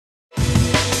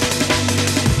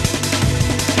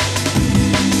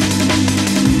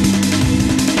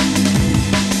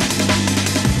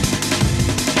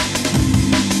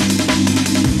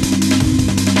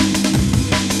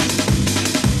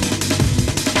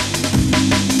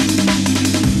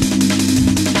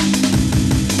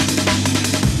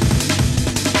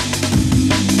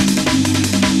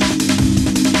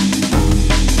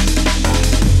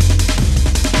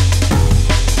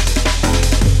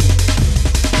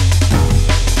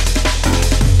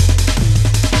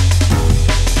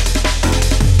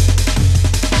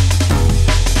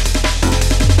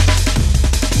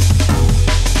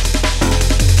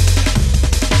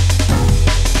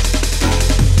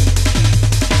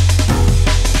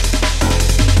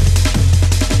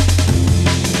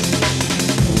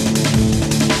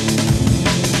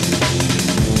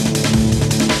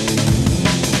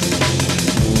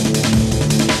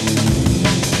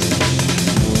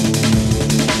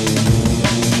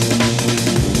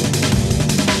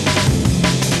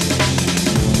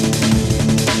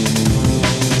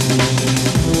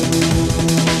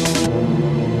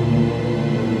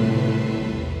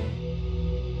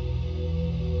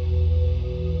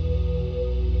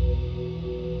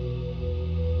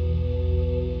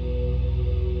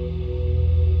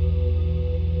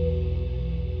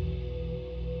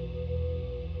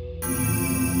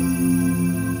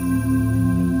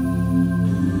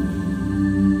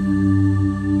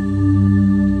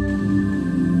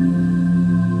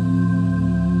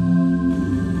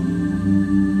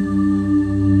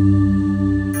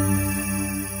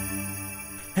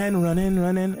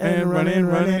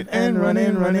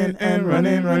running and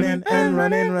running, running and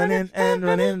running, running and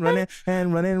running, running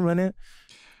and running, running.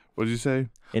 What did you say?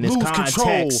 In this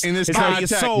context, in this it's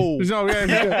context, not your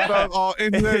soul.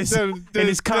 in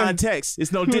this context,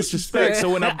 it's no disrespect. So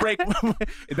when I break, when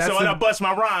I bust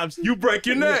my rhymes, you break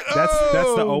your neck. That's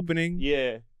the opening.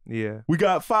 Yeah. Yeah. We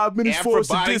got 5 minutes for us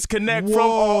to disconnect from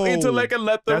all intellect and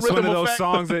let the That's rhythm one of those effect.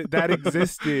 songs that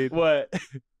existed. What?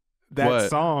 That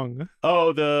song.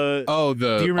 Oh, the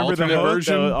Do you remember the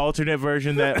version? The alternate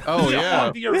version that. Oh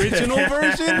yeah, the original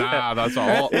version. Nah, that's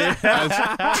all.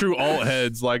 That's true. Alt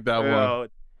heads like that one.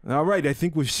 All right, I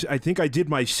think I did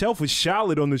myself a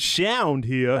solid on the sound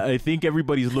here. I think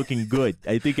everybody's looking good.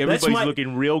 I think everybody's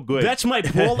looking real good. That's my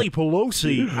Paulie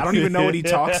Pelosi. I don't even know what he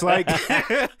talks like,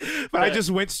 but I just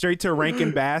went straight to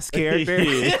Rankin Bass character.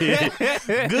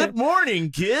 Good morning,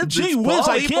 kids. Gee whiz,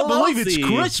 I can't believe it's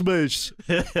Christmas.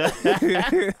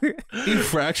 He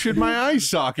fractured my eye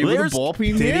socket with a ball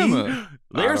peen hammer.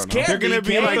 There's candy. They're gonna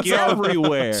be like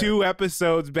everywhere. 2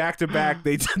 episodes back to back.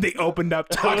 They opened up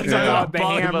talking about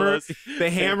the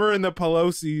hammer and the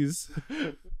Pelosi's.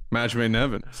 Match made in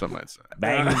heaven, some might say.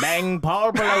 Bang bang,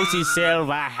 Paul Pelosi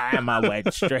silver hammer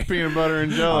wedge straight. Peanut butter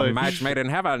and jelly. Match made in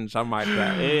heaven, some might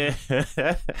say.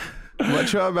 Yeah.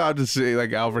 What you're about to see,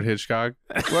 like Alfred Hitchcock,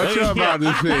 what you're about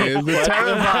to see is a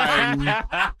terrifying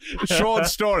short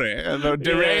story of a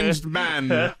deranged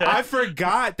man. I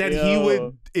forgot that he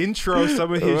would intro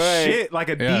some of his shit like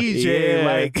a DJ.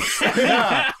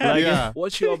 Like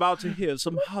what you about to hear?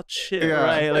 Some hot shit.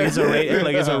 Right, like it's a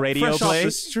radio Fresh play. off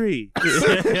the street.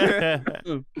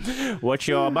 What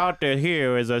you're about to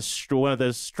hear is one of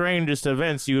the strangest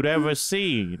events you'd ever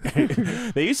seen.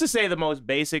 They used to say the most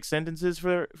basic sentences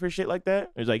for shit like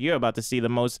that. It was like, you're about to see the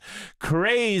most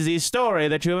crazy story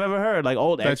that you've ever heard. Like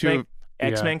old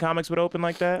X-Men comics would open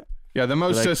like that. Yeah, the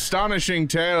most astonishing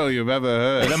tale you've ever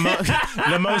heard.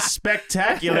 The most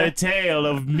spectacular tale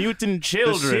of mutant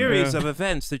children. The series of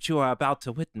events that you are about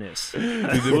to witness.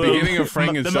 The beginning of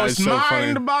Frankenstein is so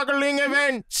funny. The most mind-boggling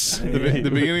events. The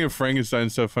beginning of Frankenstein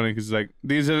is so funny because like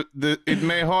it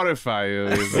may horrify you.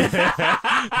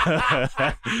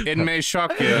 It may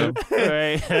shock you.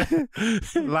 Right.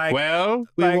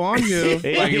 We warn you.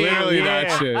 Like literally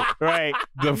that shit. Right.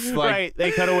 Right.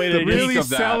 They cut away the really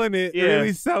selling it. Yeah.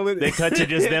 Really selling it. They cut to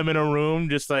just them in a room,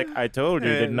 just like, I told you,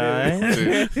 didn't I?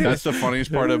 Dude, that's the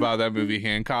funniest part about that movie,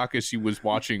 Hancock, is he was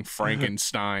watching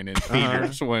Frankenstein in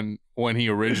theaters when he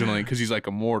originally, because he's like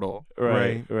immortal.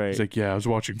 Right. He's like, yeah, I was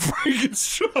watching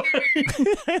Frankenstein.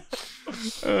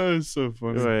 It's so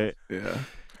funny. Right. Yeah.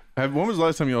 When was the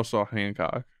last time y'all saw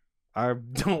Hancock? I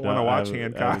don't want to watch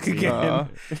Hancock again.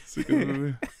 It's a good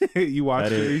movie. You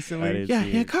watched it recently? Yeah,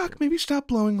 Hancock, maybe stop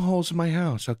blowing holes in my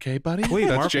house, okay, buddy? Wait,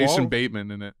 that's Mark Jason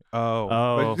Bateman in it.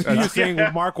 Oh. But you're saying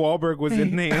Mark Wahlberg was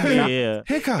in there? Yeah.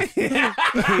 Hancock.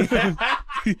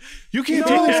 You can't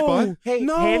do this, bud. Hey,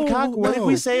 Hancock, what did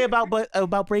we say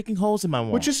about breaking holes in my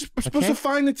wall? We're just supposed to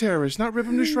find the terrorists, not rip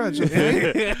them to shreds,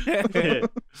 okay?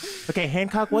 Okay,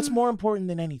 Hancock, what's more important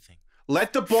than anything?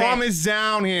 Let the bombers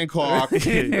down, Hancock. Leave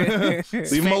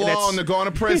them alone. They're going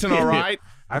to prison, all right?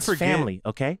 I forget. Family,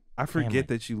 okay? I forget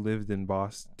that you lived in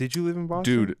Boston. Did you live in Boston?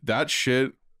 Dude, that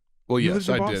shit. Well, yes,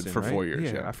 I did for 4 years.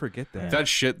 Yeah, I forget that. That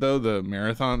shit, though, the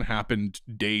marathon happened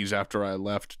days after I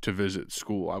left to visit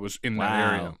school. I was in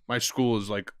that area. My school is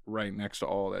like right next to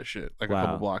all that shit, like a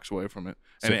couple blocks away from it.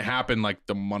 And it happened like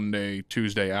the Monday,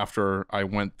 Tuesday after I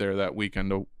went there that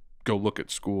weekend to go look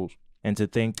at schools. And to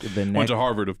think went to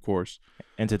Harvard, of course.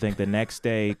 And to think the next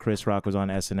day Chris Rock was on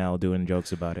SNL doing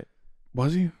jokes about it.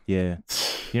 Was he? Yeah.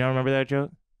 You don't remember that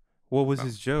joke? What was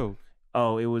his joke?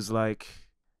 Oh, it was like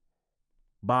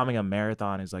bombing a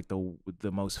marathon is like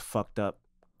the most fucked up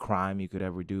crime you could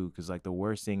ever do, because like the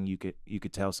worst thing you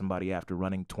could tell somebody after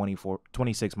running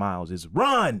 26 miles is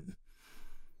run.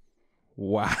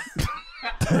 Wow.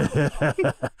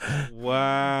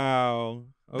 Wow.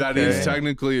 Okay. That is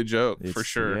technically a joke, for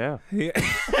sure. Yeah.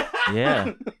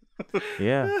 Yeah.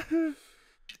 Yeah.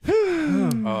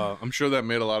 I'm sure that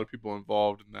made a lot of people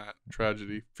involved in that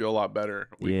tragedy feel a lot better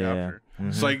a week after.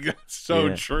 It's like, it's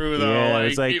so true, though. Yeah,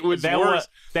 like, it was worse.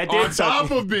 On top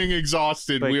of being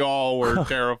exhausted, we all were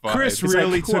terrified. Chris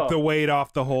really took the weight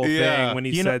off the whole thing when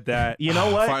he said that. You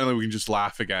know what? Finally, we can just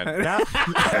laugh again.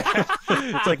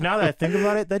 It's like, now that I think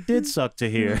about it, that did suck to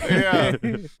hear. Yeah.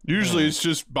 Usually it's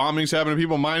just bombings happen to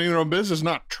people minding their own business,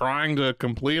 not trying to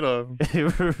complete a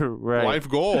life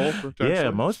goal.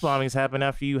 Yeah, most bombings happen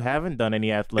after you haven't done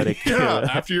any athletic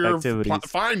after you're activities.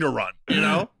 fine to run, you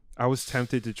know? I was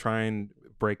tempted to try and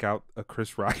break out a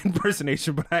Chris Rock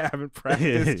impersonation, but I haven't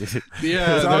practiced.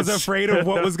 Yeah, I was afraid of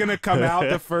what was gonna come out,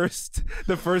 the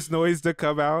first noise to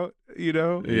come out, you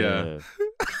know? Yeah.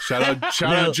 Shout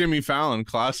out Jimmy Fallon,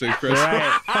 classic Chris.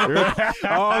 Right.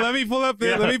 Oh, let me pull up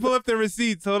the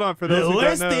receipts. Hold on, for those The who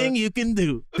worst don't know. thing you can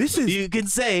do, you can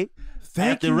say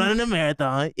after running a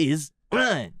marathon is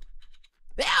run.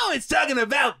 Now it's talking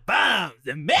about bombs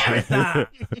and marathon.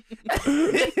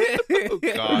 Oh,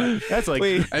 God. That's like,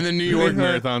 and the New York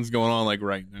marathon's going on like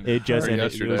right now. It just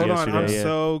ended yesterday. Hold on, I'm yeah.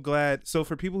 so glad. So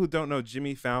for people who don't know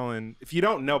Jimmy Fallon, if you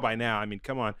don't know by now, I mean,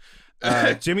 come on.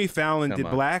 Jimmy Fallon did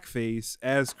Blackface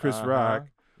as Chris Rock.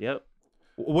 Yep.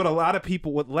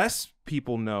 What less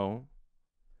people know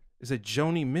is that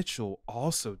Joni Mitchell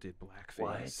also did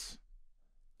Blackface.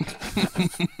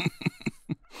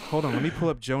 Hold on, let me pull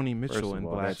up Joni Mitchell in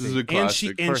Blackface. This is a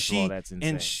classic. That's insane.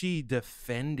 And she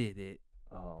defended it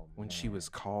when she was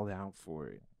called out for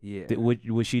it. Yeah.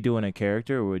 Was she doing a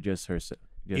character or just her?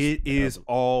 It is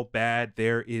all bad.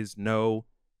 There is no.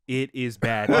 It is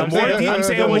bad. Well,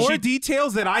 The more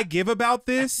details that I give about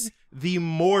this, the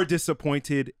more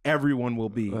disappointed everyone will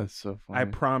be. That's so funny. I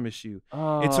promise you.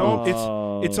 Oh,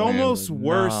 It's almost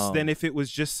worse no. than if it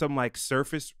was just some like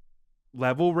surface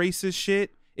level racist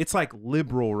shit. It's like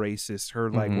liberal racist, her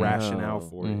like rationale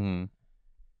for it.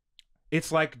 It's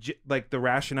like the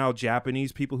rationale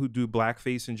Japanese people who do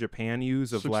blackface in Japan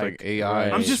use of like AI.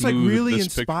 I'm just like really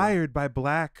inspired by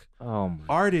black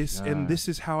artists, God. and this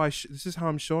is how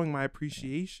I'm showing my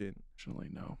appreciation. Actually,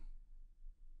 no.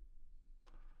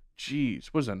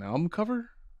 Jeez, was that an album cover?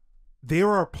 There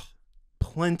are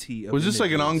plenty of. Was this like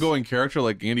an images. ongoing character,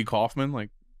 like Andy Kaufman? Like,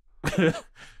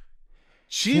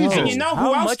 Jesus. And you know How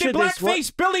who else much did of this-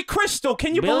 blackface? Billy Crystal.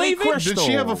 Can you Billy believe it? Crystal. Did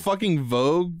she have a fucking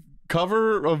Vogue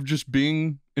cover of just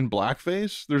being in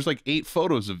blackface? There's like 8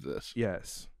 photos of this.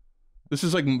 Yes. This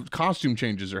is like costume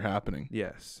changes are happening.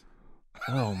 Yes.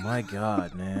 Oh my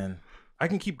God, man. I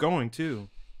can keep going too.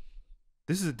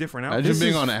 This is a different outfit. Imagine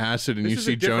being on acid and this you is a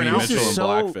see different Joni outfit.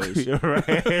 Mitchell in This is so- blackface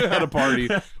right. at a party.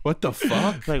 What the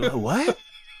fuck? Like, what?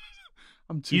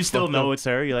 I'm too You still fucked know up. it's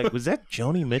her? You're like, was that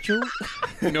Joni Mitchell?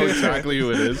 You know exactly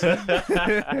who it is. I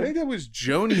think that was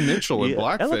Joni Mitchell in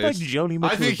blackface. That looked like Joni Mitchell.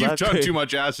 I think in you've done blackface. too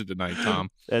much acid tonight,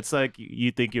 Tom. That's like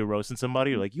you think you're roasting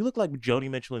somebody. You're like, you look like Joni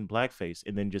Mitchell in blackface,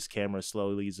 and then just camera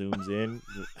slowly zooms in.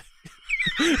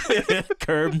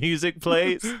 Curb music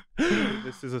plays.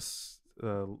 This is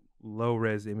a low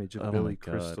res image of Oh Billy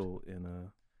my God. Crystal in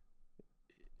a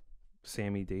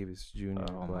Sammy Davis Jr.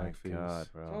 Oh my blackface. God, It's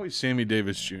bro. always Sammy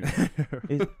Davis Jr.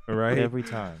 Right? Every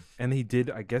time. And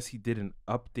I guess he did an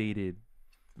updated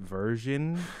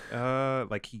version.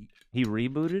 Like He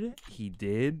rebooted it? he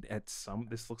did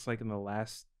this looks like in the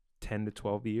last 10 to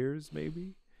 12 years,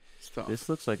 maybe. Stuff. This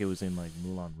looks like it was in like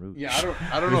Moulin Rouge. Yeah,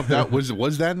 I don't know if that was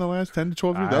that in the last 10 to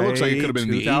 12 years. That looks like it could have been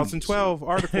in the 2012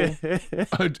 article.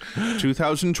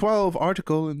 2012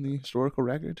 article in the historical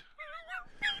record.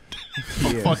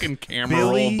 Yes. Fucking camera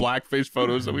Billy- roll blackface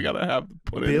photos that we gotta have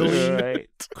put in Billy there. Right.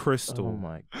 Crystal. Oh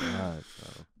my God,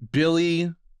 bro.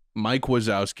 Billy Mike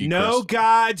Wazowski. No Crystal.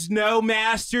 gods, no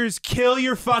masters. Kill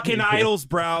your fucking idols,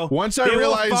 bro. Once I They will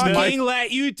realized fucking Mike,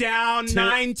 let you down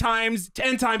 10 times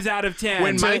out of 10.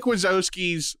 when Mike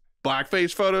Wazowski's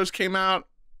blackface photos came out,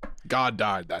 God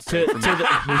died that day for me.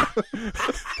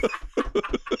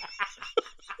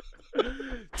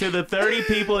 To the 30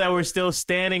 people that were still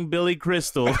standing Billy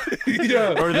Crystal,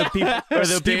 Yeah. or the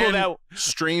people that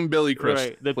stream Billy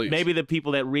Crystal. right, maybe the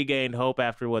people that regained hope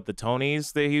after what the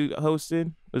Tonys that he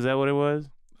hosted, was that what it was?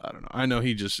 I don't know. I know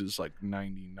he just is like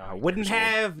 99. I wouldn't years old.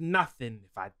 have nothing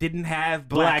if I didn't have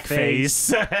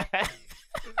blackface.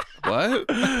 What?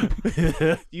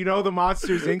 You know the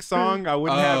Monsters Inc. song? I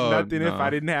wouldn't have Oh, nothing if no. I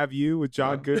didn't have you with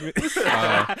John Goodman.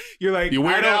 Oh. You're like, You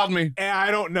weird out me. I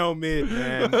don't know mid,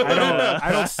 man.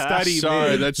 I don't study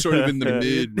Sorry, mid. that's sort of in the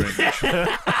mid range.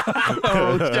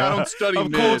 Oh, I don't study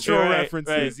Of mid. cultural Right,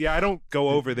 references. right. Yeah, I don't go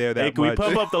over there that Hey, can we much.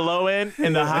 pump up the low end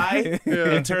and the high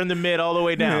and turn the mid all the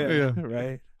way down? Yeah.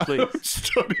 Right. Please.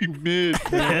 Study mid.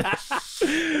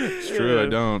 It's true, I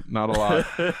don't. Not a lot.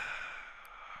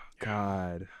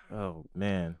 God. Oh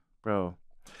man, bro.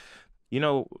 You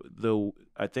know,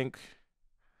 I think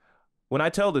when I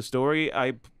tell the story,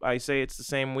 I say it's the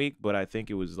same week, but I think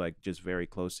it was like just very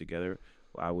close together.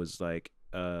 I was like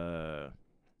I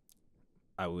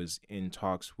was in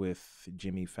talks with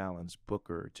Jimmy Fallon's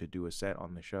booker to do a set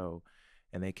on the show,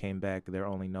 and they came back, their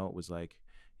only note was like,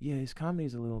 yeah, his comedy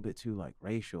is a little bit too like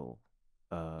racial.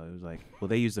 It was like, well,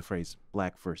 they used the phrase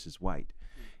black versus white.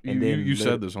 And then You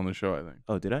said this on the show, I think.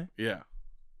 Oh, did I? Yeah.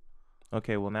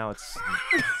 Okay, well now it's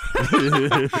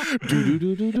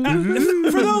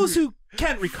For those who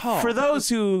can't recall. For those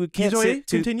who can't Yedoye, sit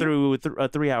continue. through a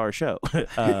 3-hour show.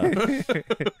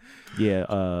 Yeah.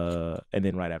 And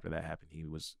then right after that happened, he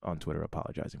was on Twitter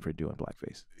apologizing for doing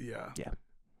blackface. Yeah. Yeah.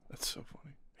 That's so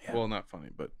funny. Yeah. Well, not funny,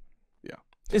 but yeah.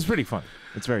 It's pretty funny.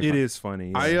 It's very It funny. is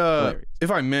funny. I hilarious.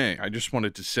 if I may, I just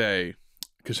wanted to say,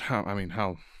 because how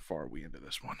far are we into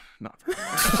this one? Not very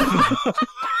much.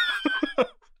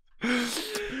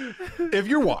 If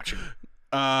you're watching,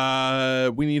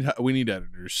 we need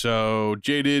editors. So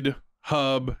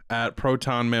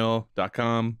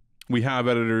jadedhub@protonmail.com. We have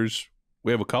editors.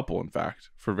 We have a couple, in fact,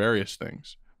 for various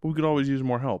things. But we could always use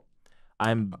more help.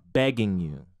 I'm begging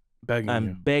you.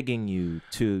 Begging Begging you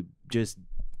to just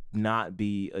not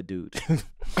be a dude.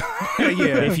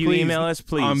 Yeah, If you please. email us,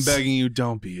 please. I'm begging you,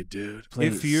 don't be a dude.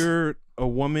 Please. If you're a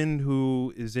woman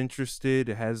who is interested,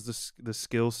 has the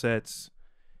skill sets,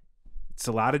 it's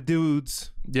a lot of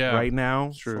dudes Yeah. right now.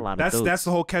 It's a lot of That's dudes.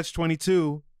 the whole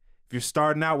catch-22. If you're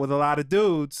starting out with a lot of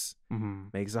dudes, Mm-hmm.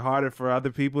 makes it harder for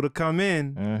other people to come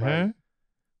in. Mhm. Right?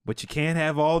 But you can't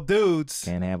have all dudes.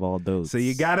 Can't have all those. So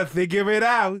you gotta figure it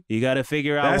out. You gotta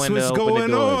figure out That's when what's to open going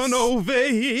the doors. on over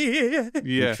here.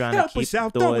 Yeah. We're trying Help to keep us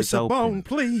out. the Throw doors us a open. bone,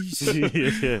 please.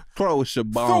 Throw us a Throw,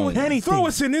 bone. throw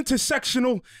us an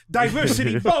intersectional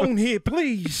diversity bone here,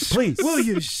 please. Please. Will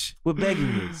you? We're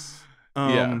begging you.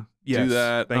 Yeah, Yes. do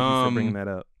that. Thank you for bringing that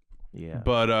up. Yeah.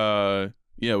 But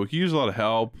yeah, we could use a lot of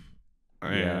help.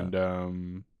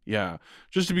 And yeah.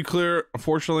 Just to be clear,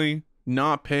 unfortunately,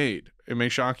 not paid. It may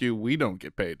shock you, we don't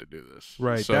get paid to do this.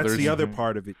 Right. So That's there's- the other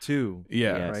part of it too.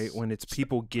 Yeah. Yes. Right. When it's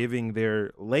people giving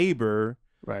their labor,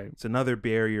 Right. it's another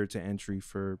barrier to entry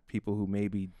for people who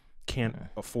maybe can't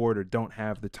afford or don't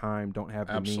have the time, don't have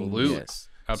the Absolutely. means. Yes.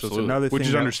 Absolutely. another Which thing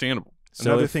is that- understandable.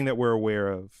 Another if, thing that we're aware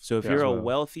of. So if as you're a well.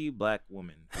 wealthy black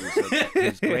woman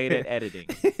who's great at editing,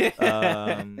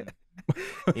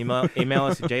 email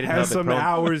us at has some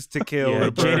hours to kill. Yeah,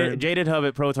 or burn.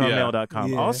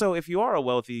 jadedhub@protonmail.com. Yeah. Also, if you are a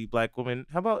wealthy black woman,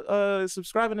 how about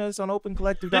subscribing to us on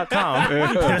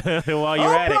opencollective.com while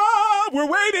you're at it? Oprah, we're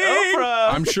waiting.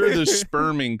 Oprah! I'm sure the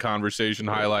sperming conversation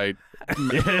highlight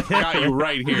got you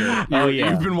right here. Oh,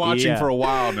 yeah. You've been watching Yeah. for a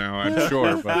while now, I'm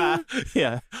sure. But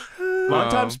Yeah.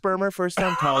 Long time spermer, first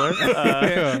time caller.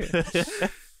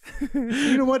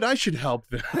 you know what? I should help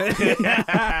them.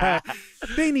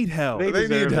 They need help. They They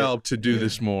deserve need it. help to do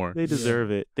this more. They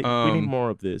deserve it. We need more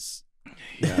of this.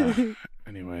 Yeah.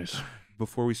 Anyways.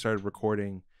 Before we started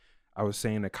recording, I was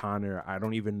saying to Connor, I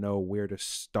don't even know where to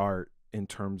start in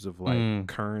terms of like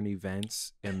current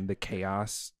events and the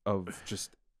chaos of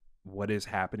just what is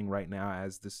happening right now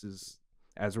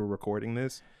as we're recording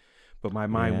this. But my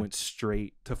mind went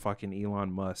straight to fucking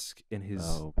Elon Musk and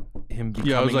him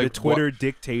becoming I was like, the Twitter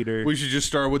dictator. We should just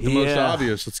start with the most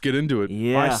obvious. Let's get into it.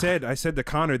 Yeah. I said to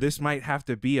Connor, this might have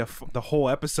to be the whole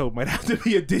episode might have to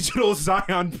be a Digital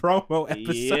Zion promo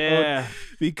episode. Yeah.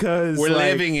 Because We're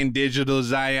like, living in digital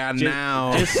Zion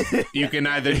now. You can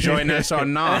either join us or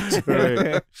not.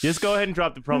 Right. Just go ahead and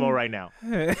drop the promo right now.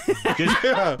 Just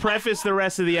preface the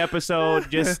rest of the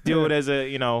episode. Just do it as a,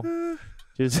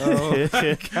 just.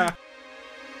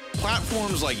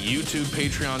 Platforms like YouTube,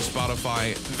 Patreon,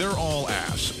 Spotify, they're all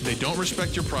ass. They don't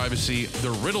respect your privacy,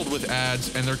 they're riddled with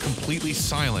ads, and they're completely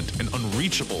silent and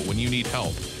unreachable when you need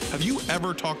help. Have you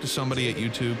ever talked to somebody at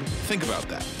YouTube? Think about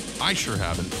that. I sure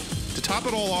haven't. To top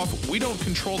it all off, we don't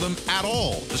control them at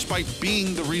all, despite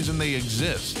being the reason they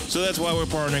exist. So that's why we're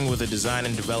partnering with a design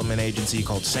and development agency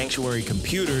called Sanctuary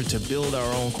Computer to build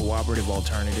our own cooperative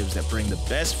alternatives that bring the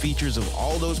best features of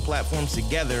all those platforms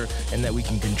together and that we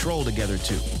can control together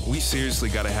too. We seriously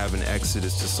got to have an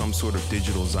exodus to some sort of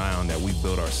digital Zion that we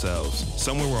build ourselves.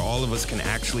 Somewhere where all of us can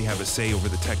actually have a say over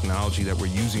the technology that we're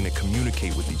using to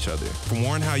communicate with each other. For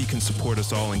more on how you can support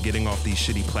us all in getting off these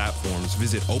shitty platforms,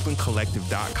 visit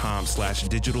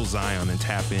opencollective.com/digital Zion and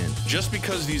tap in. Just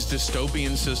because these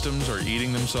dystopian systems are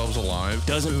eating themselves alive,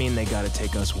 Doesn't mean they gotta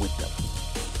take us with them.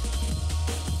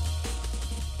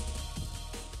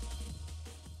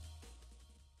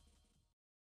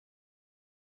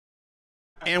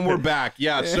 and we're back.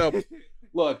 Yeah, so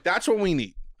look, that's what we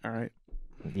need. All right.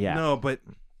 Yeah. No, but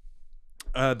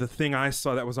the thing I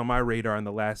saw that was on my radar in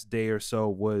the last day or so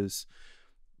was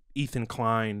Ethan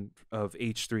Klein of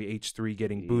H3H3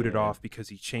 getting booted off because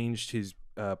he changed his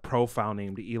profile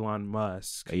name to Elon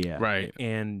Musk. Yeah. Right.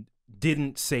 And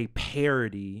didn't say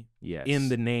parody in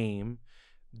the name.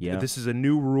 Yeah. This is a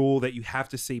new rule that you have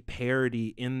to say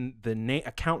parody in the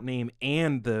account name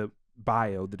and the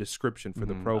bio, the description for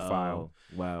the profile.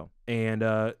 Oh, wow.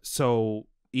 And so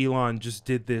Elon just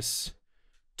did this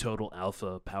total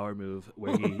alpha power move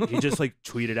where he just like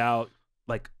tweeted out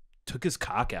like took his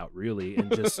cock out really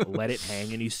and just let it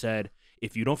hang. And he said,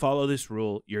 if you don't follow this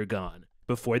rule, you're gone.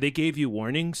 Before they gave you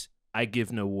warnings, I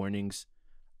give no warnings.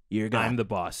 You're gone. I'm the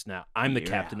boss now. I'm the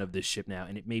captain of this ship now.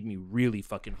 And it made me really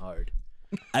fucking hard.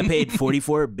 I paid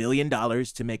 $44 billion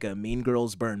to make a Mean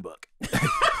Girls burn book.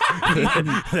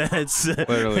 That's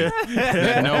literally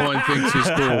that no one thinks is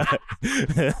cool.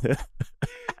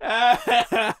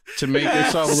 To make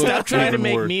yourself look Stop trying to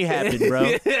make worse. me happen,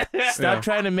 bro. Stop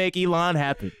trying to make Elon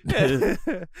happen.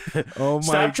 Oh my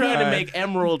Stop trying to God. make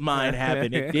Emerald Mine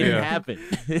happen. It didn't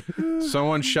happen.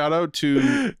 Someone shout out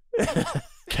to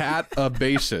Cat a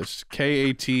Bassist,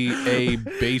 Kata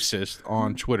Bassist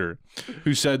on Twitter,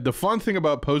 who said the fun thing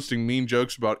about posting mean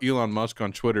jokes about Elon Musk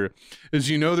on Twitter is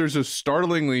there's a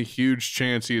startlingly huge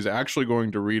chance he is actually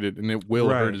going to read it and it will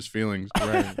hurt his feelings.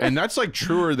 Right. And that's like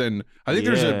truer than I think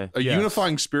there's a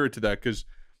unifying spirit to that, because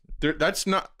that's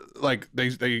not like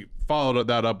they followed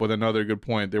that up with another good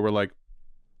point. They were like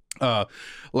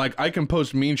I can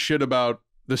post mean shit about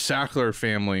the Sackler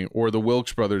family or the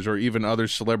Wilkes brothers or even other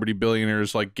celebrity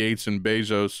billionaires like Gates and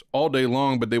Bezos all day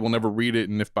long, but they will never read it.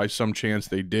 And if by some chance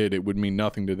they did, it would mean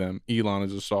nothing to them. Elon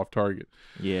is a soft target.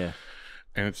 Yeah.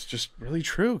 And it's just really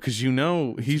true, because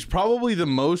he's probably the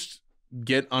most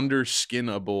get under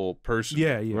skinable person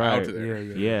out there.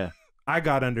 Yeah. I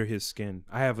got under his skin.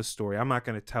 I have a story. I'm not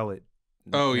going to tell it.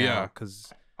 Oh, yeah. Because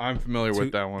I'm familiar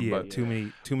with that one, but too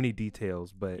many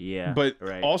details. But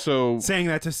also saying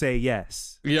that to say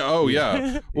yes. Yeah. Oh,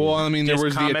 yeah. Well, I mean, there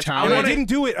was the Italian. And I didn't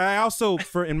do it. I also,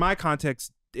 in my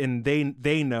context, and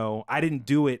they know, I didn't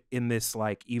do it in this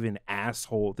like even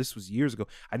asshole. This was years ago.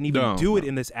 I didn't even do it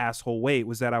in this asshole way. It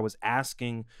was that I was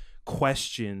asking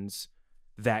questions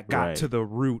that got to the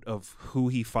root of who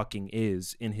he fucking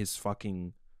is in his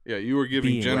fucking. Yeah, you were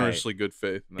giving generously good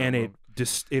faith. And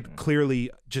it clearly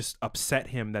just upset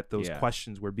him that those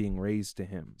questions were being raised to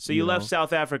him. So you left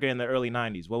South Africa in the early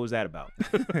 90s. What was that about?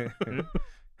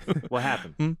 What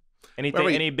happened? Anything?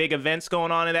 Any big events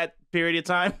going on in that period of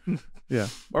time? Yeah.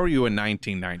 Where were you in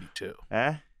 1992?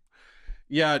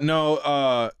 Yeah,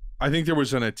 no, I think there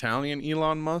was an Italian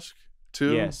Elon Musk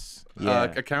too. Yes.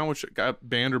 Account which got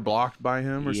banned or blocked by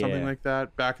him or something like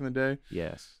that back in the day.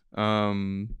 Yes.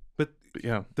 But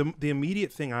yeah, the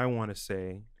immediate thing I want to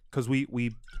say, because we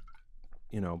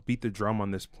beat the drum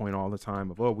on this point all the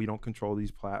time of, we don't control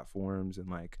these platforms and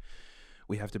like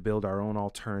we have to build our own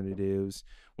alternatives.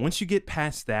 Once you get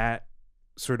past that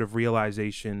sort of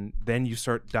realization, then you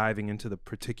start diving into the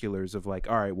particulars of like,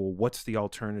 all right, well, what's the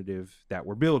alternative that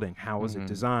we're building? How is it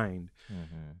designed?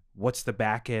 What's the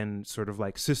back end sort of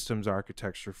like systems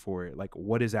architecture for it? Like,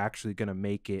 what is actually going to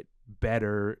make it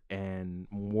better and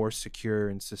more secure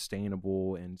and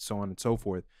sustainable and so on and so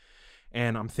forth?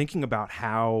 And I'm thinking about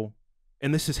how,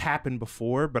 and this has happened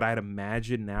before, but I'd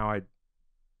imagine now, I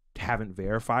haven't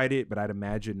verified it, but I'd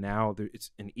imagine now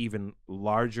it's an even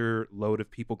larger load of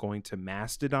people going to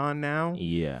Mastodon now.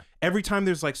 Yeah. Every time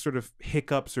there's like sort of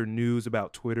hiccups or news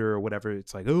about Twitter or whatever,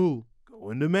 it's like, oh, go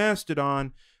into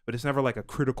Mastodon. But it's never like a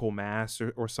critical mass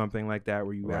or something like that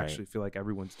where you actually feel like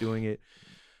everyone's doing it.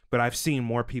 But I've seen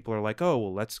more people are like, oh,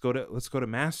 well, let's go to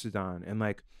Mastodon. And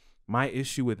like my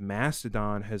issue with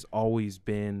Mastodon has always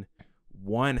been,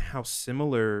 one, how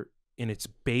similar in its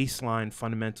baseline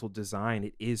fundamental design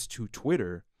it is to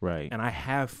Twitter. Right. And I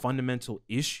have fundamental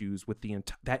issues with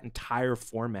that entire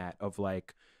format of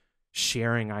like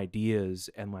sharing ideas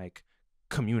and like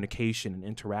communication and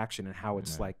interaction and how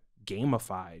it's like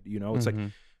gamified, it's like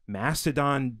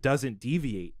Mastodon doesn't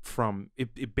deviate from it.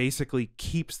 It basically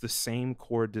keeps the same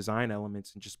core design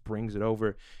elements and just brings it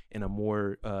over in a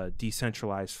more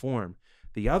decentralized form.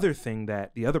 The other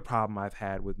problem I've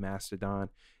had with Mastodon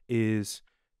is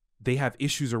they have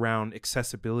issues around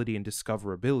accessibility and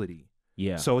discoverability.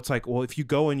 Yeah. So it's like, well, if you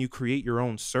go and you create your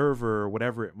own server or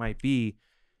whatever it might be,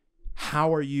 how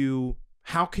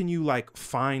can you like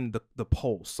find the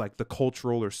pulse, like the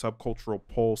cultural or subcultural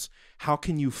pulse? How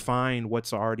can you find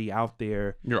what's already out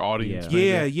there? Your audience.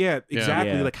 Yeah,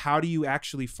 exactly. Yeah. Like, how do you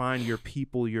actually find your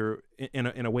people,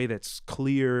 in a way that's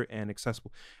clear and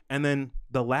accessible? And then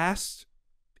the last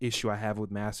issue I have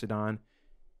with Mastodon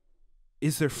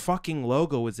is their fucking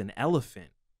logo is an elephant.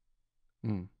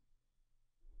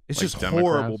 It's Like just Democrats?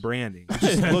 horrible branding. It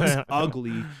just looks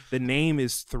ugly. The name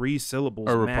is 3 syllables.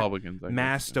 Or Republicans.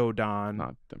 Mastodon.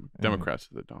 Not Democrats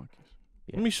are the donkeys.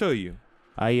 Yeah. Let me show you.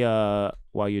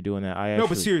 While you're doing that, No,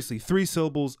 but seriously, 3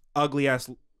 syllables, ugly ass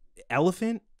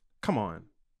elephant? Come on.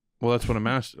 Well, that's what a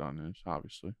Mastodon is,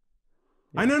 obviously.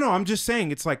 I know. I'm just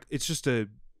saying it's just a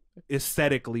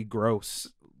aesthetically gross,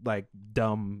 like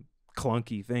dumb,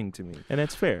 clunky thing to me. And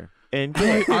that's fair. And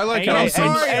I like I'm elephants.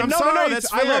 sorry. I'm sorry.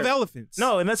 That's I fair. love elephants.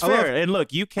 No, and that's I love- fair. And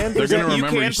look, you can They're gonna present, you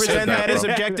remember can you said present that, that as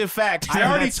bro. objective fact. I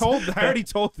already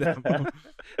told them. That's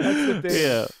the thing.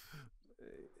 Yeah.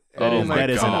 Oh my that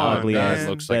is an God, ugly man. ass.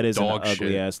 Looks That like is an dog ugly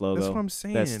shit. ass logo. That's what I'm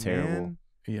saying. That's terrible. Man.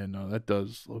 Yeah, no, that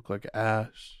does look like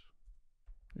ass.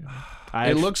 I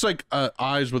It looks like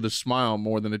eyes with a smile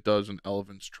more than it does an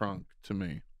elephant's trunk to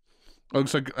me. It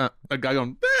looks like a guy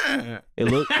going. It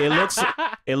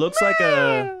looks like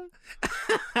a.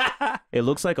 It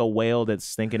looks like a whale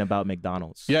that's thinking about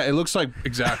McDonald's. Yeah, it looks like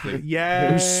exactly.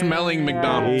 Yeah. Who's smelling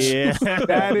McDonald's? Yeah.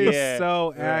 That is Yeah.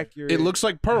 so accurate. It looks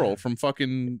like Pearl from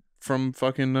fucking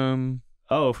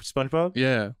Oh, SpongeBob?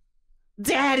 yeah.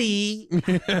 Daddy.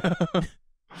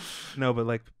 No, but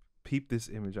like, peep this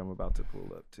image I'm about to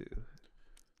pull up too.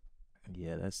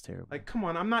 Yeah, that's terrible. Like, come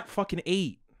on, I'm not fucking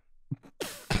 8.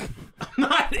 I'm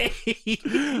not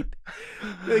 8.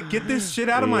 Like, get this shit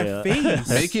out of my Yeah. face.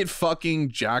 Make it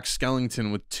fucking Jack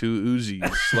Skellington with 2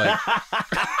 Uzis, like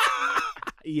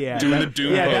Yeah, doing the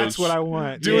Doom yeah, pose. that's what I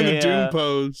want. doing Yeah. the Doom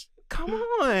pose. Come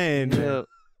on. Yeah.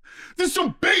 This is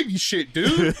some baby shit,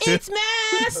 dude. It's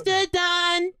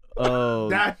Mastodon. Oh, you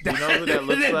know who that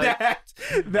looks like?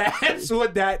 That's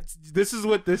what this is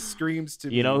what this screams to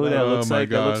me. You know who that Oh looks my like?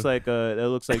 God.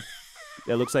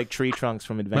 That looks like tree trunks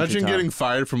from Adventure Imagine Time. getting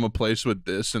fired from a place with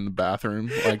this in the bathroom,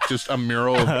 like just a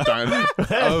mural of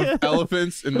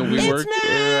elephants in the WeWork.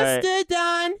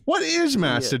 Mastodon. What is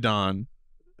Mastodon?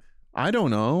 I don't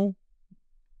know.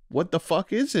 What the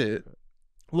fuck is it?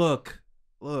 Look,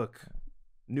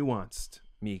 nuanced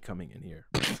me coming in here.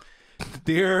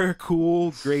 There are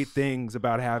cool, great things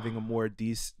about having a more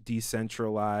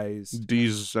decentralized,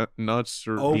 These nuts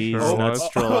or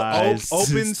Decentralized.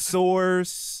 open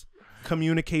source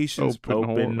communications.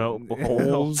 Open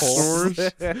source.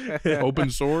 Open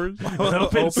source.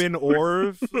 Open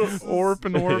orv.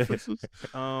 Open orifices.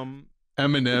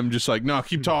 Eminem just like, no,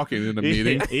 keep talking in a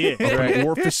meeting. Yeah, Open right.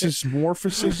 orifices,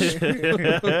 morphosis.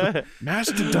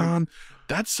 Mastodon,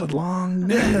 that's a long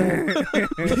name.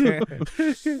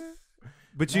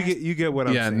 But you get what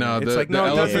I'm Yeah, saying. no, It's the, like, the no, it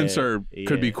elephants doesn't-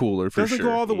 could be cooler for doesn't sure.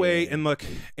 go all the way. Yeah. And look,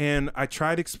 and I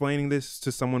tried explaining this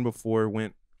to someone before,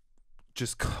 went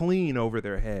just clean over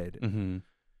their head. Mm-hmm.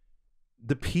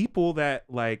 The people that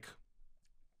like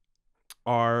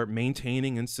are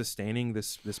maintaining and sustaining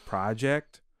this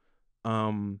project,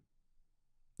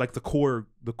 like the core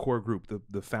group,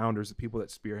 the founders, the people that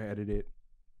spearheaded it,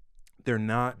 they're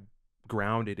not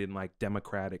grounded in like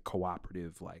democratic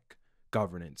cooperative like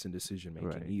governance and decision making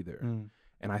Right. either. Mm.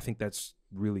 And I think that's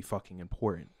really fucking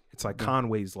important. It's like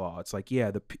Conway's law. It's like,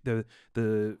 yeah,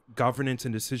 the governance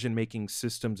and decision making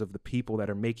systems of the people that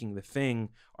are making the thing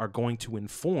are going to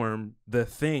inform the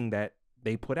thing that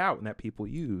they put out and that people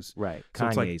use. Right. So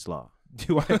it's like- Kanye's law.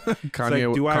 Do I Kanye,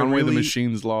 like, do I Conway the really-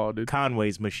 Machine's law, dude.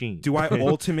 Conway's machine. do I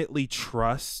ultimately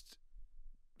trust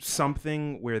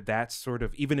something where that's sort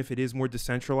of, even if it is more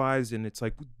decentralized and it's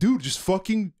like, dude, just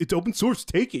fucking, it's open source,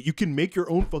 take it. You can make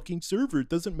your own fucking server. It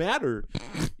doesn't matter.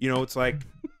 You know, it's like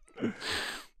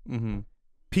Mm-hmm.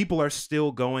 people are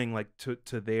still going like to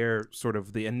their sort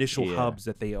of the initial Yeah. hubs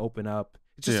that they open up.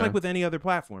 It's just Yeah. like with any other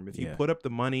platform. If you Yeah. put up the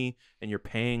money and you're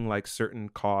paying like certain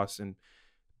costs and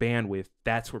bandwidth,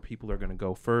 that's where people are going to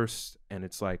go first. And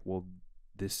it's like, well,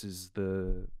 these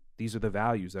are the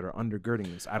values that are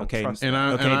undergirding this. I don't Okay, trust And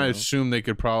that. I no. assume they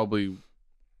could probably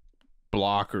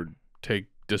block or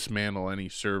dismantle any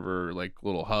server like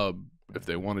little hub if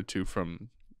they wanted to from.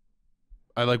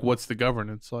 What's the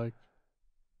governance like?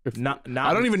 not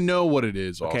I don't even know what it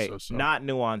is. Okay, Also, so. not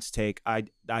nuanced take. I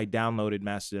downloaded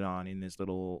Mastodon in this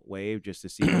little wave just to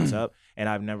see what's up, and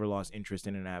I've never lost interest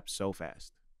in an app so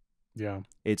fast. Yeah.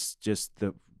 It's just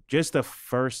the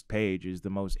first page is the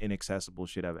most inaccessible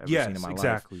shit I've ever seen in Yes, my life.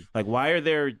 exactly. Like, why are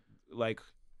there like?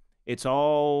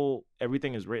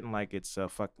 Everything is written like it's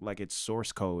it's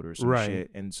source code or some Right.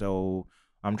 shit, and so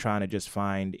I'm trying to just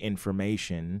find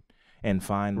information and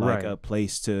find like Right. a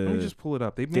place to. Let me just pull it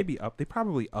up. They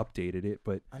probably updated it,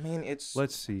 but I mean, it's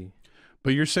let's see.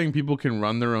 But you're saying people can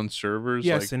run their own servers?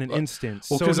 Yes, like, in an instance.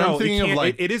 well, So 'cause I'm no, thinking you of, can't-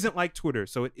 like- it isn't like Twitter.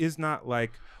 So it is not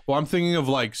like Well, I'm thinking of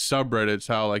like subreddits.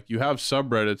 How like you have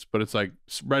subreddits, but it's like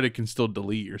Reddit can still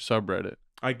delete your subreddit.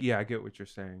 I get what you're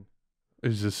saying.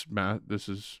 Is this This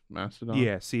is Mastodon?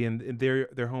 Yeah, see, and their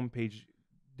homepage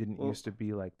didn't used to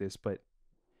be like this, but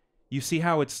you see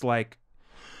how it's like,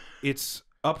 it's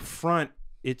up front.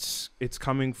 It's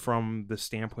coming from the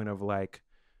standpoint of like,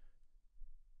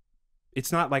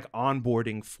 it's not like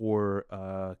onboarding for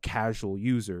a casual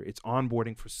user. It's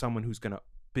onboarding for someone who's gonna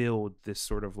build this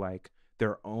sort of like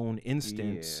their own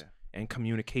instance and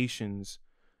communications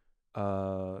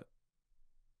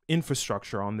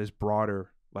infrastructure on this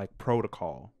broader like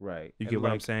protocol. Right. You And, get what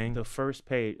I'm like, saying? The first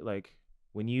page, like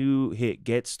when you hit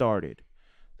get started,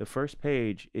 the first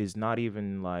page is not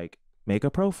even like make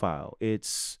a profile.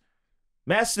 It's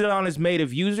Mastodon is made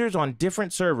of users on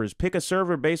different servers. Pick a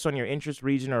server based on your interest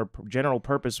region or general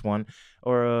purpose one,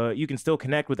 or you can still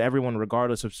connect with everyone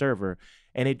regardless of server.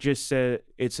 And it just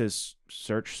says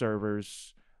search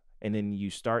servers, and then you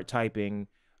start typing.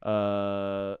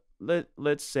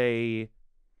 Let's say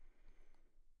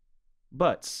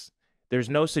butts. There's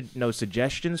no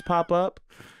suggestions pop up.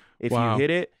 If you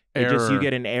hit it, you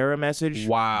get an error message.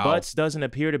 Wow. Butts doesn't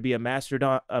appear to be a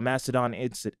Mastodon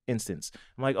instance.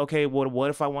 I'm like, okay, what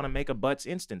if I want to make a butts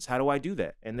instance? How do I do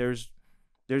that? And there's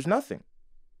nothing.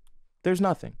 There's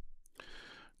nothing.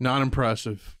 Not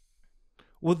impressive.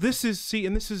 Well, this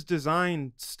is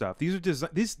design stuff.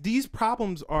 These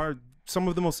problems are some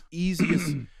of the most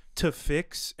easiest to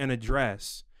fix and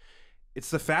address. It's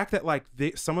the fact that like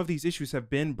some of these issues have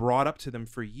been brought up to them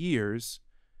for years,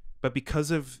 but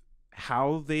because of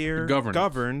how they're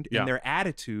governed and their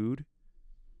attitude,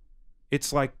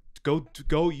 it's like go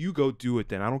do it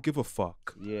then. I don't give a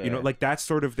fuck. Yeah. You know, like that's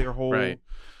sort of their whole like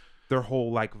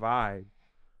vibe.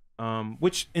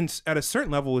 Which at a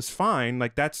certain level is fine.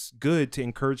 Like that's good to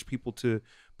encourage people to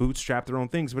bootstrap their own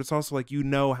things, but it's also like, you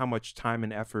know, how much time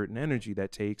and effort and energy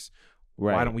that takes.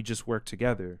 Right. Why don't we just work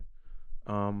together?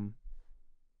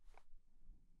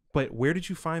 But where did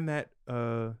you find that?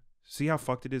 See how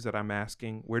fucked it is that I'm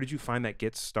asking? Where did you find that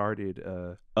get started?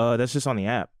 That's just on the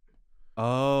app.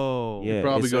 Oh, yeah.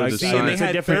 Probably go to sign. It's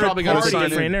a different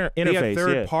interface. They had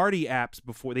third-party apps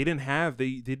before. They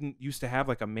didn't used to have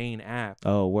like a main app.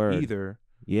 Oh, word. Either.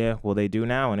 Yeah, well they do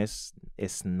now, and it's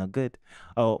not good.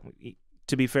 Oh,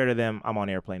 to be fair to them, I'm on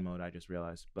airplane mode. I just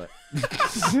realized, but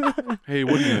hey,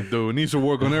 what are you doing? Needs to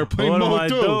work on airplane mode What am I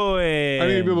too. doing? I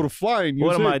need to be able to fly and use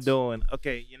What am I doing?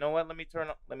 Okay, you know what? Let me turn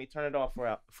it off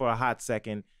for a hot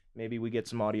second. Maybe we get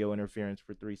some audio interference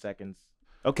for 3 seconds.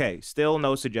 Okay, still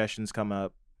no suggestions come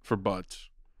up for butts.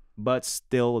 But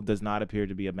still does not appear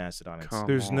to be a Mastodon instance.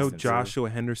 There's no Joshua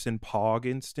Henderson Pog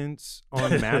instance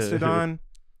on Mastodon.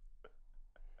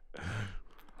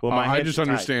 Well, I just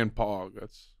understand Pog.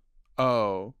 That's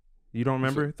you don't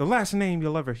remember the last name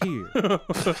you'll ever hear.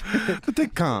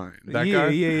 The kind. That yeah, guy?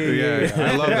 Yeah.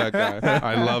 I love that guy.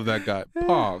 I love that guy.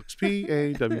 Pogs.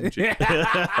 P-A-W-G.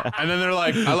 And then they're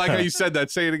like, I like how you said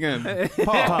that. Say it again.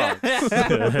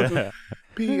 Pogs.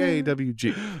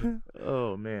 P-A-W-G.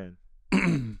 Oh, man.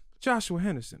 Joshua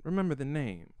Henderson. Remember the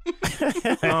name.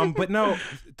 But no,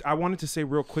 I wanted to say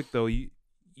real quick, though,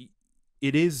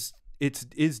 it's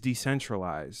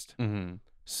decentralized. Mm-hmm.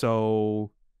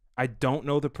 So I don't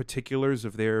know the particulars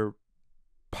of their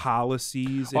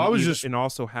policies and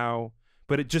also how,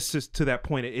 but it just is to that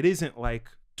point. It isn't like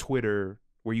Twitter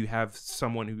where you have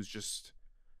someone who's just,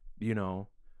 you know,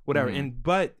 whatever. Mm-hmm.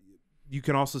 But you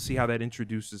can also see how that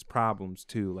introduces problems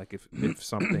too. Like if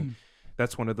something,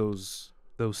 that's one of those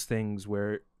things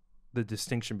where the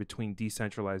distinction between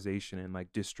decentralization and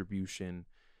like distribution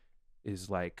is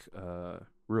like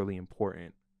really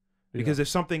important. Because if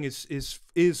something is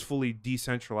fully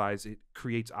decentralized, it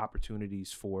creates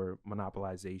opportunities for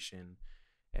monopolization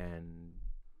and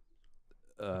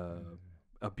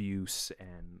abuse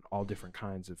and all different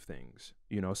kinds of things.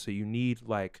 You know, so you need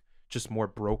like just more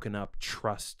broken up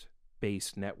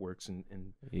trust-based networks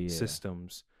and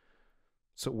systems.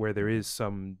 So where there's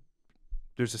a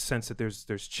sense that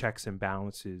there's checks and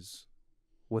balances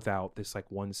without this like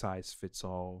one size fits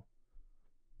all.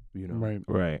 You know,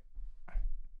 right.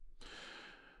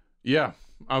 Yeah,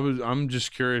 I'm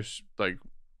just curious, like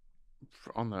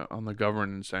on the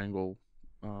governance angle,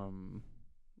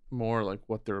 more like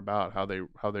what they're about, how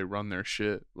they run their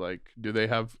shit. Like, do they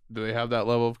have that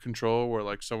level of control where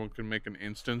like someone can make an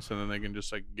instance and then they can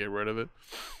just like get rid of it,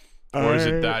 or is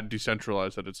it that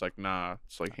decentralized that it's like nah,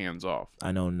 it's like hands off?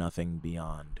 I know nothing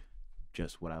beyond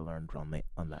just what I learned on the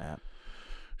app.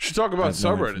 Should talk about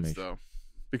subreddits though,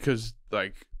 because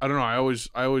like I don't know, I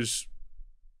always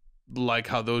like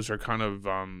how those are kind of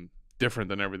different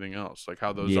than everything else. Like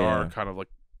how those are kind of like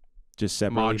just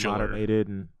separately moderated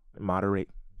and moderate.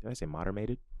 Did I say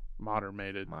moderated?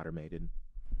 Moderated.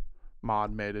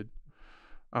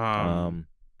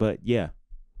 But yeah,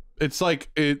 it's like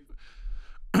it's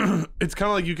kind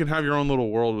of like you can have your own little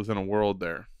world within a world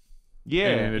there. Yeah,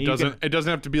 and it doesn't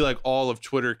have to be like all of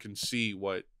Twitter can see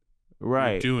what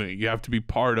you're doing. You have to be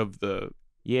part of the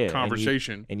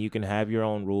conversation, and you can have your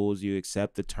own rules. You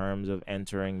accept the terms of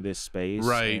entering this space,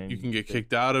 right? You can get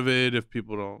kicked out of it if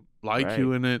people don't like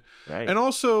you in it, right? And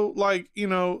also, like, you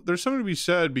know, there's something to be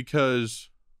said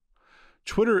because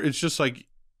Twitter, it's just like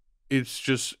it's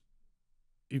just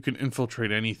you can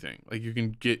infiltrate anything. Like you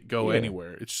can go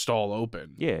anywhere. It's just all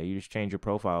open. Yeah, you just change your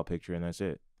profile picture and that's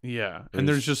it. Yeah, and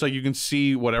there's just like you can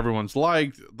see what everyone's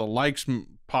liked. The likes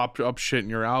pop up shit in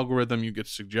your algorithm. You get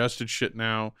suggested shit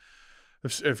now.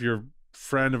 If your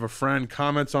friend of a friend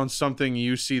comments on something,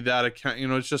 you see that account. You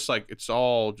know, it's just like it's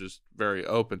all just very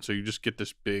open. So you just get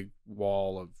this big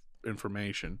wall of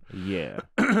information. Yeah.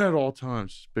 At all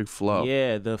times, big flow.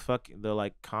 Yeah, the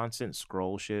like constant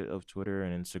scroll shit of Twitter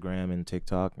and Instagram and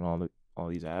TikTok and all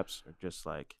these apps are just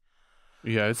like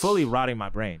it's fully rotting my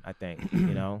brain. I think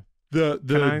you know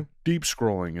the deep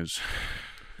scrolling is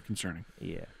concerning.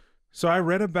 Yeah. So I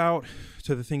read about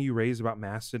the thing you raised about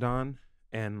Mastodon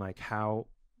and like how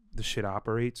the shit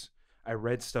operates. I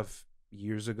read stuff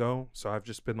years ago, so I've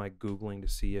just been like Googling to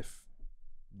see if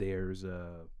there's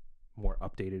more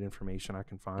updated information I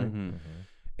can find.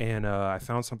 And I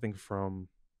found something from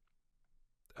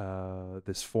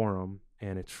this forum,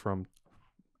 and it's from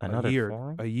a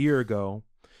year ago.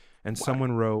 And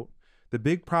someone wrote, "The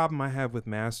big problem I have with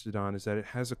Mastodon is that it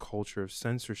has a culture of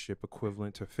censorship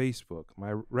equivalent to Facebook.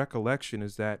 My recollection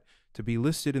is that to be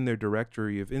listed in their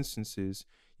directory of instances,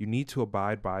 you need to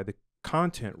abide by the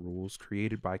content rules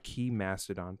created by key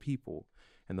Mastodon people.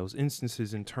 And those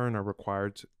instances in turn are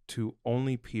required to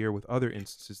only peer with other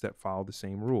instances that follow the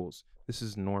same rules." This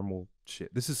is normal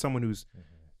shit. This is someone who's,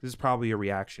 this is probably a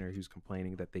reactionary who's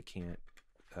complaining that they can't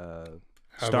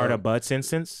start a butts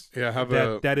instance. Yeah,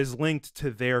 that is linked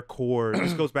to their core.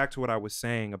 This goes back to what I was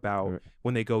saying about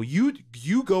when they go, you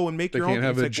go and make they your own. Can't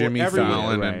have a like, Jimmy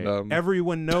Fallon and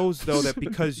everyone knows though that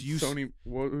because you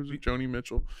what was it, Joni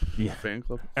Mitchell fan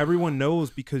club. Everyone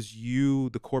knows because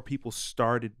the core people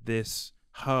started this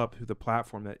hub through the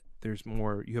platform that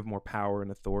you have more power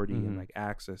and authority and like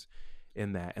access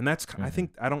in that. And that's I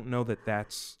think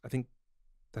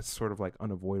that's sort of like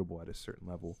unavoidable at a certain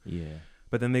level. Yeah.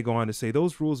 But then they go on to say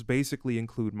those rules basically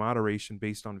include moderation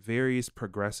based on various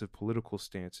progressive political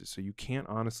stances. So you can't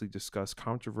honestly discuss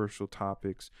controversial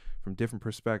topics from different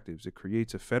perspectives. It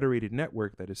creates a federated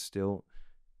network that is still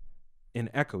an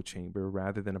echo chamber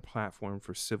rather than a platform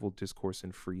for civil discourse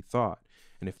and free thought.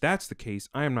 And if that's the case,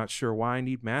 I am not sure why I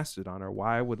need Mastodon or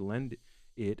why I would lend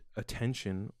it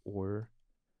attention or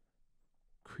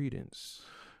credence.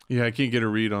 Yeah, I can't get a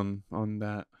read on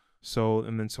that. So,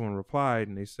 and then someone replied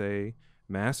and they say,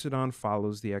 Mastodon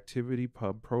follows the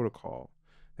ActivityPub protocol.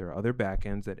 There are other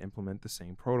backends that implement the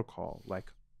same protocol,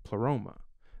 like Pleroma.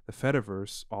 The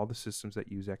Fediverse, all the systems that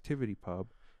use ActivityPub,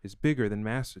 is bigger than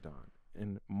Mastodon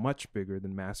and much bigger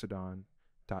than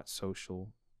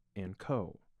Mastodon.social and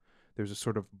co. There's a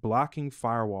sort of blocking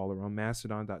firewall around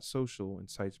Mastodon.social and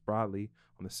sites broadly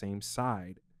on the same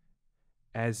side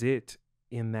as it,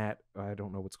 in that, I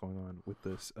don't know what's going on with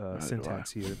this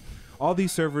syntax here. All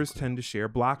these servers tend to share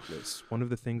block lists. One of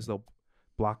the things they'll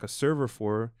block a server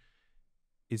for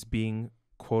is being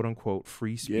quote unquote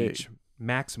free speech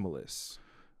maximalists.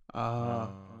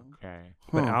 Okay.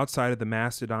 But outside of the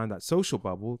Mastodon.social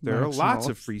bubble, there are lots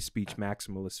of free speech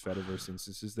maximalist Fediverse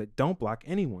instances that don't block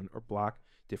anyone or block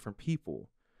different people.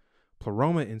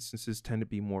 Pleroma instances tend to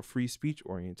be more free speech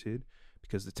oriented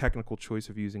because the technical choice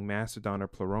of using Mastodon or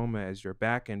Pleroma as your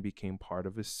backend became part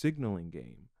of a signaling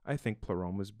game. I think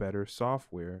Pleroma is better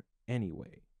software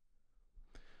anyway.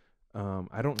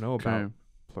 I don't know about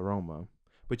Pleroma,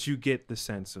 but you get the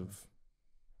sense of...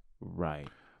 Right.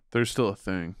 There's still a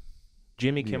thing.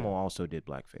 Jimmy Kimmel also did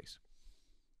Blackface.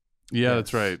 Yeah,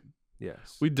 that's right.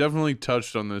 Yes. We definitely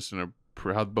touched on this in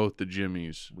both the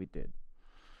Jimmys. We did.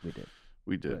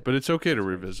 Right. But it's okay to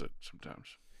revisit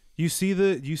sometimes. You see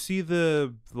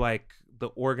the like the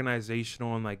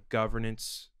organizational and like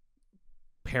governance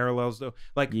parallels though.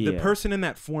 Like the person in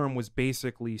that forum was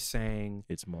basically saying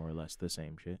it's more or less the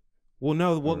same shit.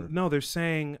 No, they're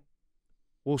saying,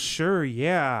 well, sure,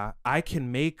 yeah, I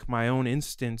can make my own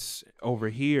instance over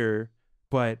here,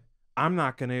 but I'm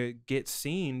not gonna get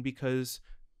seen because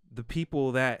the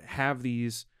people that have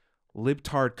these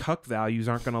libtard cuck values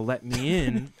aren't gonna let me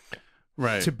in.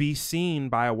 Right. To be seen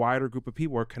by a wider group of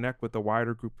people or connect with a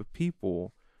wider group of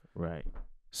people. Right.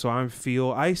 So I'm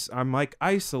like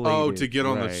isolated. Oh, to get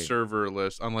on the server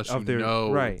list unless you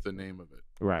know the name of it.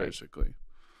 Right. Basically.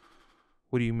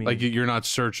 What do you mean? Like you're not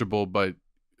searchable, but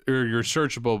you're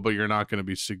searchable, but you're not going to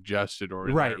be suggested or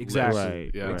exactly.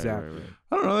 Right. Yeah. Exactly. Right.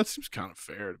 I don't know. That seems kind of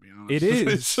fair, to be honest. It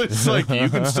is. It's like you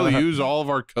can still use all of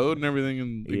our code and everything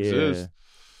and exist.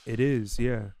 It is.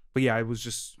 Yeah. But yeah, I was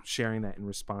just sharing that in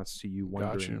response to you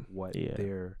wondering what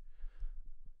their...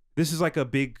 This is like a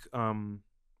big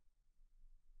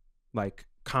like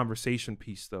conversation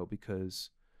piece though, because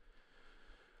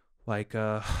like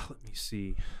let me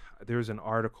see. there's an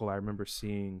article I remember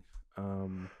seeing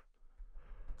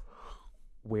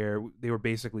where they were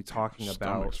basically talking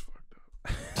about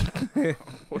what the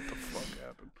fuck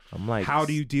happened. I'm like, how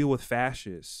do you deal with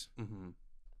fascists? on,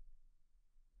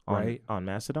 right? on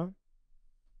Mastodon?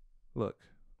 Look,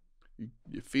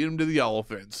 You feed them to the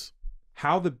elephants.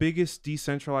 how the biggest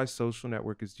decentralized social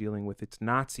network is dealing with its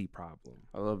Nazi problem.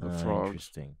 I love the frogs.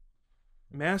 Interesting.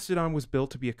 Mastodon was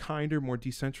built to be a kinder, more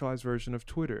decentralized version of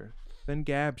Twitter. Then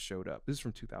Gab showed up. This is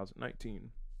from 2019.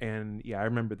 And yeah, I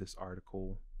remember this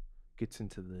article gets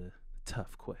into the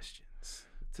tough questions.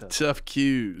 Tough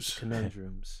cues.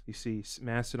 Conundrums. You see,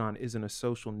 Mastodon isn't a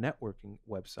social networking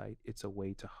website. It's a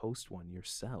way to host one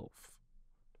yourself.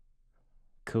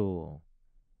 Cool.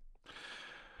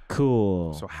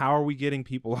 So how are we getting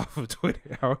people off of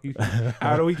Twitter? How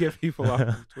do we get people off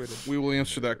of Twitter? We will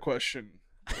answer that question.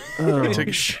 Oh. Take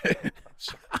a shit.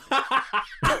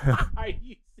 I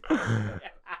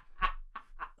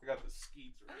got the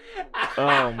skeets.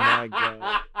 Oh my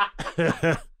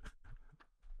god.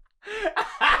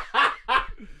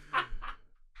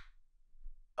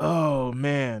 Oh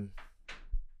man.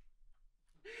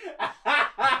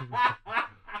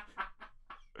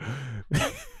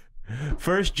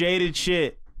 First jaded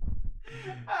shit.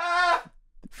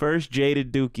 First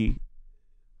jaded Dookie.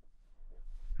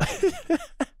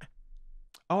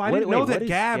 Oh, I Wait, didn't know what that is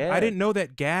Gab. I Gab? didn't know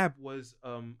that Gab was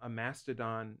a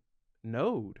Mastodon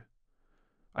node.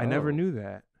 I never Oh. knew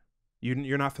that.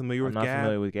 You're not familiar I'm with not Gab?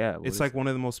 familiar with Gab. What It's is like it? one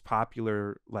of the most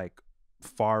popular, like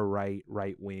far right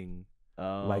wing,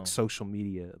 Oh. like social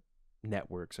media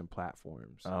networks and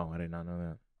platforms. Oh, I did not know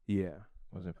that. Yeah.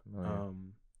 Wasn't familiar.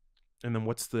 And then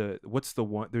what's the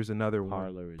one? There's another one.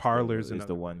 Parler is Parler's the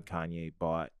another one Kanye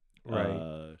bought,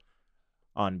 Right.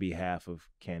 on behalf of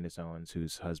Candace Owens,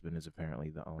 whose husband is apparently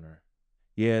the owner.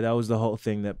 Yeah, that was the whole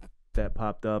thing that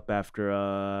popped up after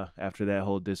that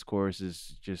whole discourse.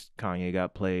 Is just Kanye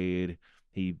got played.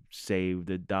 He saved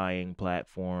a dying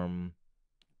platform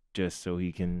just so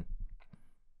he can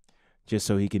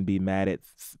be mad at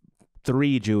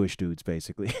three Jewish dudes,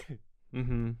 basically.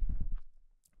 Mm-hmm.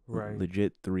 Right.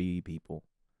 Legit 3 people.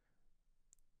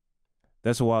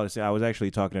 That's a while to say. I was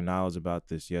actually talking to Niles about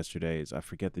this yesterday. I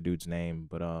forget the dude's name,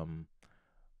 but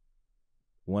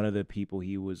one of the people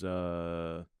he was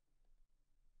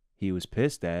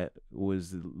pissed at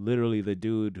was literally the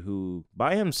dude who,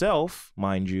 by himself,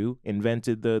 mind you,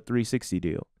 invented the 360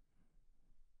 deal.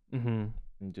 Mm-hmm.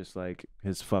 And just like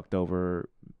has fucked over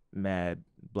mad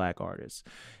black artists.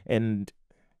 And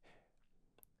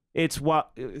it's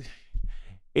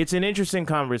an interesting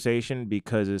conversation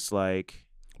because it's like,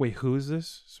 Wait, who is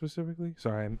this specifically?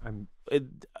 Sorry, I'm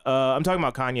I'm talking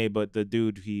about Kanye, but the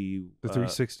dude the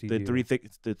 360 the deal.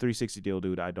 360 deal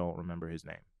dude, I don't remember his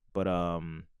name, but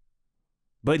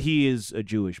he is a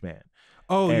Jewish man.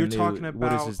 Oh, And you're talking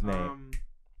about what is his name?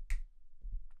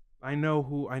 I know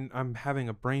who. I'm having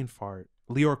a brain fart.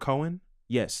 Leor Cohen.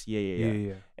 Yes, yeah.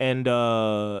 Yeah. And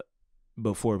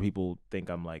before people think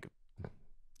I'm like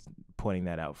pointing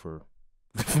that out for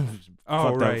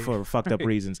fucked up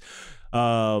reasons,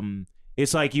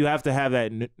 it's like you have to have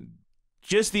that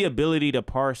just the ability to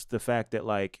parse the fact that,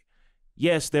 like,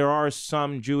 yes, there are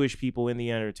some Jewish people in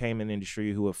the entertainment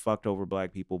industry who have fucked over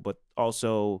black people, but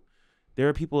also there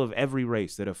are people of every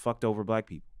race that have fucked over black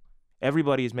people.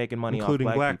 Everybody is making money Including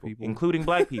off black people, people. including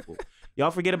black people. Y'all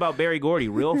forget about Barry Gordy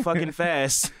real fucking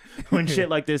fast when shit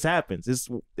like this happens.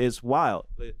 It's wild.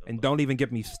 And don't even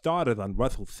get me started on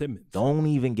Russell Simmons. Don't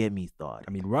even get me started.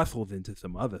 I mean, Russell's into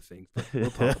some other things, but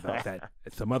we'll talk about that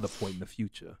at some other point in the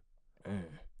future.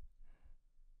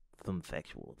 Some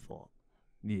sexual assault.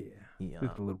 Yeah, Yeah.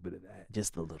 just a little bit of that.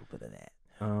 Just a little bit of that.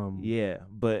 Yeah.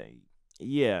 But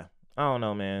yeah, I don't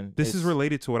know, man. This is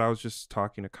related to what I was just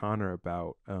talking to Connor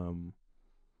about.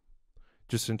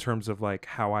 Just in terms of like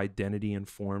how identity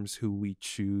informs who we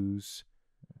choose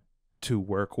to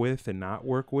work with and not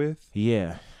work with.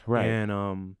 Yeah, right.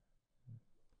 And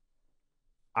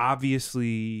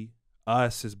obviously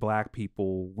us as black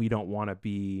people, we don't want to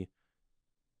be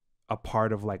a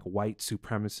part of like white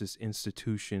supremacist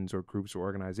institutions or groups or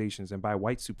organizations. And by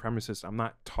white supremacist, I'm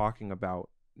not talking about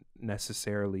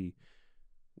necessarily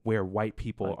where white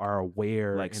people like, are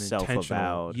aware, like and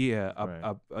self-avowed.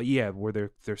 intentional, where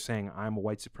they're saying I'm a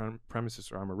white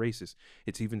supremacist or I'm a racist.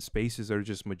 It's even spaces that are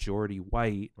just majority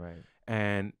white, Right.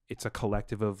 and it's a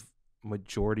collective of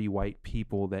majority white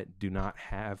people that do not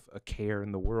have a care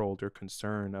in the world or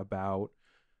concern about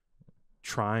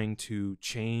trying to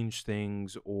change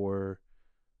things or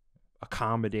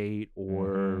accommodate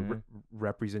or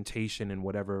representation in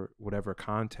whatever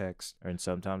context. And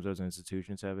sometimes those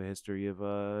institutions have a history of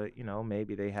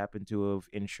maybe they happen to have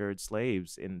insured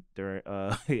slaves in their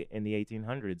in the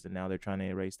 1800s, and now they're trying to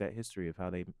erase that history of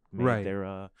how they made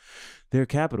their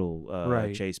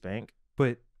capital, Chase Bank.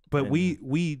 But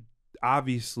we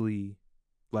obviously,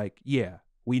 like,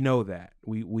 we know that.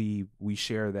 We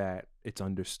share that. It's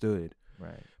understood.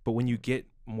 Right. But when you get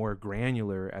more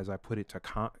granular, as I put it to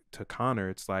Connor,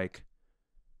 it's like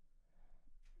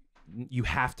you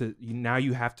have to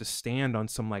stand on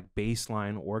some like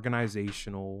baseline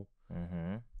organizational,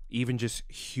 even just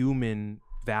human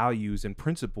values and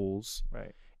principles.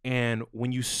 Right. And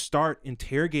when you start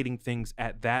interrogating things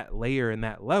at that layer and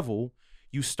that level,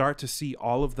 you start to see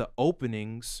all of the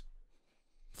openings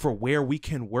for where we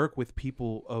can work with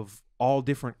people of all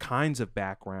different kinds of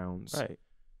backgrounds. Right.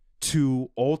 To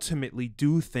ultimately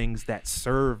do things that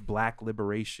serve Black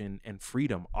liberation and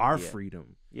freedom, our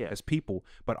freedom as people.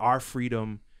 But our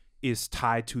freedom is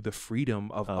tied to the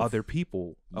freedom of other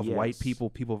people, of white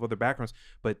people, people of other backgrounds.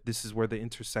 But this is where the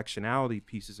intersectionality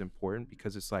piece is important,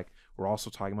 because it's like we're also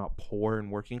talking about poor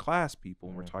and working class people.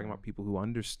 And we're talking about people who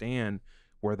understand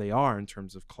where they are in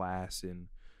terms of class and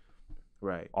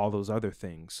all those other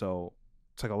things. So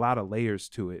it's like a lot of layers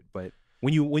to it. But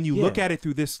when you look at it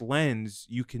through this lens,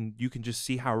 you can just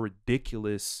see how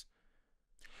ridiculous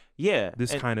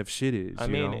this kind of shit is. I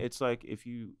mean, it's like if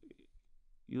you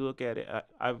look at it,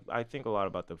 I think a lot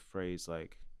about the phrase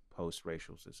like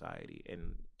post-racial society,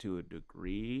 and to a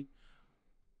degree,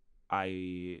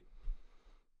 this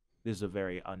is a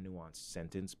very unnuanced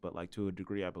sentence, but like to a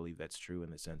degree, I believe that's true in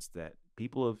the sense that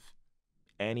people of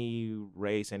any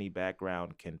race, any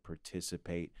background can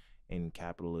participate in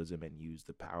capitalism and use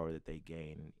the power that they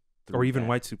gain, or even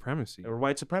white supremacy, I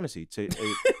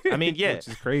mean, which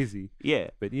is crazy.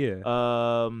 But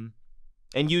and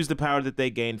use the power that they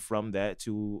gain from that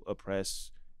to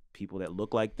oppress people that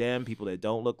look like them, people that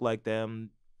don't look like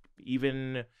them,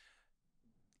 even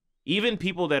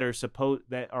people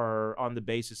that are on the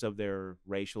basis of their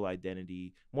racial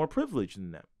identity more privileged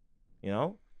than them. You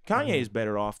know, Kanye is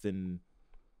better off than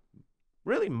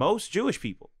really most Jewish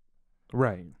people.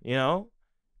 Right. You know,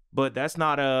 but that's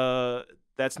not a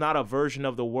version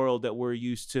of the world that we're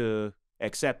used to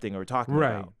accepting or talking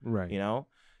about. Right. You know,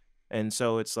 and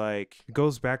so it's like it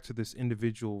goes back to this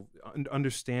individual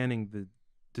understanding the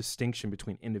distinction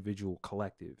between individual,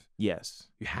 collective. Yes,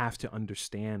 you have to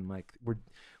understand like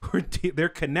they're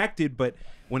connected, but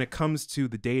when it comes to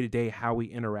the day to day, how we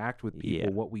interact with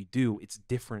people, what we do, it's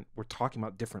different. We're talking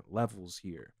about different levels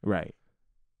here. Right.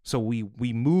 So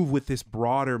we move with this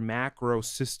broader macro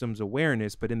systems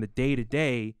awareness, but in the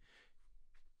day-to-day,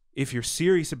 if you're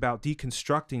serious about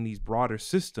deconstructing these broader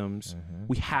systems,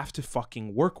 we have to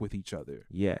fucking work with each other.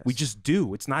 Yes. We just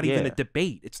do. It's not even a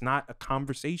debate. It's not a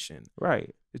conversation.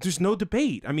 Right. There's no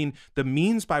debate. I mean, the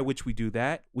means by which we do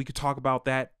that, we could talk about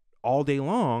that all day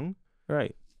long.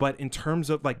 Right. But in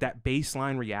terms of like that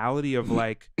baseline reality of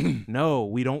like, no,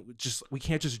 we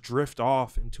can't just drift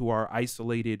off into our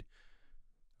isolated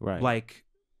like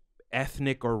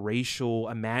ethnic or racial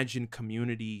imagined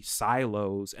community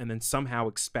silos and then somehow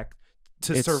expect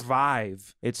to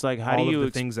survive. It's like how do you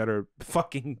the things that are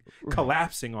fucking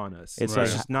collapsing on us? It's like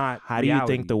just not how reality.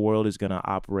 Do you think the world is going to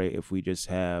operate if we just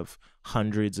have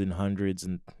hundreds and hundreds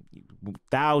and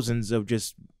thousands of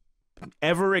just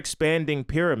ever expanding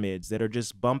pyramids that are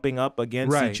just bumping up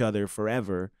against each other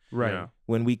forever? Right.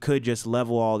 When we could just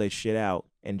level all this shit out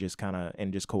and just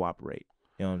cooperate.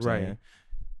 You know what I'm saying?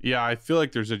 Yeah, I feel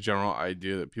like there's a general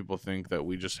idea that people think that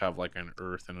we just have like an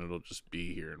Earth and it'll just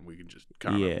be here and we can just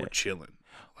kind of we're chilling.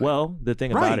 Like, well, the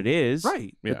thing about it is,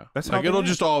 that's like it'll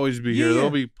just always be here.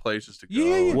 There'll be places to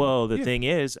go. Well, the thing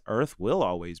is, Earth will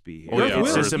always be here.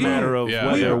 It's just a matter of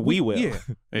whether we will.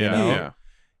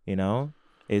 You know,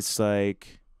 it's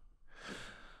like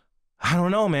I don't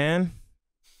know, man.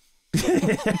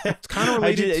 It's kind of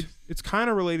related. It's kind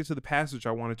of related to the passage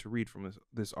I wanted to read from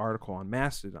this article on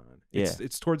Mastodon.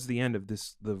 It's towards the end of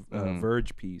the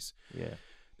Verge piece. Yeah,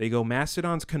 they go,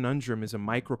 Mastodon's conundrum is a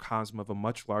microcosm of a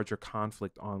much larger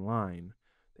conflict online.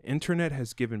 The internet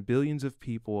has given billions of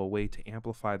people a way to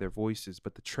amplify their voices,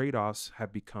 but the trade-offs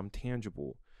have become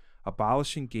tangible.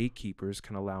 Abolishing gatekeepers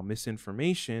can allow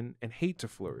misinformation and hate to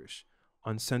flourish.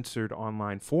 Uncensored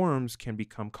online forums can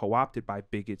become co-opted by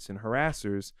bigots and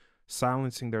harassers,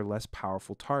 silencing their less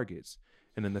powerful targets.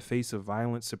 And in the face of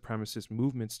violent supremacist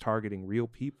movements targeting real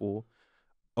people,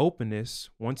 openness,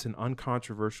 once an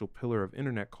uncontroversial pillar of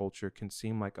internet culture, can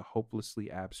seem like a hopelessly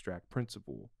abstract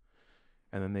principle.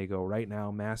 And then they go, right now,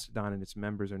 Mastodon and its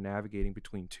members are navigating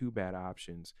between two bad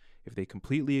options. If they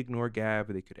completely ignore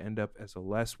Gab, they could end up as a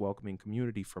less welcoming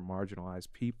community for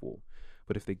marginalized people.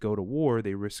 But if they go to war,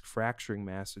 they risk fracturing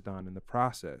Mastodon in the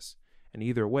process. And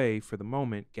either way, for the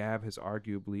moment, Gab has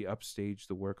arguably upstaged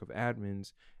the work of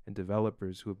admins and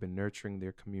developers who have been nurturing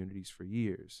their communities for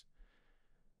years.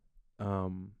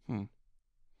 The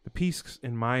piece,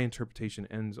 in my interpretation,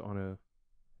 ends on a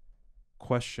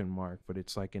question mark, but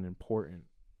it's like an important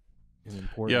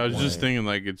Yeah, I was just way. thinking,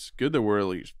 like, it's good that we're at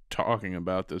least talking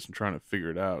about this and trying to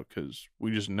figure it out, because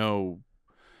we just know.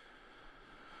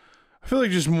 I feel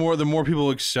like just the more people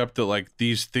accept that, like,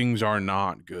 these things are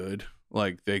not good,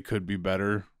 like, they could be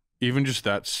better. Even just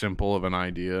that simple of an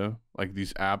idea, like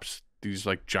these apps, these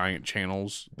like giant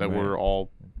channels that we're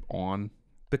all on.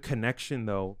 The connection,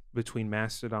 though, between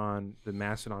Mastodon, the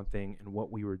Mastodon thing, and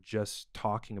what we were just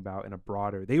talking about in a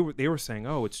broader, they were saying,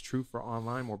 oh, it's true for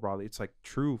online more broadly. It's like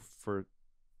true for,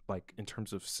 like, in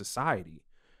terms of society.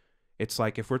 It's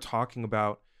like if we're talking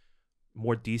about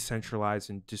more decentralized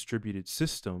and distributed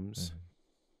systems,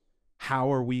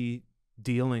 how are we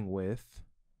dealing with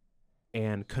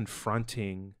and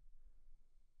confronting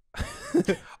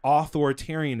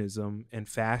authoritarianism and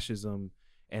fascism,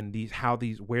 and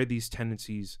where these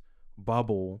tendencies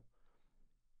bubble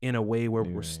in a way where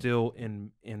we're still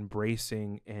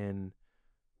embracing and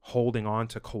holding on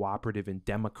to cooperative and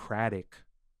democratic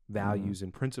values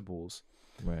and principles.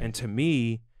 And to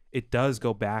me, it does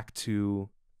go back to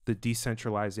the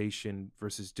decentralization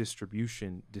versus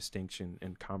distribution distinction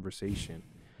and conversation.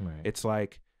 It's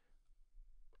like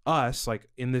us, like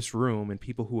in this room, and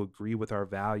people who agree with our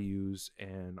values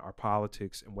and our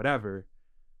politics and whatever,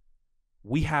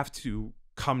 we have to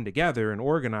come together and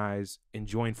organize and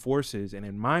join forces, and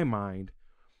in my mind,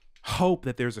 hope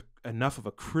that there's enough of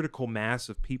a critical mass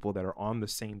of people that are on the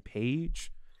same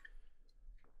page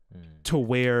to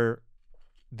where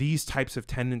these types of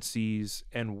tendencies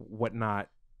and whatnot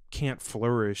can't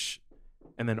flourish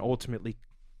and then ultimately,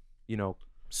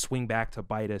 swing back to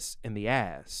bite us in the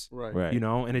ass. Right.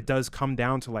 And it does come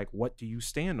down to, like, what do you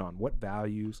stand on? What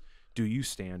values do you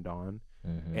stand on?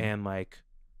 And, like,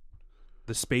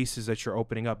 the spaces that you're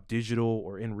opening up, digital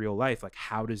or in real life, like,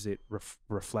 how does it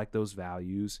reflect those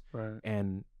values?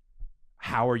 And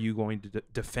how are you going to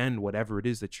defend whatever it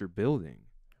is that you're building?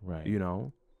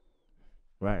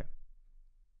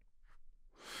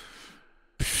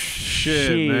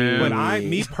 Shit, man. But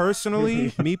me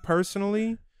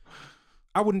personally,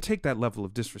 I wouldn't take that level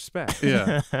of disrespect.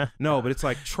 No, but it's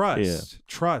like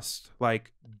trust,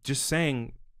 like just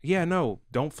saying,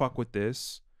 don't fuck with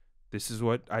this. This is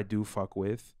what I do fuck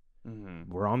with.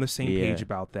 We're on the same page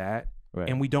about that.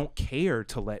 And we don't care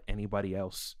to let anybody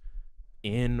else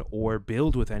in or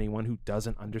build with anyone who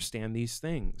doesn't understand these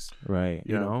things. You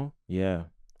know? Yeah.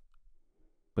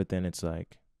 But then it's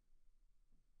like,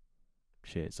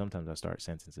 shit, sometimes I start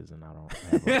sentences and I don't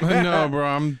have No, bro,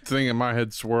 I'm thinking my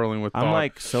head's swirling with thought. I'm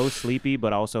like so sleepy,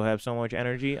 but also have so much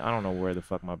energy. I don't know where the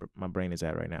fuck my brain is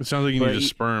at right now. It sounds like you need a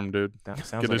sperm, dude.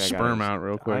 Get a sperm out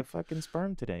real quick. I fucking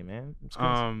sperm today, man.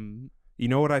 You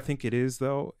know what I think it is,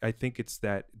 though? I think it's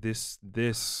that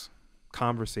this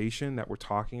conversation that we're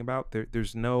talking about,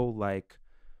 there's no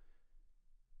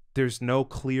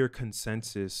clear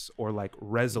consensus or like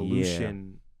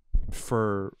resolution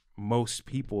for most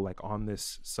people, like, on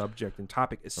this subject and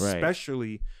topic,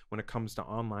 especially when it comes to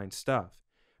online stuff,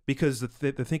 because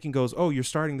the thinking goes, oh, you're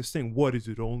starting this thing, what is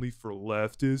it, only for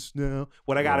leftists now?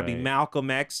 What, I gotta be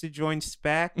Malcolm X to join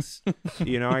Specs?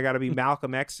 I gotta be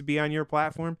Malcolm X to be on your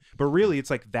platform? But really, it's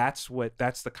like that's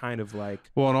the kind of, like,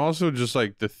 well, and also just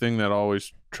like the thing that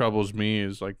always troubles me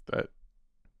is like that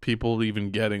people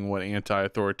even getting what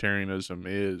anti-authoritarianism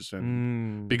is,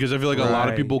 and because I feel like a lot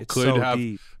of people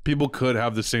could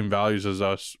have the same values as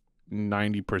us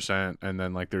 90%, and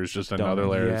then like there's just another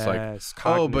layer. It's like,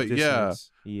 oh, but and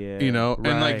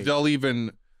like they'll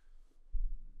even,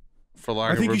 for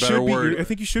lack of a better word, I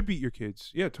think you should beat your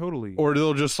kids. Yeah, totally. Or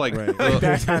they'll just like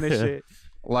that kind of shit.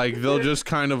 Like they'll just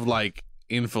kind of like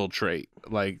infiltrate.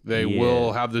 Like they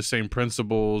will have the same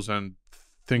principles and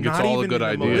think it's all a good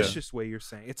idea. Not even in a malicious way, you're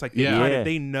saying. It's like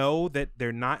they know that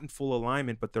they're not in full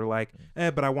alignment, but they're like,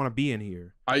 but I want to be in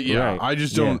here. I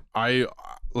just don't. I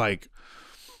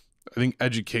think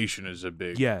education is a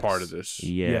big part of this.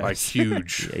 Like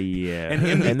huge. And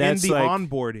in the like,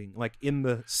 onboarding, like in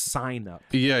the sign up.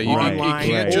 You online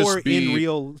can't or just be in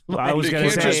real life. I was going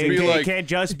to say, it can't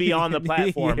just be on the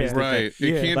platform. Right.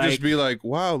 It can't just be like,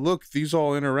 wow, look, these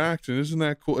all interact, and isn't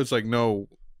that cool? It's like, no,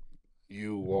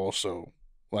 you also.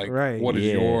 Like, what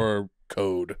is your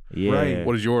code?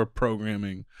 What is your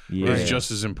programming? Is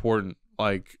just as important.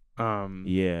 Like,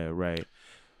 Yeah, right.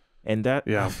 And that,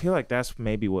 Yeah. I feel like that's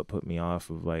maybe what put me off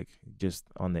of like just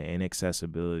on the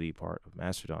inaccessibility part of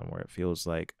Mastodon, where it feels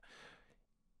like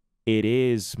it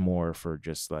is more for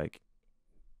just like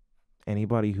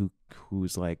anybody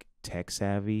who's like tech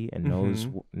savvy and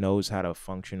knows how to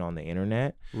function on the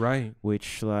internet. Right.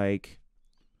 Which, like,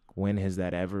 when has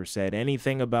that ever said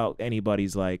anything about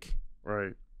anybody's like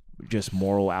just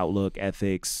moral outlook,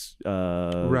 ethics,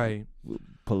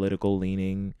 political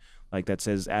leaning? Like, that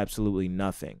says absolutely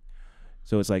nothing.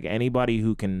 So it's like anybody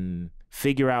who can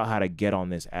figure out how to get on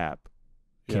this app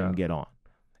can get on.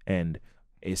 And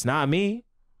it's not me.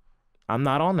 I'm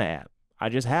not on the app. I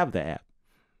just have the app.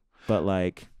 But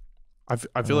like, I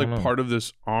feel like part of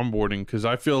this onboarding, because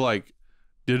I feel like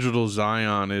digital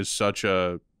Zion is such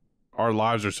our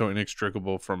lives are so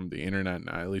inextricable from the internet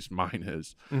now, at least mine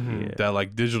is, that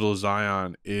like digital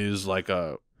Zion is like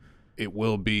it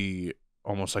will be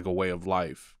almost like a way of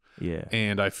life. Yeah.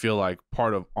 And I feel like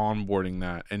part of onboarding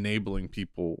that, enabling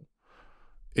people,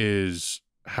 is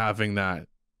having that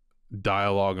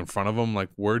dialogue in front of them like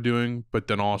we're doing, but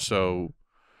then also,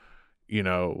 you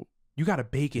know, you got to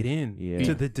bake it in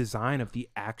to the design of the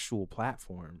actual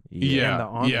platform. And the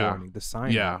onboarding, the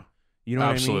sign up. You know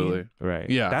absolutely. What I mean? Right.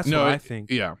 Yeah. That's what I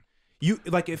think. Yeah. You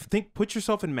like put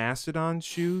yourself in Mastodon's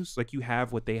shoes, like you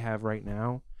have what they have right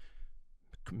now.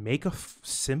 Make a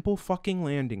simple fucking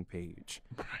landing page.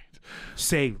 Right.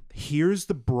 Say, here's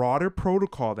the broader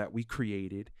protocol that we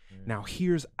created. Now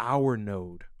here's our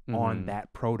node on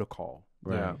that protocol.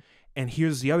 Right. Yeah. And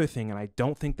here's the other thing, and I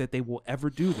don't think that they will ever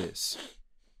do this.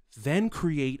 Then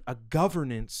create a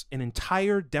governance, an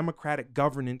entire democratic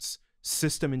governance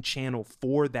system and channel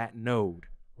for that node.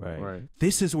 Right.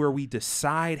 This is where we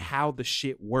decide how the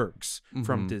shit works,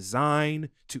 from design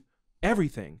to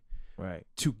everything. Right.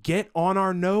 To get on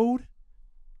our node,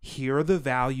 here are the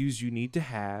values you need to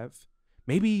have.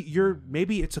 Maybe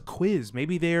it's a quiz.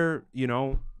 Maybe they're,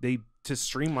 they to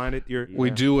streamline it. We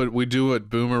do what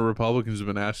boomer Republicans have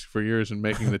been asking for years and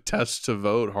making the tests to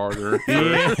vote harder.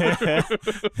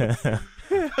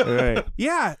 Right.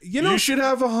 Yeah, you should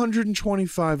have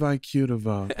 125 IQ to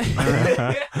vote.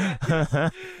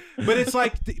 But it's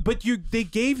like,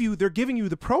 they're giving you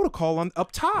the protocol on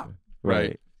up top.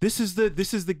 Right. This is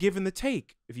the give and the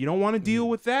take. If you don't want to deal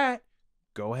with that,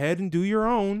 go ahead and do your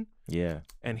own. Yeah.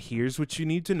 And here's what you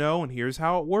need to know, and here's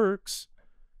how it works.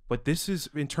 But this is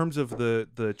in terms of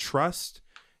the trust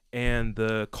and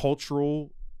the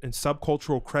cultural and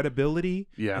subcultural credibility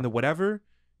and the whatever.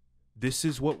 This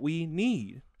is what we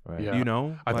need. Right.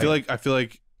 Yeah. I feel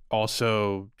like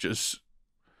also just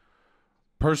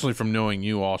personally from knowing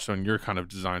you also and your kind of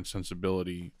design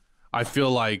sensibility, I feel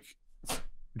like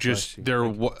just there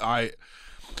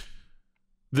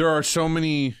are so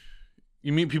many.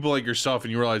 You meet people like yourself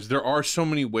and you realize there are so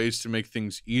many ways to make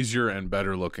things easier and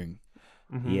better looking.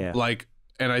 Yeah. Like,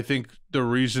 and I think the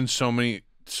reason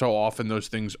so often those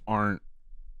things aren't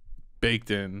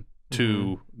baked in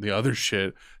to the other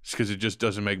shit is because it just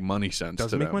doesn't make money sense.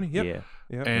 Doesn't make money. Yep. Yeah.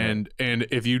 Yep. And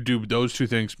if you do those two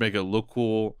things, make it look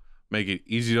cool, make it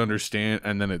easy to understand,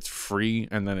 and then it's free,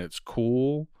 and then it's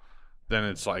cool, then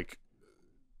it's like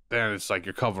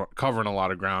you're covering a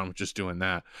lot of ground with just doing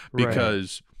that,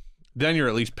 because then you're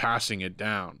at least passing it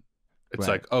down. It's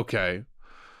like, okay,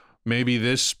 maybe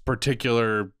this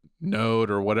particular node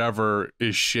or whatever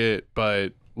is shit,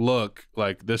 but look,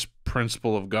 like this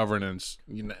principle of governance,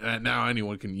 now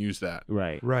anyone can use that.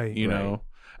 Right. You know?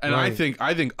 And I think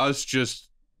us just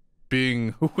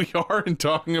being who we are and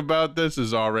talking about this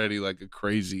is already like a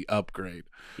crazy upgrade.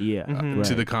 Yeah.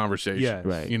 To the conversation. Yes.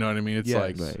 Right. You know what I mean? It's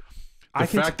like right. the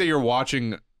fact that you're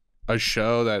watching a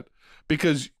show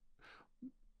because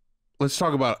let's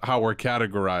talk about how we're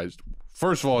categorized.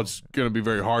 First of all, it's going to be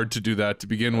very hard to do that to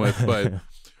begin with, but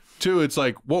two, it's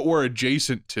like what we're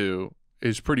adjacent to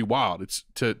is pretty wild. It's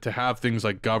to have things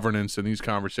like governance and these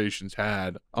conversations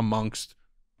had amongst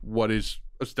what is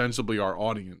ostensibly our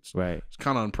audience. Right. It's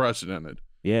kind of unprecedented.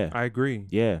 Yeah. I agree.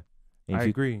 Yeah. I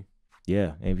agree.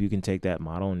 Yeah. And if you can take that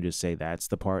model and just say that's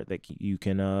the part that you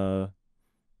can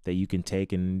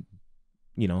take and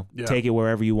take it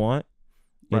wherever you want,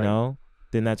 you know,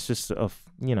 then that's just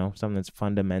something that's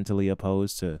fundamentally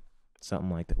opposed to something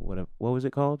like that. What was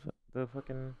it called? The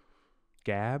fucking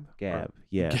Gab. Yeah.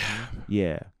 Gab.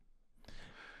 Yeah.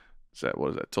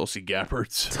 What is that? Tulsi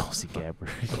Gabbard's. Tulsi Gabbard.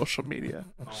 Social media.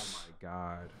 Oh my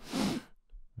God.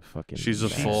 Fucking. She's a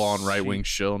full-on right-wing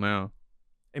shill now.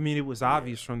 I mean, it was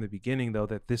obvious from the beginning though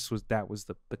that that was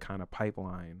the kind of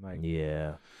pipeline. Like,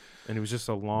 yeah. And it was just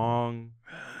a long.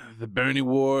 The Bernie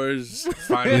Wars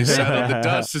finally settled. The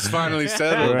dust is finally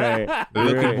settled. Right.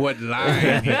 Look at what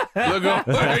line. Look at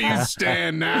where you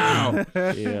stand now.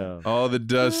 Yeah. All the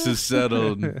dust is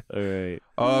settled. All right.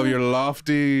 All your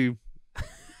lofty,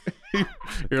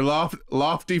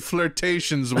 lofty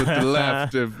flirtations with the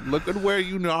left. Look at where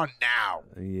you are now.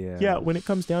 Yeah. Yeah, when it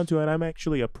comes down to it, I'm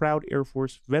actually a proud Air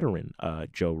Force veteran,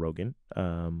 Joe Rogan.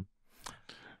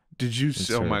 Did you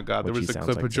see? Oh my God! There was the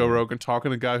clip of Joe Rogan talking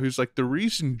to a guy who's like, the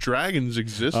reason dragons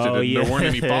existed and there weren't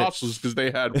any fossils because they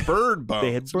had bird bones.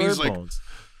 They had bird bones.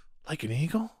 Like an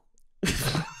eagle?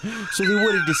 So they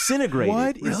would have disintegrated.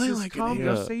 What is Really? this Like,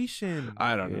 conversation?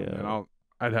 I don't know. Man.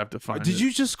 I'd have to find. Did it.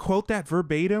 you just quote that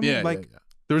verbatim? Yeah. Like, yeah.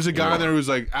 There was a guy there who was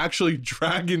like, actually,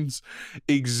 dragons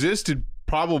existed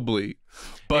probably,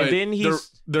 but and then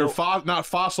they're not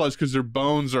fossilized because their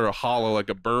bones are hollow like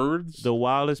a bird's. The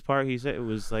wildest part, he said, it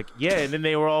was like, yeah, and then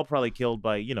they were all probably killed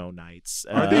by, knights.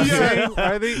 are they saying?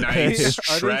 Are they? Nice.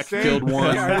 Shrek killed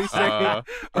one.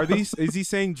 Are these? Is he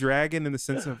saying dragon in the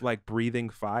sense of like breathing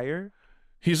fire?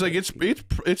 He's like,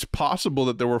 it's possible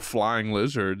that there were flying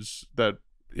lizards that,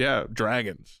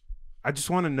 dragons. I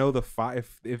just want to know the fire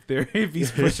if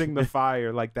he's pushing the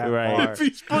fire like that far. If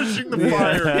he's pushing the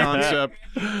fire concept.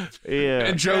 Yeah.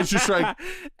 And Joe's just like,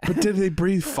 but did they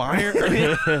breathe fire?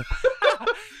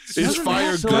 Is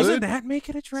fire good? Doesn't that make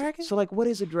it a dragon? So, like, what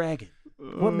is a dragon?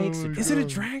 What makes it? Is it a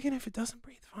dragon if it doesn't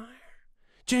breathe fire?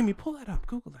 Jamie, pull that up.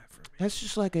 Google that for me. That's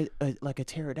just like a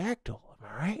pterodactyl. Am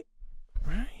I right?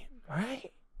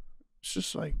 Right. It's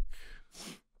just like,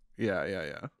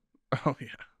 yeah. Oh yeah.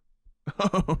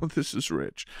 Oh, this is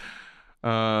rich.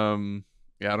 I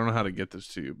don't know how to get this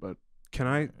to you, but can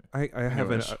I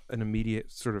have an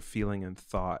immediate sort of feeling and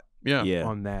thought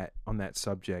on that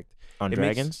subject. On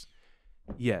dragons?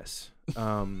 Yes.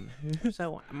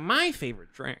 So my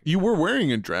favorite dragon. You were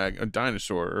wearing a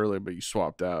dinosaur earlier, but you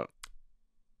swapped out.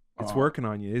 It's working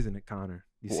on you, isn't it, Connor?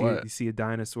 You see a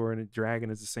dinosaur and a dragon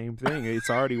is the same thing.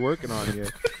 It's already working on you.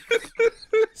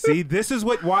 See, this is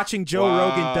what watching Joe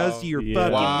Rogan does to your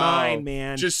fucking mind,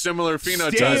 man. Just similar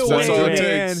phenotypes. That's all it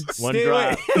takes. One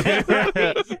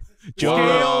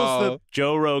drop.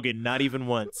 Joe Rogan, not even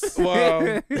once.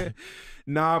 Wow.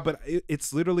 Nah, but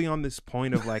it's literally on this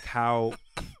point of like how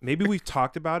maybe we've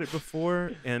talked about it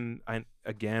before, and I'm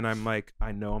like,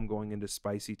 I know I'm going into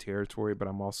spicy territory, but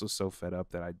I'm also so fed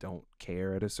up that I don't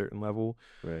care at a certain level.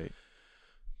 Right.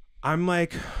 I'm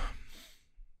like,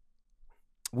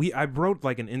 I wrote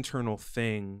like an internal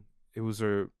thing. It was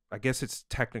I guess it's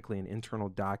technically an internal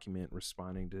document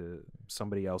responding to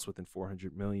somebody else within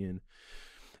 400 million.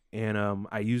 And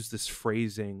I used this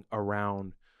phrasing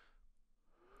around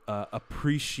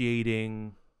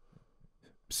appreciating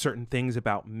certain things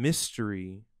about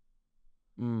mystery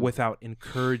without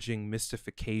encouraging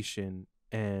mystification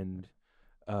and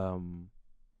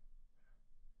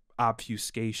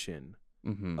obfuscation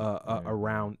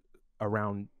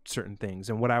around certain things.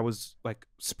 And what I was like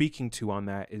speaking to on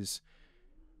that is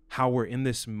how we're in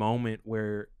this moment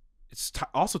where it's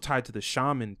also tied to the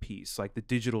shaman piece, like the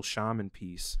digital shaman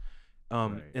piece,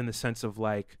 in the sense of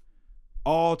like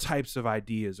all types of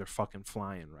ideas are fucking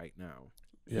flying right now.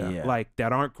 Yeah. Like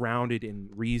that aren't grounded in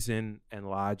reason and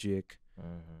logic.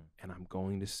 And I'm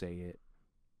going to say it.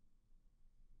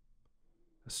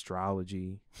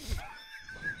 Astrology.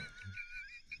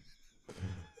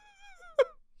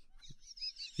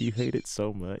 You hate it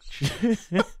so much.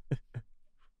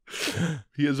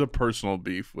 He has a personal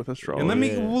beef with astrology. And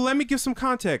let me give some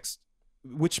context,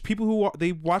 which people who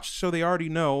they watch the show, they already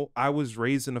know. I was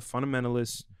raised in a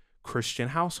fundamentalist Christian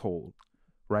household,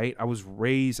 right? I was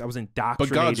indoctrinated. But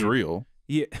God's real.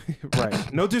 Yeah,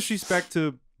 right. No disrespect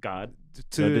to God.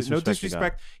 No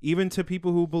disrespect even to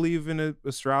people who believe in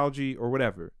astrology or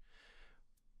whatever.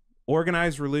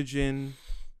 Organized religion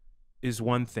is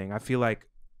one thing. I feel like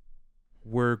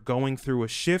we're going through a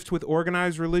shift with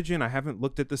organized religion. I haven't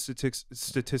looked at the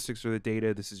statistics or the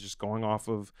data. This is just going off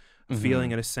of a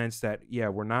feeling in a sense that,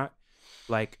 we're not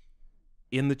like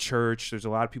in the church. There's a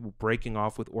lot of people breaking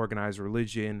off with organized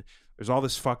religion. There's all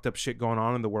this fucked up shit going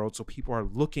on in the world. So people are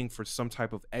looking for some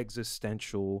type of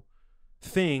existential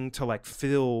thing to like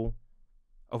fill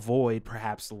a void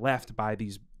perhaps left by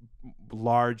these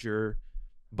larger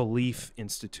belief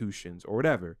institutions or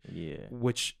whatever. Yeah.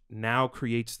 Which now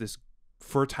creates this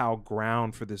fertile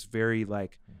ground for this very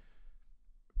like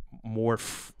more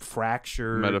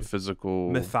fractured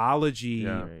metaphysical mythology,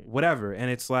 whatever.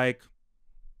 And it's like,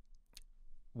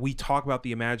 we talk about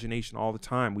the imagination all the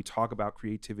time. We talk about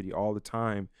creativity all the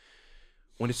time.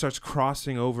 When it starts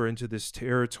crossing over into this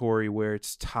territory where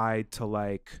it's tied to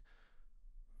like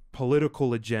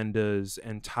political agendas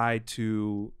and tied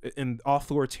to and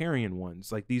authoritarian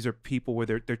ones. Like these are people where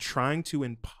they're trying to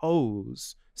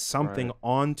impose something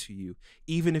onto you,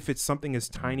 even if it's something as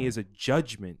tiny as a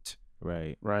judgment.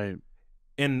 Right.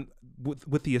 And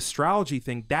with the astrology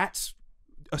thing, that's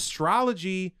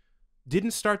astrology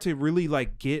didn't start to really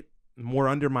like get more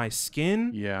under my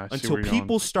skin until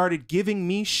people started giving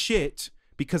me shit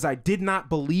because I did not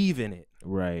believe in it.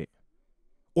 Right.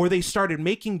 Or they started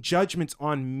making judgments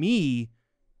on me,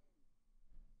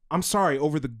 I'm sorry,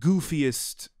 over the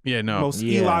goofiest, most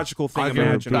illogical thing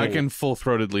imaginable. I can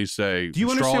full-throatedly say do you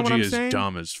understand what I'm saying? Is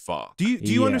dumb as fuck. Do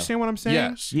you understand what I'm saying?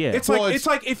 Yes. Yeah. It's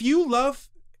like if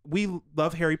we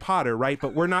love Harry Potter, right?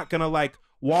 But we're not gonna like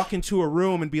walk into a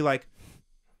room and be like,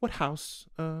 what house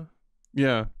are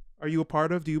you a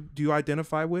part of? Do you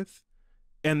identify with?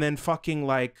 And then fucking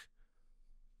like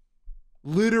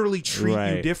literally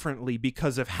treat you differently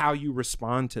because of how you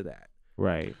respond to that.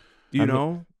 Right. You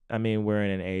know? I mean, we're in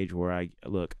an age where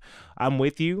I'm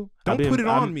with you. Don't put it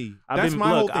on me. That's my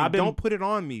whole thing. Don't put it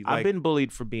on me. Like, I've been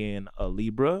bullied for being a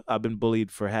Libra. I've been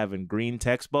bullied for having green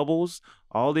text bubbles.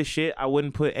 All this shit. I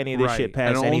wouldn't put any of this shit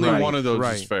past and anybody. Only one of those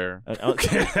is fair.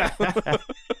 Okay.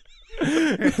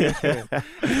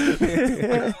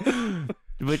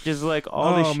 But just like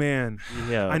all this man.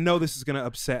 Yeah. I know this is going to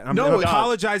upset. I'm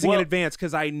apologizing in advance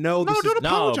because I know this is... No, don't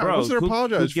apologize. Bro, What's there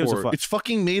apologize who gives a for? fuck? It's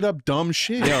fucking made up dumb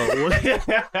shit.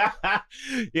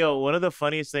 Yo, one of the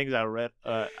funniest things I read,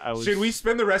 Should we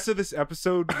spend the rest of this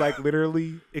episode like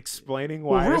literally explaining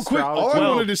why real quick, all I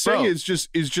wanted to say bro. is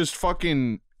just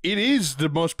fucking... It is the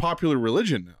most popular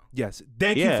religion now. Yes.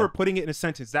 Thank you for putting it in a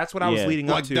sentence. That's what I was leading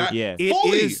up to. It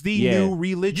is the new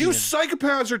religion. You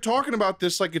psychopaths are talking about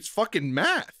this like it's fucking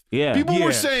math. Yeah. People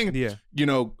were saying, you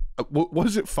know, what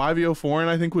was it? 504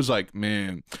 I think was like,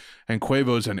 man, and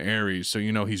Quavo's an Aries, so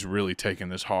you know he's really taking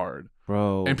this hard.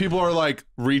 Bro. And people are like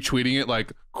retweeting it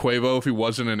like Quavo if he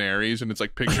wasn't an Aries, and it's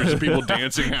like pictures of people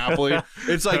dancing happily.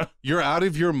 It's like, you're out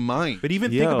of your mind. But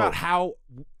even think about how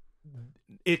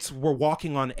we're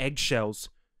walking on eggshells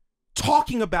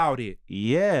talking about it.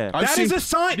 Yeah. That is a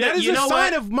sign. That is a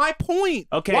sign of my point.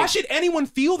 Okay. Why should anyone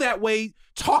feel that way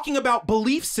talking about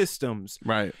belief systems?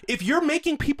 Right. If you're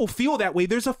making people feel that way,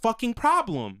 there's a fucking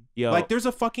problem. Yo. Like there's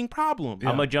a fucking problem.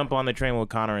 I'm gonna jump on the train with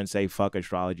Connor and say fuck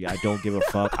astrology. I don't give a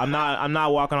fuck. I'm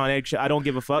not walking on eggshell. I don't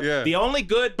give a fuck. Yeah. The only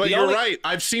good But you're right.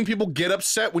 I've seen people get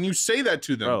upset when you say that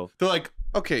to them. Bro. They're like,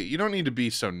 okay, you don't need to be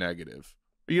so negative.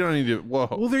 You don't need to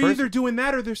Well, they're either doing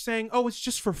that or they're saying, oh, it's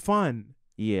just for fun.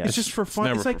 Yeah. It's just for fun.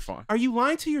 It's It's never like, for fun. are you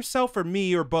lying to yourself or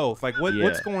me or both? Like,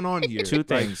 what's going on here? Two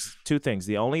things.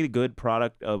 The only good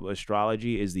product of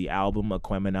astrology is the album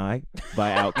Aquemini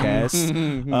by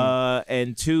Outkast.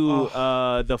 And two,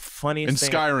 the funniest and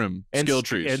thing... Skyrim, skill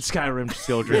trees. And Skyrim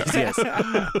skill trees, yes.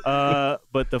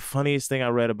 But the funniest thing I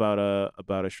read about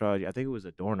astrology, I think it was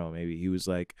Adorno maybe, he was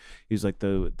like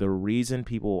the reason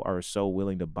people are so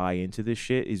willing to buy into this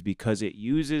shit is because it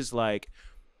uses like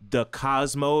the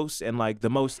cosmos and like the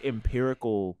most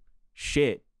empirical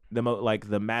shit, like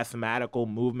the mathematical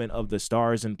movement of the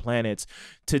stars and planets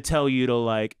to tell you to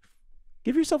like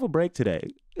give yourself a break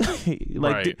today.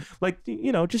 like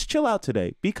you know, just chill out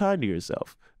today, be kind to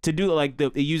yourself. To do like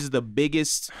it uses the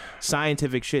biggest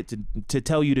scientific shit to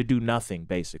tell you to do nothing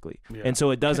basically. And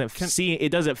so it doesn't it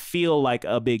doesn't feel like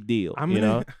a big deal. I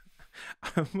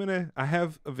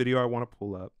have a video I want to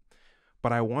pull up,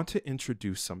 but I want to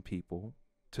introduce some people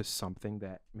to something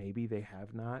that maybe they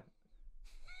have not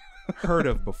heard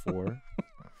of before.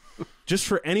 Just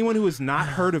for anyone who has not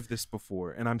heard of this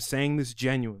before, and I'm saying this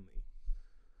genuinely.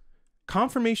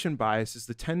 Confirmation bias is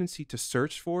the tendency to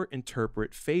search for,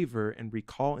 interpret, favor, and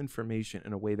recall information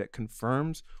in a way that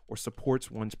confirms or supports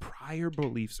one's prior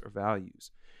beliefs or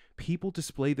values. People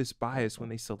display this bias when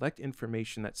they select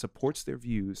information that supports their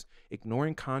views,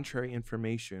 ignoring contrary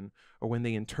information, or when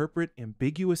they interpret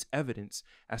ambiguous evidence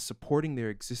as supporting their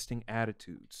existing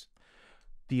attitudes.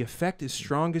 The effect is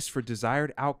strongest for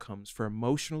desired outcomes, for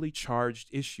emotionally charged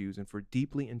issues, and for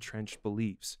deeply entrenched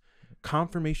beliefs.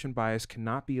 Confirmation bias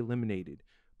cannot be eliminated,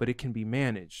 but it can be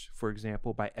managed, for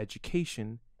example, by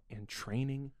education and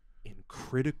training in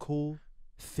critical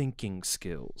thinking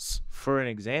skills. For an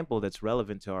example that's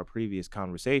relevant to our previous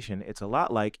conversation, it's a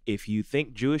lot like if you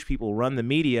think Jewish people run the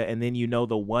media and then you know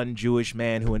the one Jewish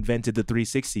man who invented the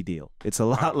 360 deal. It's a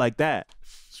lot like that.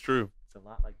 It's true. It's a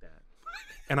lot like that.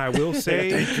 And I will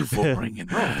say thank you for bringing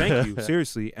it. No, thank you,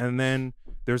 seriously. And then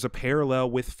there's a parallel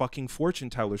with fucking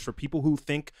fortune tellers for people who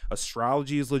think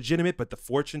astrology is legitimate, but the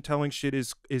fortune telling shit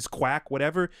is quack,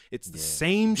 whatever. It's the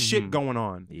same shit going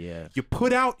on. Yeah. You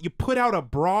put out a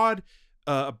broad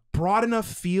a broad enough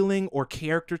feeling or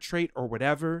character trait or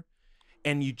whatever,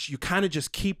 and you kind of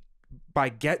just keep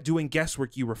doing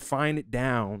guesswork, you refine it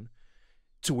down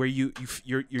to where you're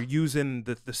using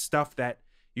the stuff that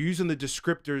you're using, the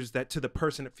descriptors that to the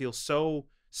person it feels so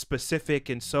specific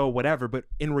and so whatever, but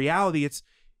in reality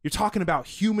you're talking about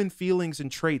human feelings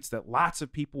and traits that lots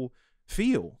of people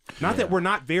feel. Not that we're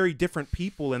not very different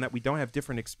people and that we don't have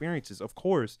different experiences, of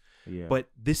course, but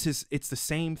it's the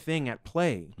same thing at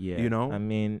play. You know, I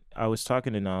mean, I was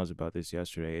talking to Nas about this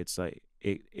yesterday. It's like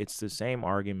it's the same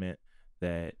argument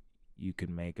that you could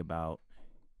make about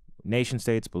nation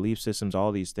states, belief systems,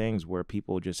 all these things where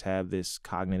people just have this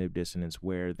cognitive dissonance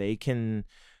where they can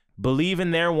believe in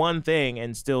their one thing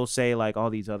and still say like all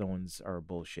these other ones are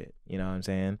bullshit. You know what I'm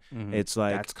saying? It's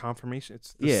like that's confirmation.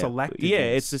 It's the selective. Yeah,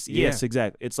 it's just yes,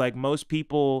 exactly. It's like most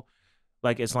people,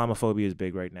 like Islamophobia is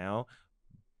big right now.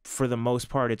 For the most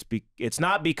part, it's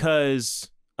not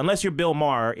because, unless you're Bill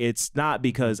Maher, it's not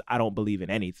because I don't believe in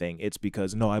anything. It's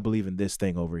because no, I believe in this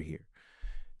thing over here.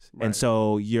 Right. And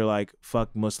so you're like,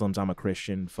 fuck Muslims, I'm a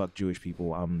Christian. Fuck Jewish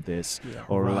people, I'm this. Yeah,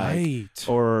 or like,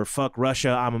 or fuck Russia,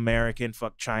 I'm American.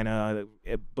 Fuck China.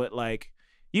 But like,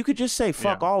 you could just say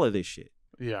fuck all of this shit.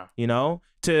 Yeah. You know,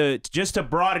 to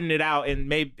broaden it out and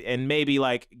maybe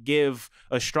like give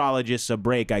astrologists a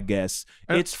break, I guess.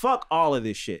 And it's fuck all of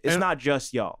this shit. It's not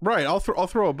just y'all. Right. I'll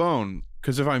throw a bone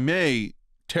because if I may,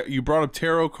 you brought up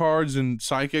tarot cards and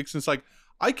psychics. And it's like,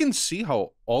 I can see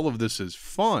how all of this is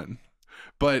fun.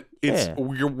 But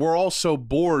we're all so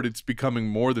bored. It's becoming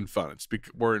more than fun.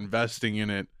 We're investing in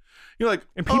it. You're like,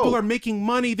 and people are making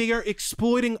money. They are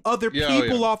exploiting other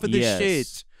people off of this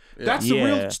shit. Yeah. That's the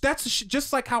real. That's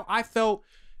just like how I felt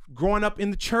growing up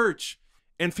in the church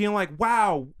and feeling like,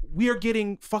 wow, we are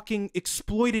getting fucking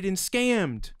exploited and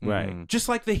scammed. Right. Just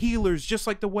like the healers, just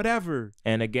like the whatever.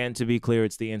 And again, to be clear,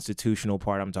 it's the institutional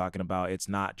part I'm talking about. It's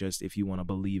not just if you want to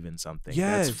believe in something.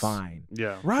 Yes. That's fine.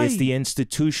 Yeah. Right. It's the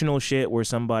institutional shit where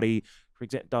somebody, for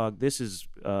example, dog, this is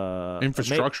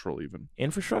infrastructural even.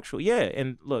 Infrastructural, yeah.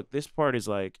 And look, this part is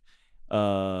like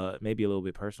maybe a little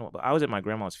bit personal, but I was at my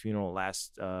grandma's funeral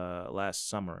last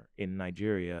summer in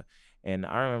Nigeria. And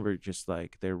I remember just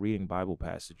like they're reading Bible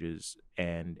passages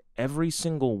and every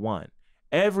single one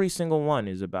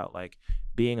is about like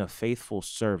being a faithful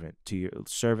servant to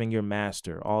serving your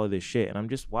master, all of this shit. And I'm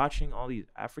just watching all these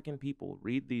African people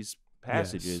read these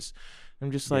passages. I'm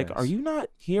just like, are you not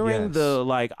hearing the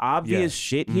like obvious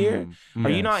shit here? Are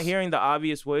you not hearing the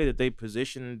obvious way that they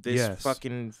position this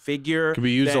fucking figure? It can be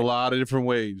used a lot of different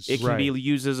ways. It can be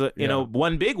used as a, you know,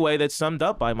 one big way that's summed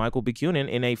up by Michael B. Kunin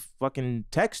in a fucking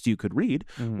text you could read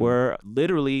where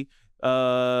literally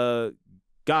God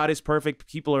is perfect,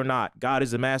 people are not. God is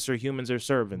the master, humans are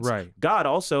servants. Right. God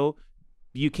also,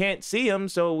 you can't see him,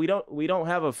 so we don't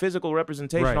have a physical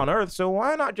representation on Earth. So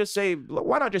why not just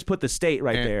put the state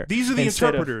right there? These are the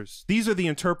interpreters. These are the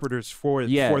interpreters for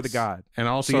the God. And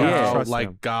also how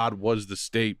like God was the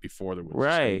state before there was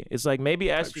a state. It's like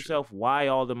maybe ask yourself why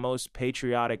all the most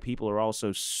patriotic people are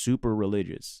also super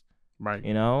religious. Right.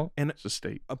 You know? And it's a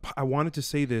state. I wanted to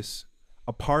say this.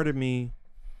 A part of me,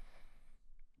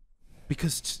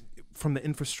 because from the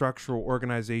infrastructural,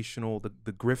 organizational,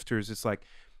 the grifters, it's like,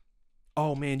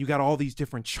 oh man, you got all these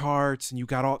different charts and you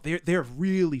got all they're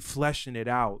really fleshing it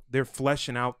out. They're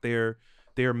fleshing out their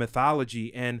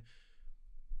mythology. And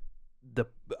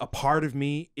a part of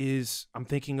me is I'm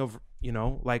thinking of, you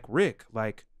know, like Rick,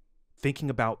 like thinking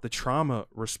about the trauma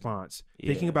response,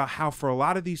 thinking about how for a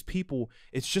lot of these people,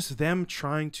 it's just them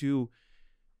trying to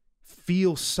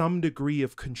feel some degree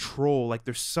of control. Like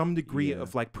there's some degree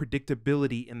of like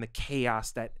predictability in the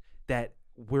chaos that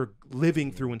we're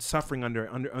living through and suffering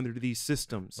under these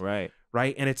systems, right?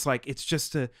 And it's like it's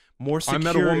just a more secure. I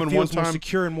met a woman one time, more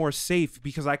secure and more safe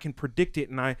because I can predict it,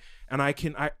 and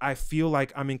I feel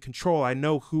like I'm in control. I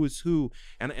know who is who,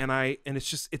 and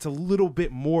it's a little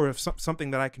bit more of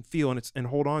something that I can feel and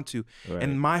hold on to. Right.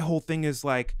 And my whole thing is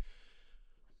like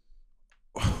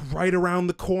right around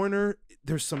the corner.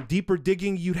 There's some deeper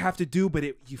digging you'd have to do, but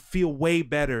you feel way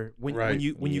better when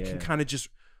you can kind of just.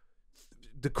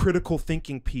 The critical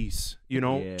thinking piece, you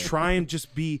know, try and just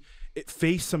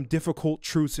face some difficult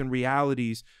truths and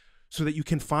realities so that you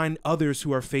can find others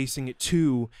who are facing it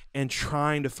too and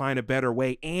trying to find a better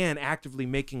way and actively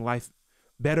making life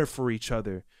better for each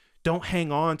other. Don't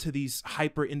hang on to these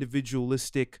hyper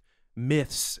individualistic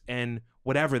myths and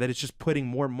whatever that it's just putting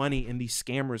more money in these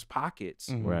scammers'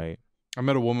 pockets. Right. I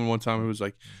met a woman one time who was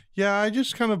like, yeah, I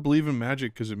just kind of believe in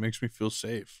magic because it makes me feel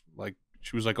safe. Like,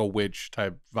 She was like a witch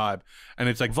type vibe, and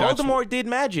it's like Voldemort did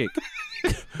magic.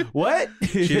 What?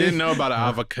 She didn't know about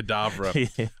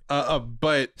Avacadabra.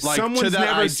 But like someone's to that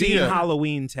never idea, seen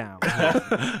Halloween Town.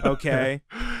 Okay,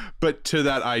 but to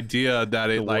that idea that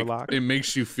it like warlock? it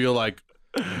makes you feel like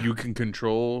you can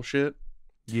control shit.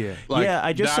 yeah. Like, Yeah,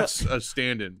 I just that's a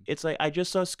stand-in. It's like I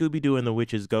just saw Scooby-Doo and the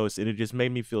Witch's Ghost, and it just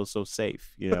made me feel so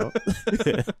safe, you know?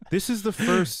 This is the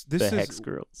first. This the is Hex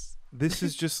Girls. This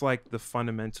is just like the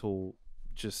fundamental.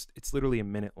 Just it's literally a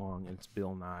minute long, and it's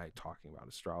Bill Nye talking about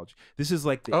astrology. This is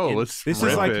like the Let's this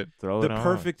rip is like it. Throw the it on.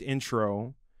 perfect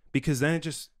intro, because then it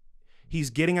just he's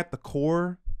getting at the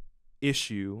core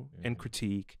issue and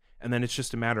critique, and then it's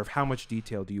just a matter of how much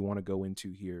detail do you want to go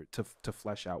into here to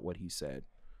flesh out what he said.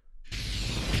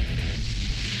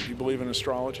 You believe in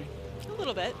astrology? A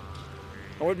little bit,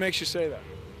 And what makes you say that?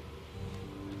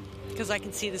 because I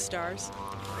can see the stars.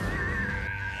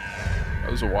 That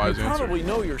was a wise You answer. probably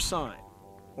know your sign.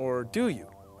 Or do you?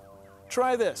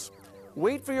 Try this.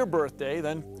 Wait for your birthday,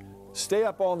 then stay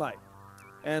up all night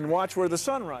and watch where the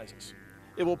sun rises.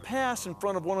 It will pass in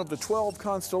front of one of the 12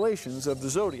 constellations of the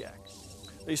zodiac.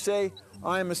 They say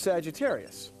I'm a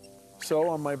Sagittarius. So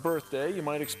on my birthday, you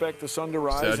might expect the sun to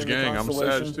rise Sag in the gang, I'm a Sag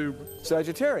constellation too.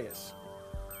 Sagittarius.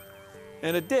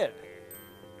 And it did,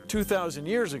 2,000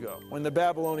 years ago, when the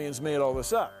Babylonians made all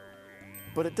this up.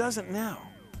 But it doesn't now.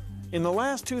 In the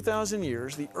last 2,000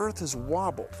 years, the Earth has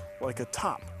wobbled like a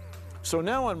top. So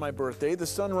now on my birthday, the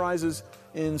sun rises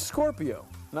in Scorpio,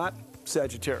 not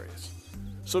Sagittarius.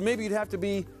 So maybe you'd have to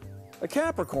be a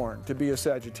Capricorn to be a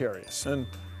Sagittarius, and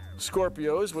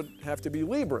Scorpios would have to be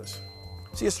Libras.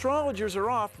 See, astrologers are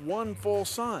off one full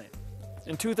sign.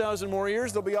 In 2,000 more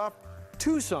years, they'll be off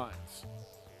 2 signs.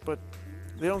 But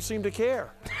they don't seem to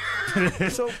care.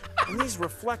 So in these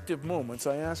reflective moments,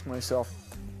 I ask myself,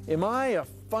 am I a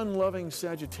fun-loving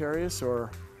Sagittarius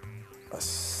or a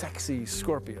sexy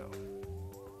Scorpio?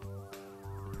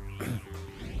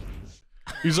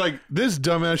 He's like, this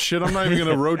dumbass shit, I'm not even going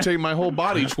to rotate my whole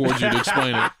body towards you to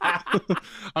explain it.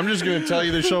 I'm just going to tell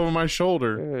you this over my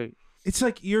shoulder. It's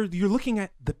like you're looking at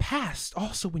the past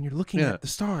also when you're looking Yeah. at the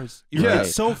stars. You're Yeah. like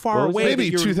so far Well, away. Maybe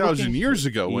that you're 2,000 looking- years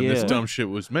ago when this Yeah. dumb shit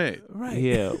was made. Right.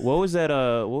 Yeah. What was that?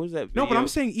 What was that? Video? No, but I'm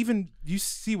saying even you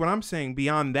see what I'm saying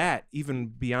beyond that, even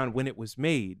beyond when it was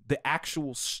made, the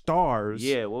actual stars.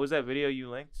 Yeah. What was that video you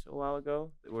linked a while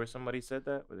ago where somebody said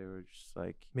that? Where they were just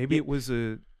like, Maybe it was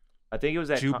a I think it was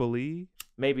that. Jubilee.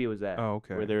 Maybe it was that. Oh,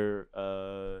 okay.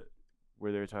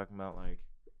 Where they're talking about like,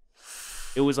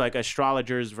 it was like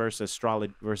astrologers versus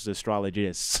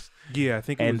astrologists. Yeah, I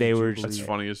think it And was they were Jubilee. That's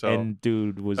funny as hell. And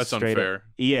dude was That's straight unfair. up.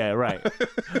 Yeah, right.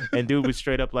 And dude was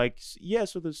straight up like, yeah,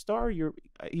 so the star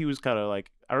he was kind of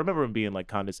like, I remember him being like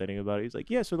condescending about it. He's like,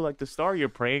 yeah, so like the star you're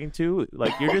praying to,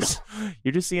 like you're just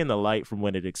seeing the light from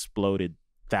when it exploded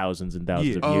thousands and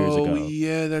thousands of years ago. Oh,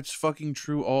 yeah, that's fucking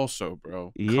true also,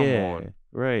 bro. Come Yeah, on.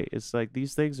 right. It's like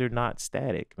these things are not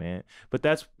static, man. But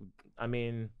that's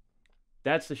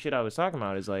the shit I was talking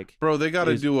about is like, Bro, they got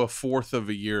to Is- do a fourth of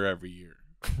a year every year.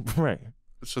 right.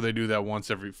 So they do that once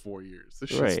every 4 years. This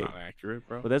shit's Right. not accurate,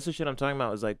 bro. But that's the shit I'm talking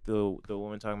about is like the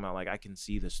woman talking about like I can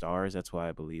see the stars. That's why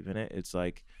I believe in it. It's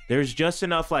like there's just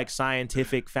enough like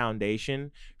scientific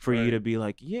foundation for you Right. to be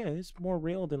like, yeah, it's more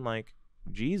real than like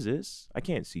Jesus. I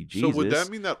can't see So Jesus. would that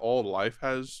mean that all life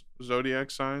has zodiac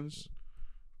signs?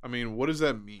 I mean, what does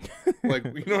that mean? Like,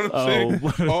 you know what I'm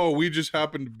saying? Oh, we just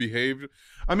happen to behave.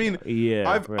 I mean,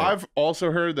 Yeah, I've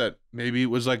also heard that maybe it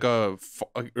was like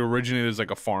originated as like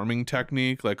a farming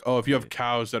technique. Like, oh, if you have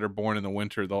cows that are born in the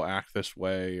winter, they'll act this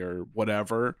way or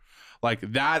whatever. Like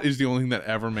that is the only thing that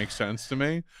ever makes sense to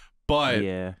me. But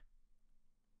yeah.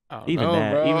 I don't Even know,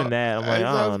 that, bro. even that, I'm like, That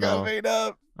I sounds don't kinda know. made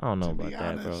up, I don't know to about be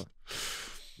that, bro. honest.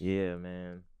 Yeah,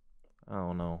 man. I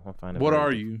don't know. I find it. What very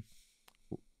are difficult. you?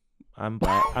 I'm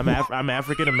black. I'm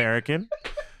African American.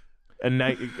 A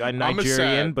Nigerian,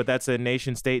 Sad. but that's a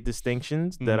nation state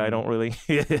distinctions that I don't really.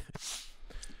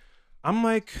 I'm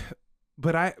like,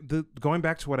 but going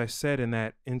back to what I said in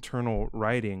that internal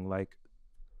writing, like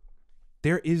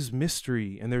there is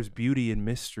mystery and there's beauty in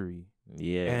mystery.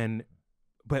 Yeah.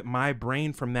 But my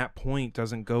brain from that point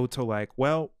doesn't go to like,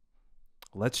 well,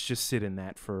 let's just sit in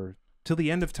that till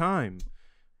the end of time.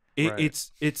 Right.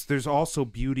 It's there's also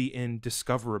beauty in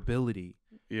discoverability.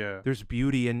 Yeah. There's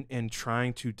beauty in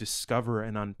trying to discover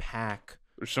and unpack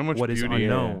There's so much what is beauty.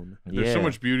 unknown. There's so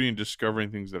much beauty in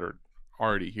discovering things that are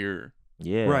already here.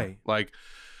 Yeah. Right. Like,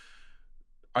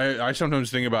 I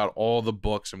sometimes think about all the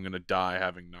books I'm gonna die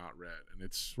having not read, and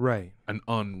it's Right. an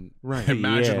Right.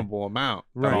 unimaginable amount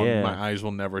that Right. Yeah. my eyes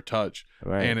will never touch.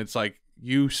 Right. And it's like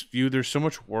there's so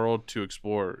much world to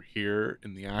explore here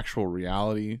in the actual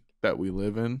reality that we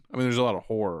live in. I mean, there's a lot of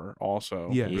horror also.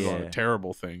 Yeah. There's a lot of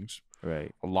terrible things.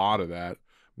 Right. A lot of that.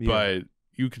 Yeah. But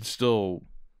you can still,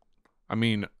 I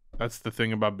mean, that's the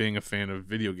thing about being a fan of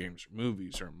video games or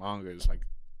movies or manga is like,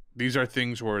 these are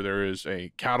things where there is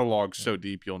a catalog so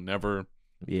deep you'll never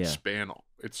span all.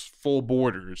 It's full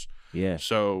borders. Yeah.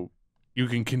 So you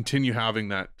can continue having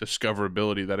that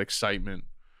discoverability, that excitement,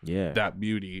 that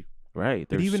beauty. Right.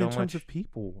 But even so in terms much... of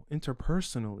people,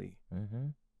 interpersonally, mm-hmm.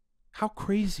 how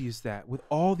crazy is that? With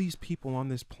all these people on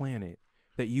this planet,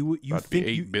 that you About think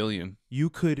 8 billion. you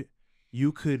could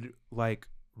like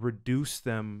reduce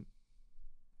them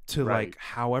to like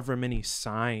however many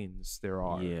signs there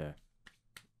are. Yeah.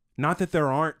 Not that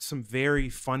there aren't some very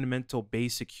fundamental,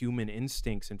 basic human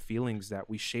instincts and feelings that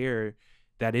we share.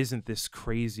 That isn't this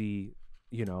crazy,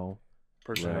 you know,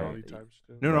 Personality types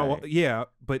too. No, well, yeah,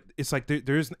 but it's like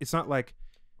there's. It's not like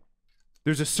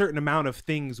there's a certain amount of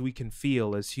things we can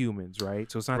feel as humans,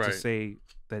 right? So it's not to say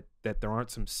that there aren't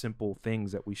some simple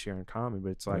things that we share in common, but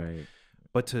it's like,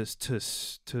 but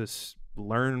to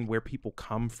learn where people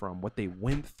come from, what they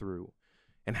went through,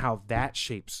 and how that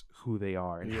shapes who they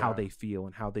are and how they feel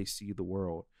and how they see the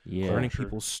world. Learning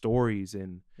people's stories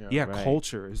and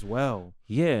culture as well.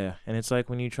 Yeah, and it's like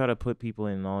when you try to put people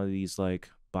in all of these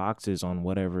like boxes on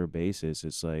whatever basis,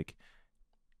 it's like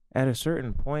at a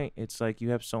certain point, it's like you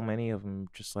have so many of them.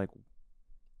 Just like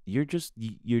you're just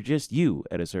you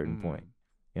at a certain point.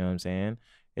 You know what I'm saying?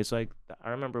 It's like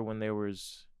I remember when there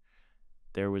was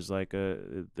like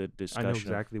the discussion. I know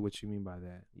exactly what you mean by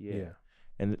that. Yeah.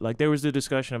 And like there was the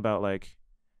discussion about like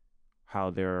how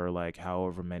there are like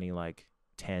however many like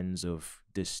tens of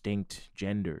distinct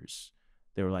genders.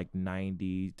 There were like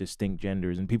 90 distinct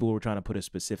genders, and people were trying to put a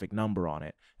specific number on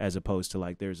it, as opposed to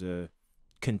like there's a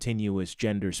continuous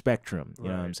gender spectrum. You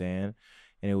know what I'm saying?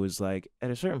 And it was like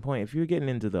at a certain point, if you're getting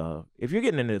into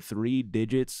 3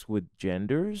 digits with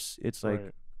genders, it's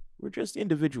like we're just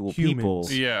individual people.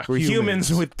 Yeah, we're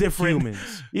humans with different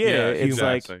humans. It's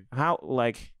like how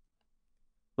like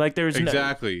there's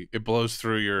it blows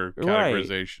through your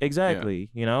categorization. Exactly.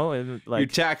 You know, and like your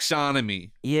taxonomy.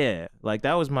 Yeah, like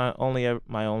that was my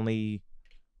only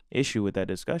issue with that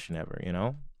discussion ever. You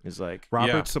know, is like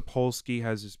Robert Sapolsky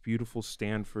has this beautiful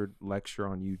Stanford lecture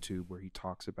on YouTube where he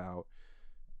talks about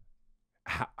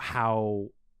how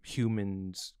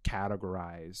humans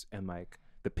categorize and like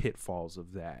the pitfalls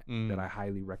of that I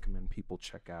highly recommend people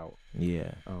check out.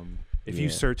 Yeah. If you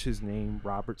search his name,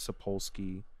 Robert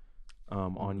Sapolsky,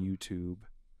 on YouTube,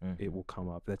 it will come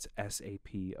up. That's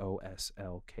SAPOSLKY.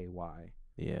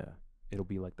 Yeah. It'll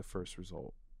be like the first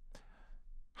result.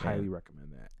 Highly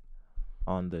recommend that.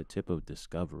 On the tip of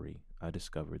discovery, I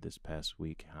discovered this past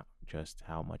week just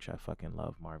how much I fucking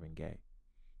love Marvin Gaye.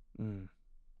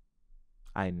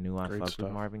 I knew I fucked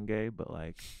with Marvin Gaye, but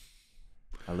like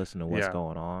I listened to what's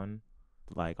going on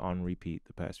like on repeat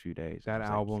the past few days. That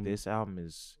album, like, this album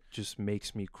is just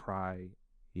makes me cry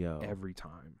every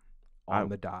time on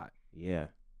the dot. Yeah.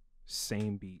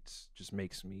 Same beats, just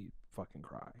makes me fucking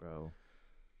cry. Bro.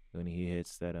 When he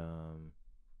hits that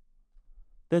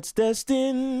that's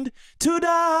destined to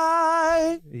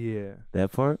die. Yeah.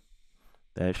 That part?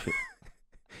 That shit.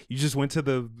 You just went to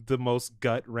the most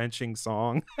gut-wrenching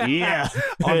song on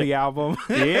the album.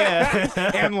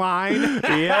 And line.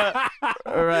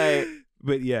 Right.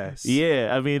 But yes.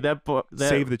 Yeah, I mean that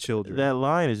Save the Children. That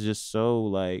line is just so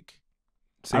like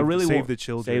save the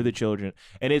children. Save the children.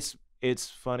 And it's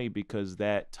funny because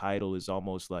that title is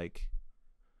almost like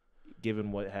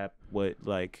given what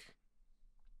like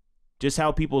just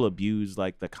how people abuse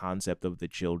like the concept of the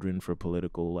children for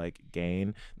political like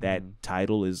gain. That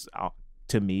title is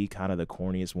to me kind of the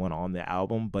corniest one on the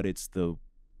album, but it's the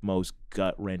most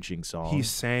gut-wrenching song. He's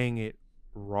saying it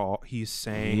raw. He's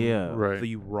saying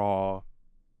the raw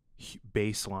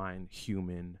baseline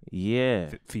human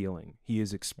feeling. He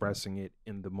is expressing it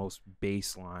in the most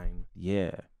baseline.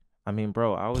 Yeah. I mean,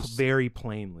 bro, I was very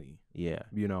plainly. Yeah.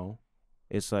 You know?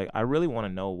 It's like I really want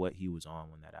to know what he was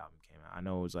on when that album came out. I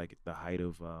know it was like the height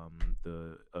of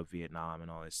Vietnam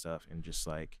and all this stuff, and just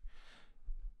like,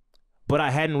 but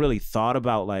I hadn't really thought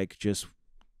about like just.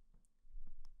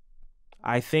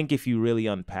 I think if you really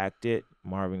unpacked it,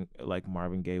 Marvin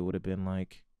Gaye would have been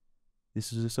like,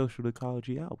 "This is a social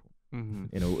ecology album." You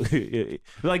know,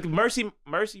 like Mercy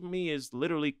Me is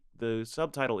literally the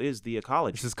subtitle is the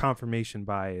ecology. This is confirmation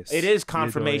bias. It is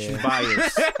confirmation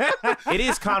bias. It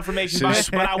is confirmation bias,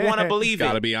 but I want to believe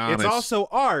Gotta be honest. It's also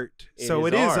art, so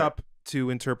it is up to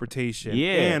interpretation,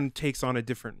 Yeah. and takes on a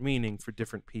different meaning for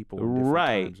different people in different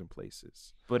Right. times and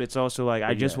places. But it's also like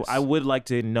Yes. I would like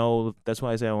to know. That's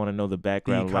why I say I want to know the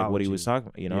background, of like what he was talking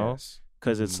about. You know, Yes.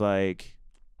 because it's like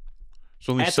It's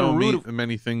only At the so root of-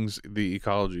 many things the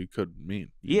ecology could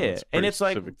mean. You know, yeah, it's and pretty it's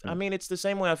like specific I thing. mean it's the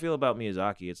same way I feel about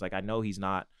Miyazaki. It's like I know he's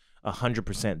not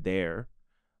 100% there,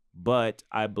 but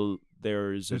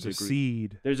there's There's a a degree.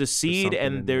 seed. There's a seed, something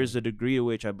in and there's a degree to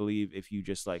which I believe if you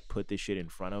just like put this shit in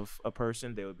front of a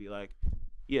person, they would be like,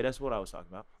 "Yeah, that's what I was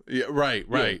talking about." Yeah, right.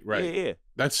 Yeah.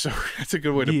 That's a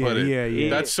good way to Yeah, put it. yeah, yeah.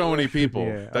 That's so many people.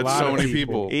 Yeah, a That's lot so of many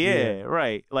people. people. Yeah,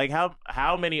 right. Like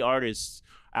how many artists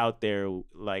out there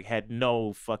like had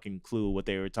no fucking clue what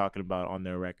they were talking about on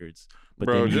their records? But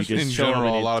Bro, then you just in show them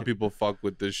general, and a lot it- of people fuck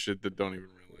with this shit that don't even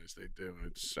realize they do.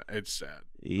 It's sad.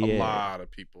 Yeah. A lot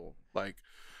of people. Like,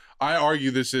 I argue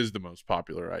this is the most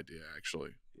popular idea,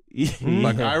 actually.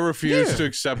 Like, I refuse to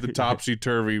accept the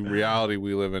topsy-turvy reality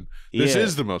we live in. This Yeah.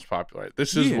 is the most popular.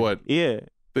 This is what Yeah.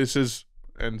 this is,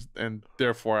 and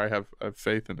therefore I have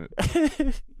faith in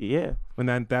it. Yeah. And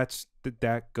then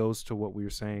that goes to what we were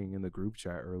saying in the group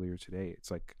chat earlier today. It's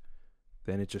like,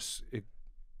 then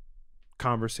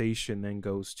conversation then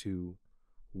goes to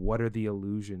what are the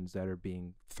illusions that are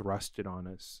being thrusted on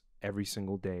us every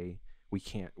single day. We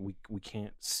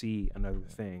can't see another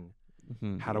thing.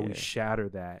 How do we Yeah. shatter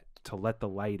that to let the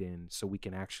light in so we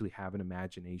can actually have an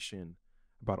imagination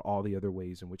about all the other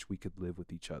ways in which we could live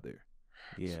with each other?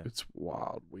 Yeah. It's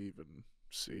wild. We even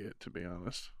see it, to be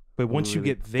honest. But once you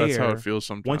get there, That's how it feels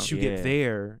sometimes. once you Yeah. get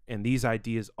there and these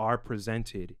ideas are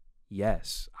presented,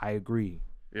 yes, I agree.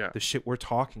 Yeah. The shit we're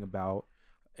talking about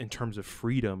in terms of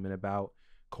freedom and about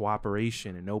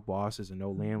cooperation and no bosses and no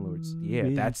landlords, yeah,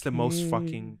 that's the most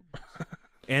fucking.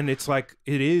 And it's like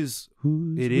it is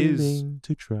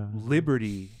to try?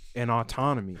 liberty and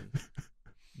autonomy.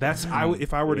 That's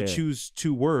if I were to Yeah. choose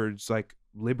two words, like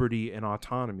liberty and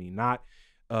autonomy, not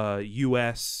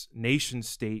U.S. nation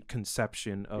state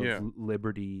conception of Yeah.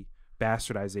 liberty,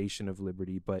 bastardization of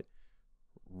liberty, but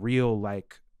real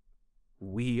like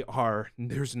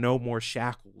there's no more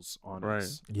shackles on Right.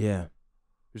 us. Yeah.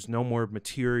 There's no more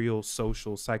material,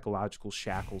 social, psychological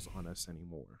shackles on us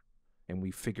anymore. And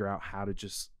we figure out how to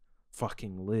just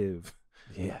fucking live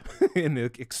Yeah. and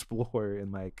explore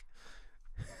and like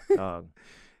Dog.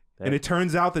 and it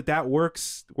turns out that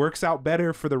works out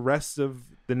better for the rest of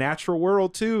the natural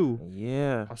world too.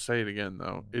 Yeah. I'll say it again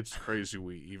though. It's crazy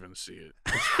we even see it.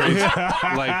 It's crazy.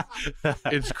 Like,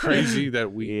 it's crazy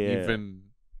that we Yeah. even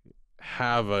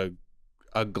have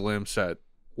a glimpse at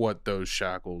what those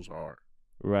shackles are.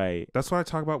 Right. That's what I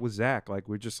talk about with Zach. Like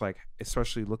we're just like,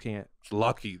 especially looking at It's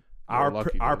lucky. our We're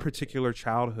lucky, our dude. particular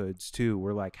childhoods too.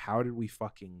 We're like, how did we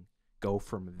fucking go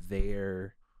from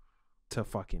there to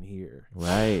fucking here?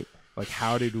 Right. Like,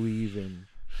 how did we even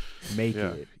make Yeah.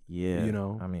 it? Yeah. You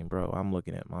know? I mean, bro, I'm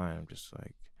looking at mine. I'm just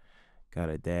like, got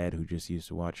a dad who just used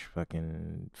to watch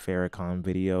fucking Farrakhan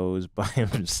videos by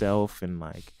himself and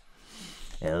like,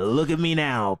 and look at me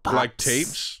now, pops. Like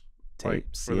tapes? Like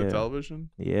Tapes, for yeah. the television?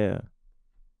 Yeah.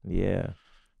 Yeah.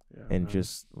 Yeah. And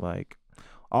just like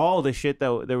all the shit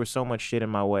that there was so much shit in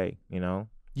my way, you know,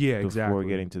 Yeah, before exactly.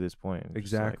 getting to this point. Just like,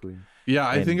 Exactly. Yeah,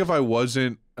 I And- think if I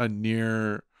wasn't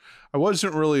I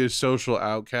wasn't really a social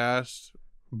outcast,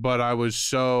 but I was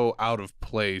so out of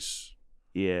place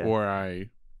yeah. where I,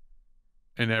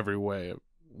 in every way,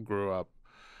 grew up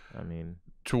I mean,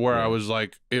 to where Yeah. I was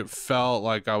like, it felt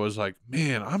like I was like,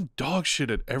 man, I'm dog shit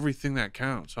at everything that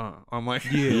counts, huh? I'm like,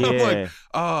 Yeah. I'm yeah.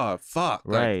 like, fuck,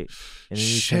 like, Right. And then you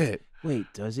think, shit, wait,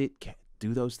 does it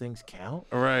do those things count?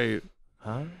 right?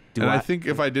 Huh? And I think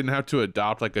if I didn't have to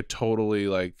adopt like a totally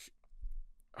like,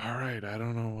 all right, I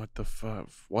don't know what the fuck,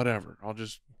 whatever,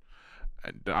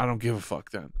 I don't give a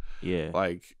fuck then. yeah.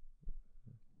 Like,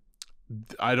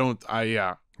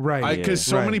 yeah. Right. Because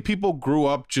so Right. many people grew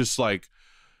up just like,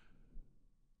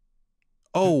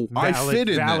 oh, I fit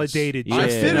in validated this. I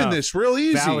just fit in enough. this real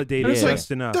easy. Validated And it's Yeah.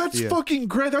 just enough. That's yeah. fucking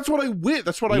great. That's what I wish.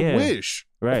 That's what I Yeah. wish.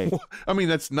 Right. I mean,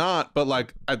 that's not, but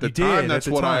like at the You time, did, that's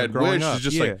at the what I time, had growing wished. up. It's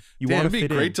just Yeah. like, You damn, wanna it'd be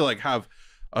fit great in. to like have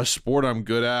a sport I'm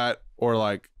good at, or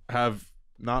like have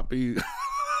not be a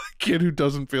kid who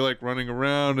doesn't feel like running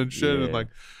around and shit, and Yeah. like,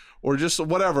 or just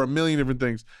whatever, a million different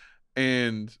things.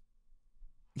 And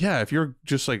yeah, if you're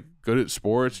just like good at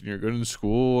sports and you're good in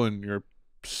school and you're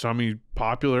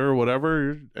semi-popular or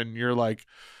whatever, and you're like,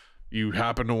 you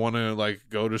happen to want to like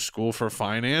go to school for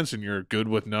finance and you're good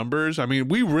with numbers. I mean,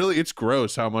 it's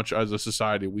gross how much as a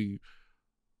society we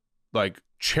like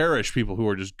cherish people who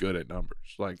are just good at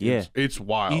numbers. Like, Yeah. it's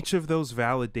wild. Each of those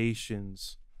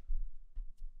validations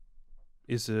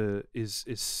is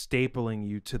stapling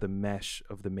you to the mesh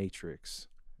of the matrix.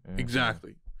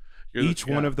 Exactly. Each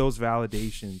one of those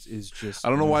validations is just. I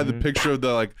don't know why the picture of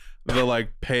the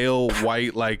pale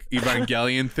white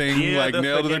Evangelion thing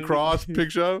nailed to the cross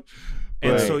picture.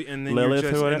 And so and then Lilith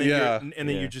you're just or and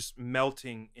then you're just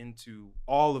melting into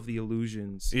all of the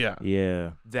illusions. Yeah.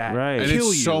 That right. And kill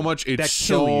it's you, so much. It's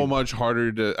so much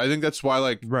harder to. I think that's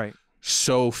why right.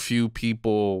 So few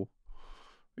people.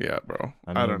 Yeah, bro.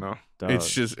 I don't know. Dog.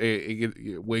 It's just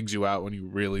it wigs you out when you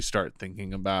really start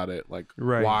thinking about it. Like,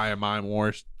 Right. why am I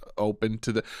more open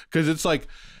to the? Because it's like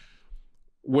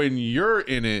when you're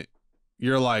in it,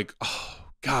 you're like, oh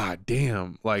god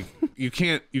damn, like you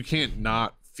can't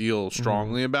not feel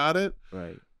strongly about it.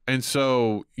 Right. And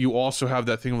so you also have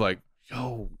that thing of like,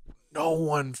 yo, no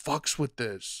one fucks with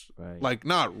this. Right. Like,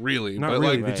 not really, Not but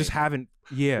really. like, They just haven't.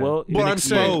 Yeah. Well, been but I'm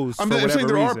saying exposed for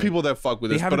there are whatever people that fuck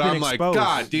with They this, haven't but been I'm like, exposed.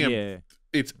 god damn, Yeah.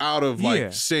 it's out of Yeah.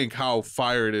 sync how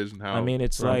fire it is and how I mean,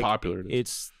 it's like popular it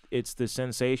is. it's the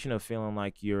sensation of feeling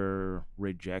like you're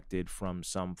rejected from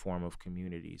some form of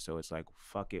community. So it's like,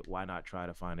 fuck it, why not try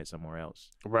to find it somewhere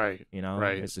else? Right. You know,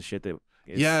 Right. It's the shit that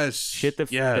Yes.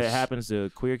 that happens to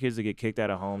queer kids that get kicked out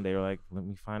of home. They're like, let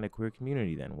me find a queer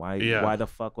community then. Why the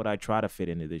fuck would I try to fit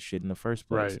into this shit in the first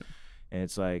place? Right. And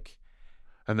it's like,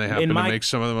 And they happen to make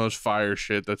some of the most fire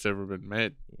shit that's ever been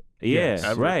made. yeah,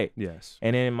 Yes. right. Yes.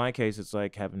 And then in my case, it's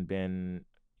like having been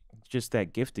just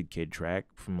that gifted kid track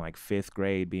from like 5th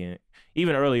grade, being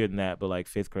even earlier than that, but like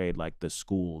 5th grade, like the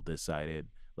school decided,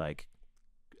 like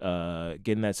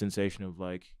getting that sensation of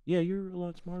like, yeah, you're a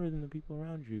lot smarter than the people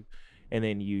around you. And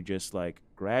then you just like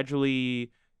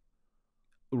gradually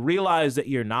realize that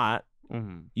you're not.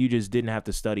 You just didn't have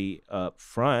to study up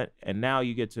front. And now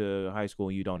you get to high school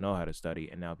and you don't know how to study.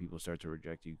 And now people start to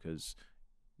reject you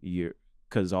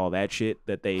because all that shit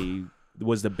that they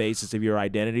was the basis of your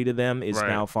identity to them is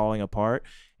now falling apart.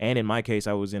 And in my case,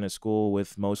 I was in a school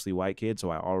with mostly white kids, so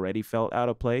I already felt out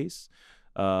of place.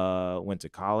 Went to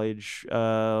college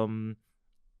and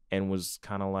was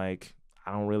kind of like,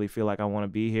 I don't really feel like I want to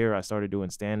be here. I started doing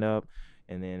stand-up,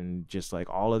 and then just like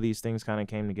all of these things kind of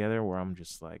came together where I'm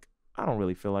just like, I don't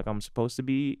really feel like I'm supposed to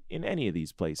be in any of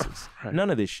these places. None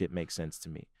of this shit makes sense to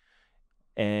me.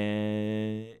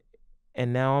 And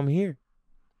now I'm here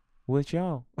with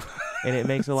y'all. And it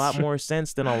makes a lot more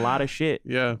sense than a lot of shit.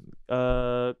 Yeah.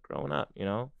 Growing up, you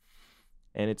know?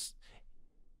 And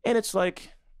it's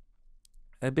like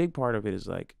a big part of it is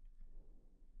like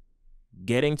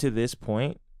getting to this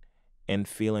point and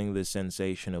feeling the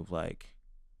sensation of like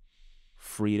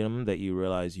freedom that you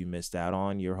realize you missed out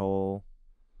on your whole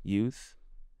youth.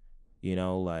 You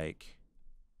know, like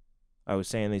I was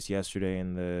saying this yesterday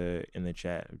in the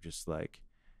chat of just like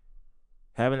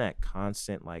having that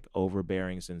constant like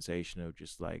overbearing sensation of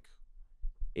just like,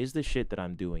 is the shit that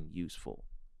I'm doing useful?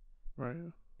 Right.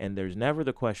 And there's never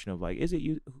the question of like, is it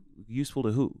useful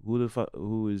to who?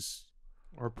 Who is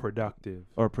Or productive.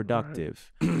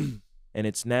 And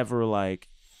it's never like,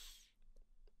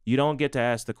 you don't get to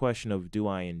ask the question of, do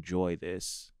I enjoy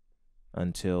this,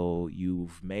 until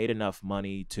you've made enough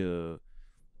money to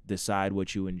decide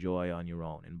what you enjoy on your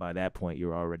own. And by that point,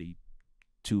 you're already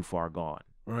too far gone.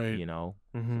 Right. You know?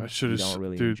 I should have. You don't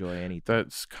really dude, enjoy anything.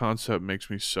 That concept makes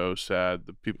me so sad.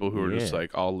 The people who are just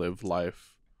like, I'll live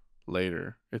life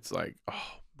later. It's like,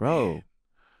 oh, bro, man.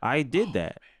 I did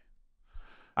that.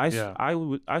 I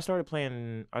started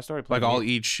playing. Like, I'll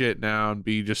eat shit now and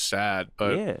be just sad,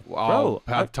 but I'll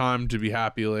have time to be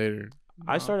happy later.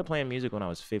 I started playing music when I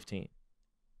was 15.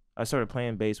 I started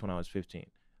playing bass when I was 15.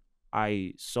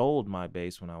 I sold my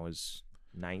bass when I was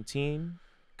 19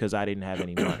 because I didn't have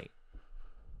any money.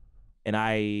 And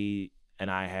I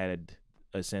had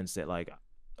a sense that like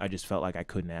I just felt like I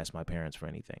couldn't ask my parents for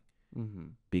anything.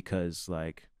 Because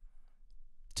like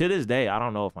to this day, I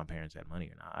don't know if my parents had money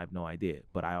or not. I have no idea.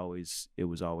 But it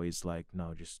was always like,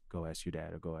 no, just go ask your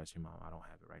dad or go ask your mom. I don't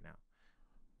have it right now.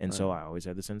 And so I always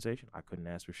had the sensation I couldn't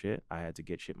ask for shit. I had to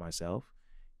get shit myself.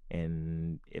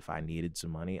 And if I needed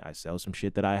some money, I sell some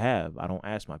shit that I have. I don't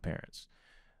ask my parents.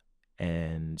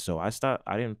 And so I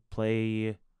didn't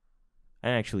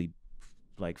actually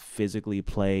like physically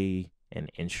play an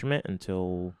instrument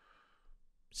until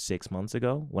 6 months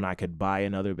ago, when I could buy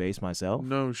another bass myself.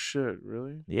 No shit,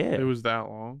 really? Yeah. It was that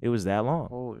long? It was that long.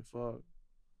 Holy fuck.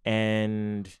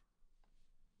 And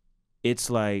it's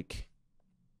like,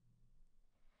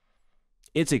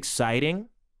 it's exciting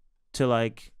to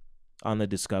like, on the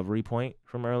discovery point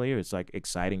from earlier, it's like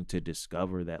exciting to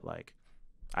discover that like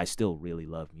I still really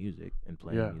love music and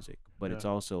playing music, but it's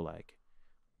also like,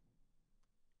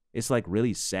 it's like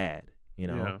really sad, you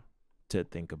know, to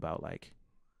think about like,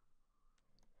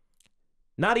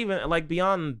 Not even like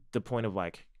beyond the point of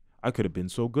like I could have been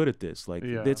so good at this. Like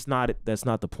that's not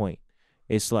the point.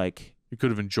 It's like you could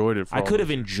have enjoyed it. I could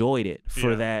have enjoyed it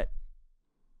for that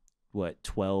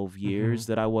 12 years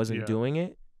that I wasn't doing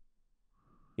it.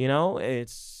 You know,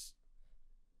 it's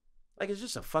like it's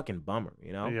just a fucking bummer,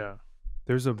 you know? Yeah.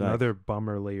 There's another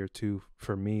bummer layer too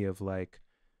for me of like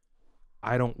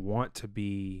I don't want to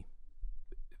be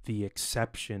the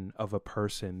exception of a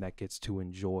person that gets to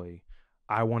enjoy.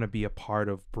 I want to be a part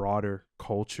of broader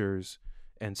cultures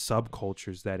and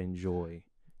subcultures that enjoy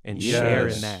and share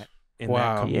in that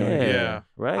that community. Yeah,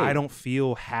 right. I don't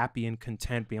feel happy and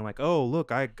content being like, oh,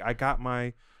 look, I got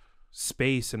my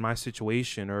space in my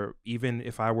situation. Or even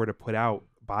if I were to put out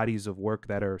bodies of work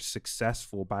that are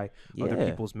successful by other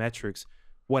people's metrics,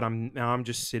 I'm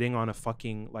just sitting on a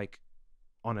fucking like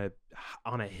on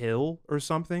a hill or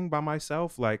something by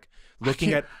myself, like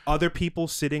looking at other people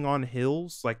sitting on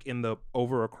hills, like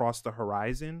across the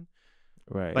horizon.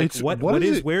 Right. Like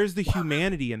where's the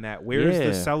humanity in that? Where's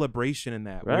the celebration in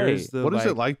that? Right. Where's the what is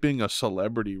it like being a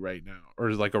celebrity right now,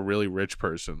 or like a really rich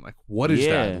person? Like, what is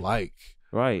that like?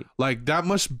 Right. Like that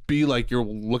must be like you're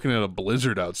looking at a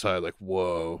blizzard outside. Like,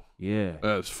 whoa. Yeah.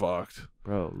 That's fucked.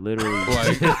 Bro, literally.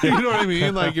 Like, you know what I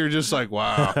mean? Like you're just like,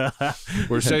 wow,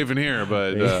 we're safe in here,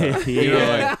 but you know,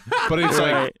 like, but it's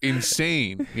like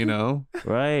insane, you know?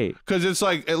 Right. Because it's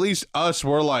like at least us,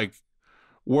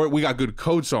 we got good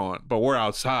coats on, but we're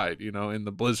outside, you know, in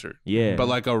the blizzard. Yeah. But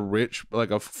like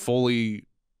a fully,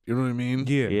 you know what I mean?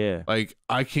 Yeah. Yeah. Like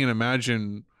I can't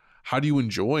imagine, how do you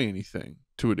enjoy anything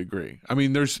to a degree? I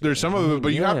mean, there's some of it,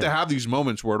 but you have to have these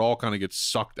moments where it all kind of gets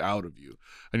sucked out of you,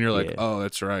 and you're like, oh,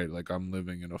 that's right, like I'm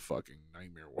living in a fucking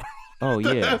nightmare world. Oh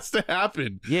yeah, that has to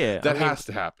happen. Yeah, that has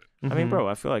to happen. I mean, bro,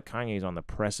 I feel like Kanye's on the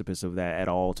precipice of that at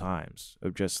all times.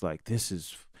 Of just like this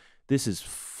is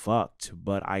fucked,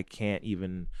 but I can't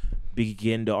even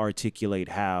begin to articulate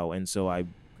how, and so I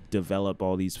develop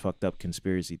all these fucked up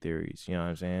conspiracy theories. You know what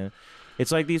I'm saying?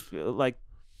 It's like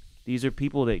these are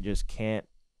people that just can't.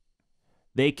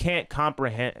 They can't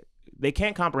comprehend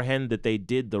that they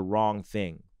did the wrong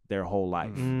thing their whole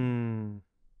life. You know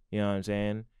what I'm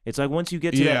saying? It's like once you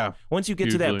get to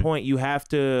that point, you have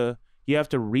to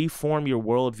reform your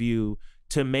worldview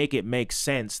to make it make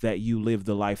sense that you live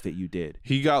the life that you did.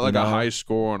 He got like a high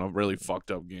score on a really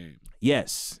fucked up game.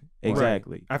 Yes,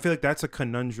 exactly. Right. I feel like that's a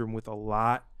conundrum with a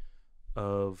lot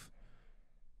of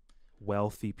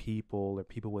wealthy people or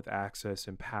people with access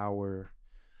and power.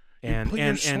 And you put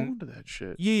your soul into that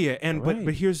shit. Yeah, and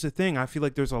but here's the thing. I feel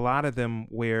like there's a lot of them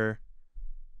where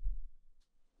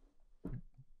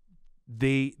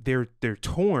they're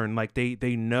torn. Like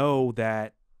they know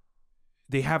that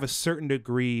they have a certain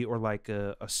degree or like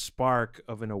a spark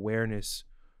of an awareness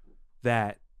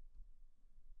that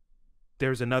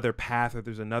there's another path or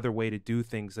there's another way to do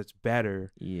things that's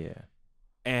better. Yeah.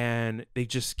 And they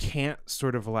just can't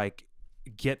sort of like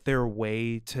get their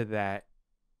way to that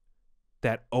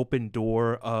open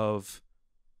door of,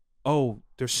 oh,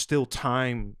 there's still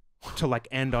time to like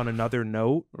end on another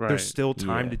note. Right. There's still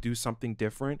time to do something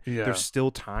different. Yeah. There's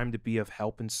still time to be of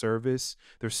help and service.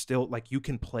 There's still like you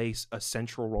can place a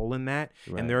central role in that.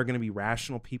 Right. And there are going to be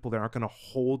rational people that aren't going to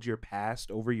hold your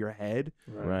past over your head.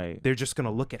 Right. They're just going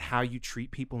to look at how you treat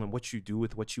people and what you do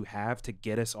with what you have to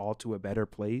get us all to a better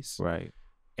place. Right.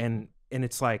 And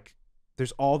it's like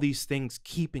there's all these things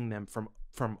keeping them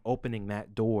from opening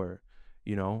that door.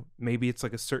 You know, maybe it's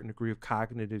like a certain degree of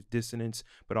cognitive dissonance,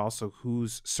 but also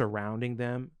who's surrounding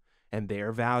them and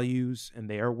their values and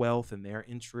their wealth and their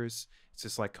interests. It's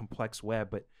just like complex web.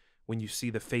 But when you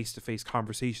see the face-to-face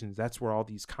conversations, that's where all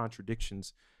these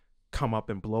contradictions come up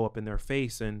and blow up in their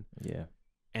face. And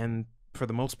for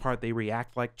the most part, they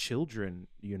react like children.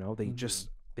 You know, they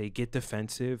they get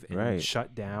defensive and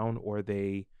shut down, or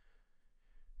they,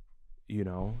 you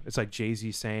know, it's like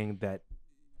Jay-Z saying that.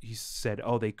 He said,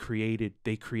 oh, they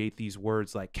create these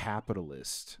words like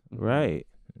capitalist. Right.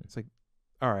 It's like,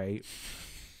 all right.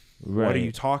 What are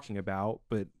you talking about?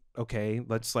 But okay,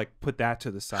 let's like put that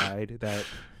to the side.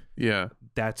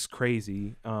 That's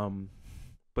crazy.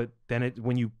 But then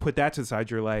when you put that to the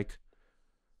side, you're like,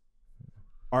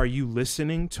 are you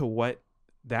listening to what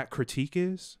that critique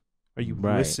is? Are you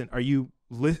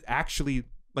actually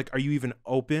like, are you even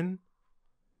open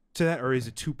to that, or is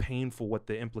it too painful what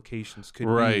the implications could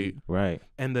be? Right.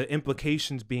 And the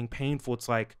implications being painful, it's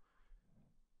like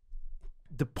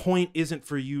the point isn't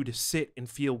for you to sit and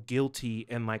feel guilty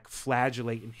and like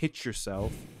flagellate and hit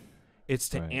yourself. It's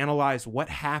to analyze what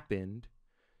happened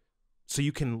so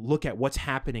you can look at what's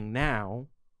happening now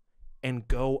and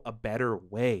go a better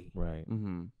way. Right.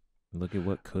 Mm-hmm. Look at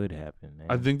what could happen, man.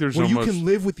 I think there's you can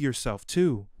live with yourself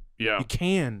too. Yeah. You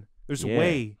can. There's a Yeah.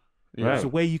 way. Yeah. There's a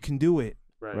way you can do it.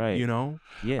 Right. You know?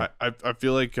 Yeah. I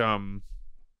feel like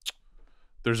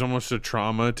there's almost a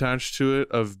trauma attached to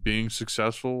it of being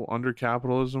successful under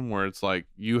capitalism, where it's like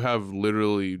you have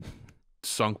literally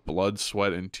sunk blood,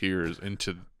 sweat, and tears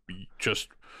into just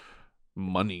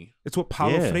money. It's what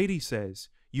Paulo Yeah. Freire says.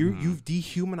 You've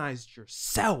dehumanized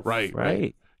yourself. Right.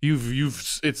 Right.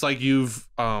 You've it's like you've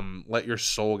let your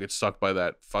soul get sucked by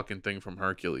that fucking thing from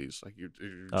Hercules. Like you're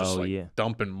just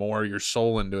dumping more of your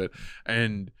soul into it.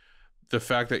 And the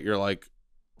fact that you're like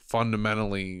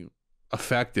fundamentally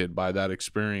affected by that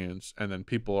experience, and then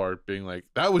people are being like,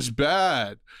 that was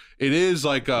bad. It is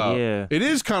like it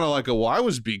is kind of like well, I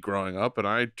was beat growing up and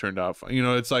I turned out fine. You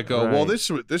know, it's like well, this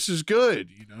is good.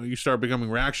 You know, you start becoming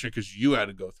reactionary because you had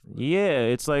to go through it. Yeah,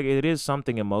 it's like it is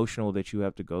something emotional that you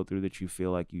have to go through, that you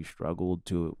feel like you struggled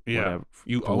to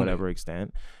whatever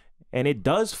extent, and it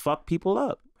does fuck people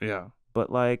up. Yeah,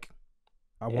 but like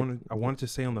I wanted to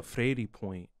say on the Freire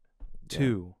point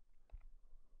too,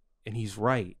 and he's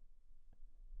right.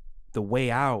 The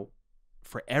way out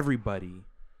for everybody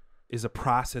is a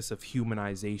process of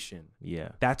humanization.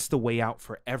 Yeah. That's the way out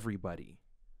for everybody.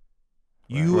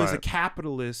 You as a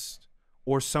capitalist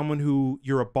or someone who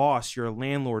you're a boss, you're a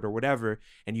landlord or whatever,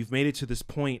 and you've made it to this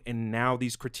point, and now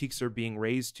these critiques are being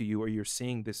raised to you, or you're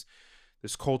seeing this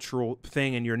cultural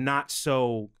thing, and you're not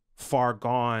so far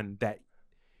gone that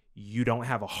you don't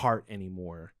have a heart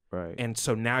anymore. Right. And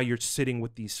so now you're sitting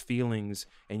with these feelings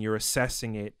and you're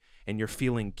assessing it, and you're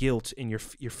feeling guilt, and you're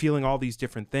feeling all these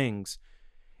different things.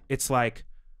 It's like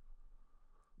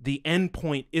the end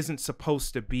point isn't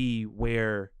supposed to be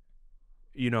where,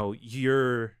 you know,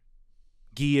 you're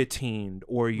guillotined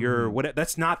or you're what.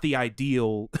 That's not the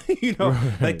ideal, you know.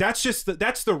 Right. Like that's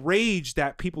the rage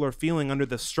that people are feeling under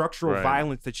the structural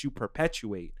violence that you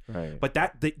perpetuate. Right. But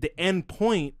that the end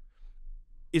point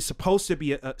is supposed to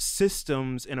be a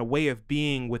systems and a way of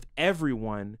being with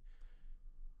everyone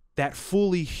that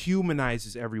fully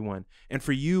humanizes everyone. And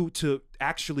for you to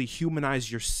actually humanize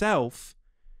yourself,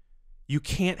 you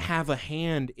can't have a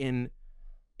hand in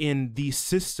these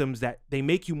systems that they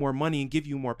make you more money and give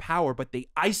you more power, but they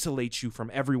isolate you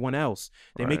from everyone else.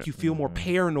 They make you feel more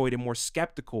paranoid and more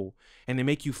skeptical, and they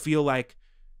make you feel like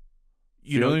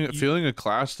feeling a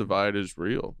class divide is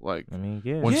real. Like, I mean,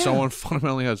 when someone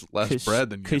fundamentally has less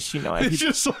bread than you, because it's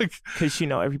just like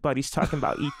everybody's talking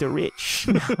about eat the rich,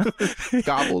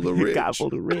 gobble the rich,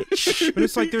 gobble the rich. But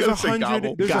it's like there's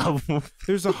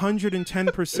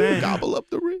 110%. Gobble up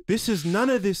the rich.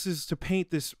 None of this is to paint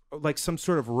this like some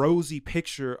sort of rosy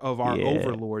picture of our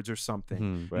overlords or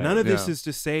something. Right. None of this is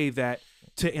to say that,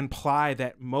 to imply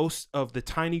that most of the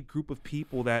tiny group of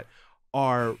people that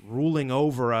are ruling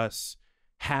over us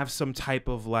have some type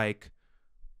of like,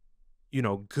 you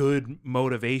know, good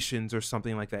motivations or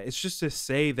something like that. It's just to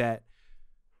say that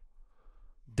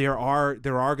there are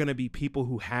going to be people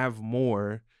who have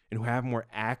more and who have more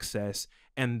access,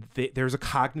 and there's a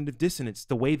cognitive dissonance.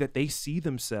 The way that they see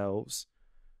themselves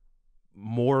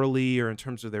morally or in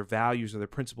terms of their values or their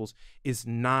principles is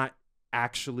not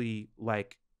actually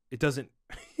like,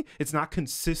 it's not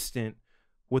consistent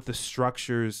with the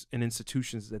structures and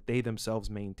institutions that they themselves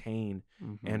maintain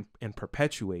and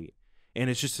perpetuate. And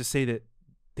it's just to say that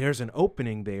there's an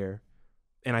opening there.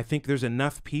 And I think there's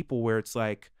enough people where it's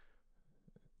like,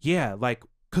 yeah, like,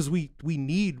 because we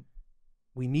need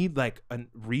like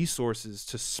resources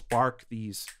to spark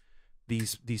these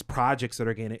projects that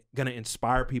are gonna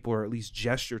inspire people, or at least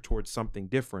gesture towards something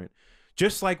different.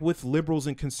 Just like with liberals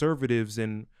and conservatives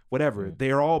and whatever,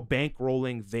 they're all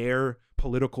bankrolling their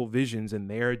political visions and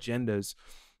their agendas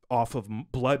off of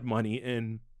blood money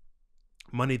and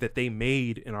money that they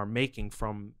made and are making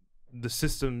from the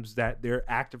systems that they're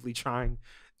actively trying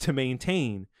to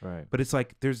maintain. Right. But it's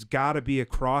like there's got to be a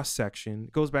cross section.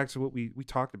 It goes back to what we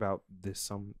talked about this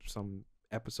some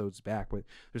episodes back, but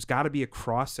there's got to be a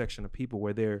cross section of people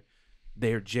where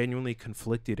they're genuinely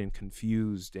conflicted and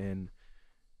confused and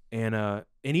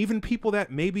even people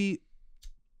that maybe,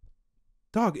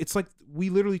 dog, it's like we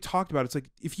literally talked about. It's like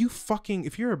if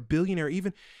you're a billionaire,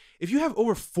 even if you have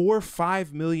over $4 or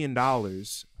 $5 million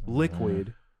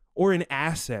liquid or in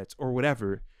assets or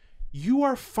whatever, you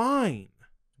are fine.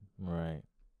 Right.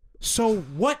 So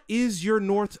what is your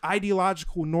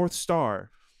ideological North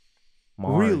Star?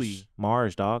 Mars. Really?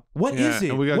 Mars, dog. What is it?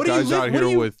 And we got what guys out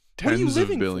here with tens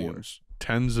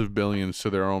of billions to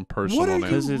their own personal name. What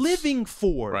are name. you living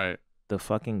for? Right. The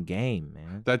fucking game,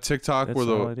 man. That TikTok That's where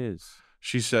all it is.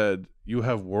 She said, you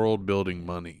have world building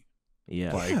money.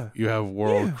 Yeah. Like you have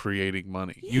world creating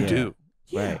money. You do.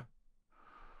 Yeah. Right.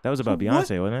 That was about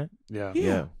Beyonce, wasn't it? Yeah.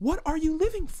 Yeah. What are you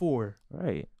living for?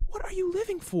 Right. what are you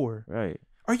living for? Right.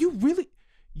 Are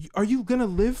you gonna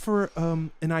live for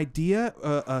an idea,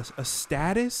 a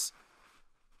status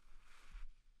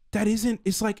that isn't?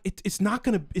 It's like it's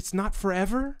not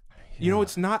forever. Yeah. You know,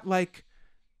 it's not like.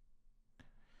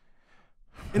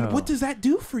 And what does that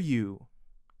do for you?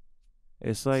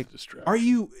 It's like, are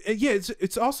you? Yeah,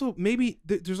 it's also maybe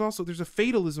there's a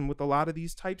fatalism with a lot of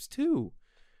these types too.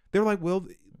 They're like, well,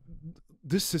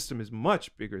 this system is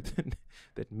much bigger than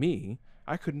me.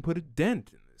 I couldn't put a dent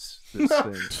in this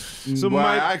thing. So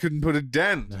I couldn't put a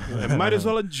dent. I might as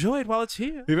well enjoy it while it's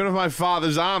here. Even if my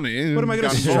father's army. What am I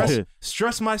going to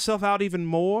stress myself out even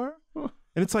more?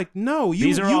 And it's like, no.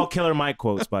 These are all Killer Mike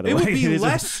quotes, by the way. It would be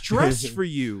less stress for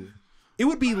you. It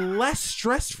would be less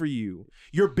stress for you.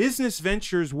 Your business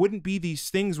ventures wouldn't be these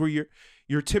things where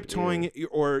you're tiptoeing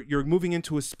or you're moving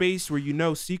into a space where you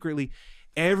know secretly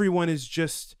everyone is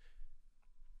just,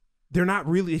 they're not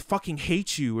really, they fucking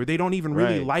hate you or they don't even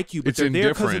really like you, but they're there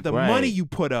because of the money you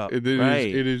put up. It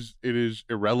is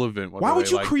irrelevant. Why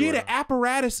would you create an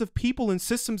apparatus of people and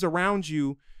systems around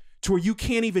you to where you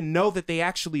can't even know that they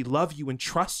actually love you and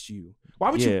trust you? Why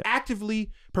would you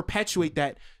actively perpetuate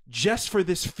that just for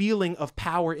this feeling of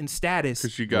power and status?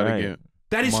 Because you gotta get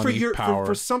that is money,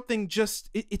 for something just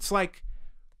it's like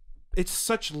it's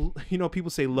such, you know, people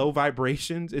say low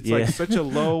vibrations. It's like such a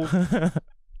low,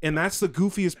 and that's the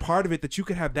goofiest part of it, that you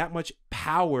could have that much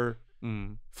power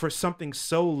for something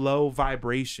so low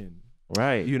vibration.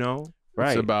 Right. You know?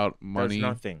 Right. It's about money,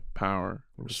 nothing. Power,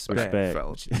 respect.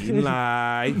 Fellas.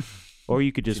 Lie. Or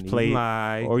you could just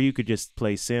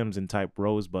play Sims and type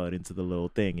Rosebud into the little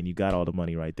thing, and you got all the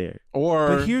money right there. Or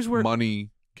but here's where money,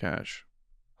 cash,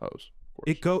 hose.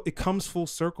 It comes full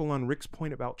circle on Rick's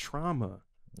point about trauma.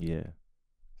 Yeah.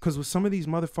 Because with some of these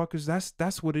motherfuckers,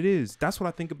 that's what it is. That's what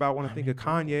I think about when I think of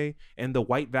Kanye and the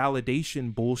white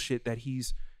validation bullshit that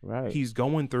he's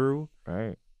going through.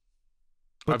 Right.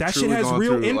 But that shit has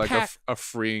real impact. Like a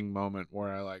freeing moment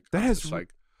where I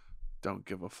don't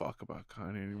give a fuck about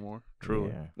Kanye anymore. Truly.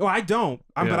 Yeah. No, I don't.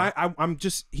 But I'm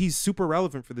just, he's super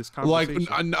relevant for this conversation.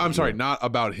 Like, I'm sorry, not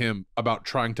about him, about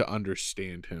trying to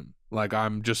understand him. Like,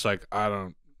 I'm just like, I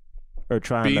don't. Or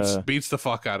trying beats the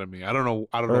fuck out of me. I don't know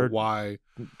why.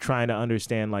 Trying to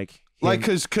understand, like,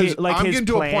 because I'm getting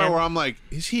to a point where I'm like,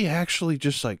 is he actually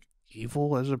just like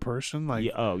evil as a person?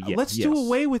 Like, let's do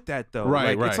away with that though.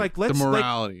 Right, It's like, let's the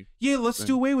morality. Let's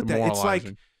do away with that. It's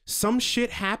like some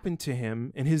shit happened to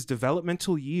him in his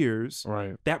developmental years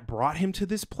that brought him to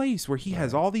this place where he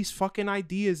has all these fucking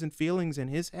ideas and feelings in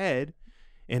his head,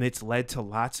 and it's led to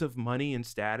lots of money and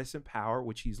status and power,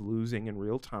 which he's losing in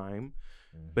real time.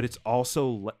 But it's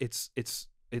also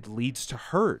it leads to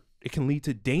hurt. It can lead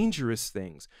to dangerous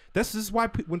things. This is why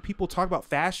when people talk about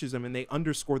fascism and they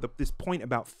underscore this point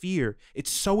about fear, it's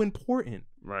so important.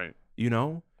 Right. You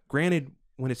know, granted,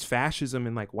 when it's fascism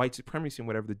and like white supremacy and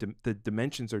whatever, the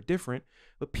dimensions are different,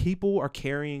 but people are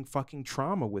carrying fucking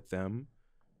trauma with them,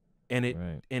 and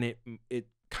it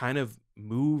kind of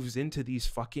moves into these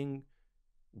fucking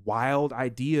wild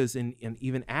ideas and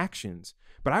even actions.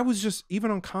 But I was just, even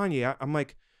on Kanye, I'm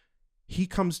like, he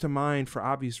comes to mind for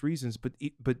obvious reasons, but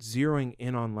zeroing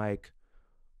in on like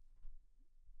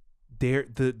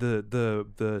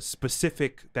the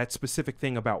specific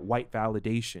thing about white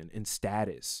validation and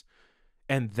status,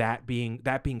 and that being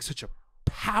such a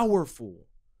powerful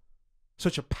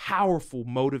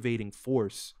motivating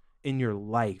force in your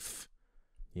life.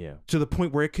 Yeah. To the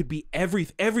point where it could be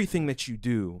everything that you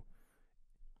do.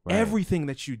 Right. Everything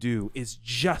that you do is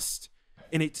just,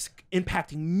 and it's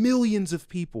impacting millions of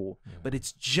people, but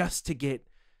it's just to get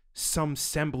some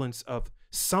semblance of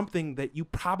something that you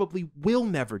probably will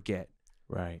never get.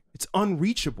 Right. It's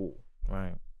unreachable.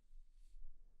 Right.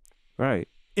 Right.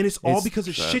 And it's all because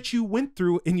of shit you went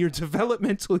through in your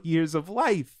developmental years of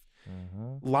life.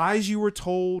 Mm-hmm. Lies you were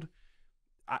told,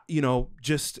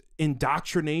 just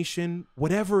indoctrination,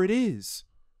 whatever it is,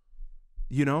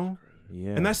 Yeah.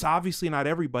 And that's obviously not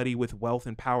everybody with wealth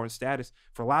and power and status.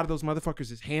 For a lot of those motherfuckers,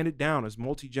 it's handed down as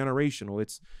multi-generational.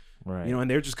 It's, and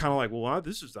they're just kind of like, well, I'm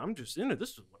just in it.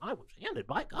 This is what I was handed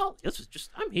by God. This is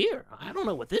just, I'm here. I don't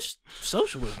know what this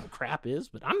socialism crap is,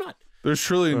 but I'm not. There's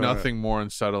truly nothing more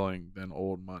unsettling than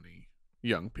old money,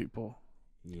 young people.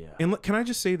 Yeah. And look, can I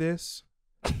just say this?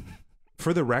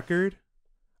 For the record,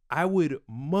 I would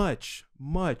much,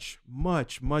 much,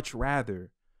 much, much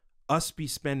rather us be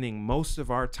spending most of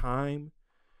our time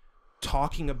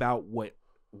talking about what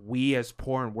we as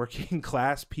poor and working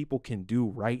class people can do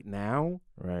right now.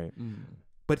 Right.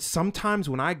 But sometimes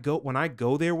when I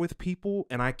go there with people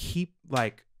and I keep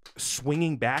like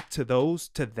swinging back to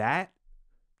that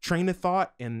train of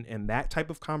thought and that type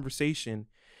of conversation,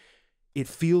 it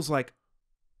feels like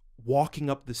walking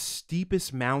up the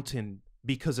steepest mountain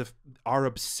because of our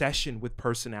obsession with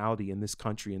personality in this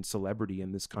country and celebrity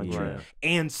in this country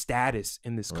and status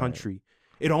in this country.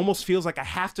 It almost feels like I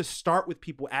have to start with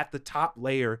people at the top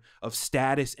layer of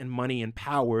status and money and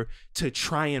power to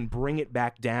try and bring it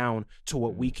back down to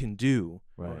what we can do.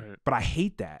 Right. But I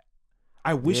hate that.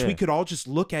 I wish we could all just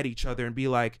look at each other and be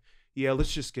like, yeah,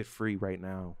 let's just get free right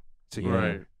now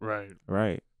together.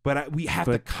 Right. But we have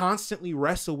to constantly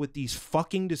wrestle with these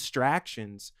fucking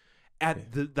distractions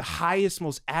at the highest,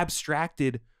 most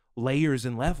abstracted layers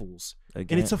and levels.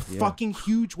 Again, and it's a fucking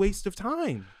huge waste of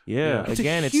time. Yeah. It's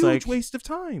again, a it's huge like waste of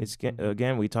time. It's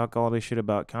again, we talk all this shit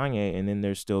about Kanye, and then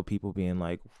there's still people being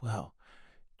like, well,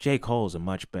 J. Cole's a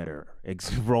much better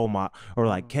role model, or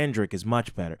like Kendrick is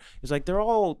much better. It's like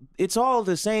it's all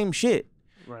the same shit.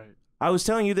 Right. I was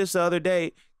telling you this the other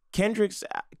day. Kendrick's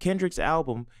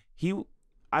album,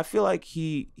 I feel like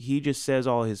he just says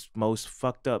all his most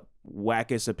fucked up,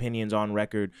 wackest opinions on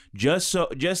record just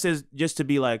to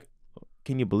be like,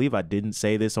 can you believe I didn't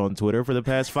say this on Twitter for the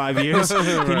past 5 years?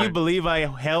 Can you believe I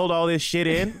held all this shit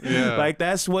in? Like,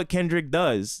 that's what Kendrick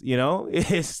does, you know?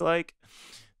 It's like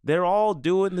they're all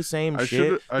doing the same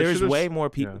shit. There's way more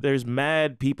people. There's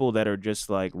mad people that are just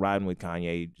like riding with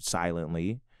Kanye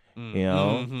silently, you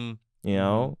know? You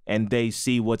know, and they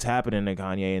see what's happening to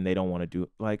Kanye and they don't want to do it.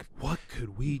 Like, what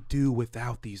could we do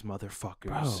without these motherfuckers?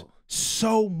 Bro.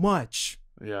 So much.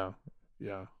 Yeah.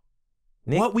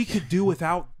 What we could do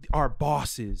without our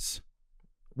bosses.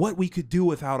 What we could do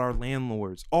without our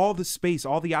landlords. All the space,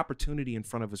 all the opportunity in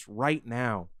front of us right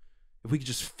now. If we could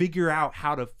just figure out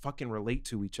how to fucking relate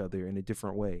to each other in a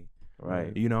different way.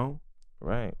 Right. You know?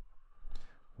 Right.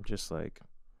 I'm just like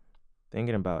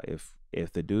thinking about if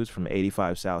the dudes from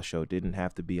 85 South show didn't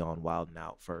have to be on Wild 'N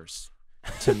Out first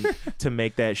to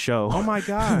make that show. Oh my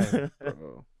God.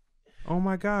 Oh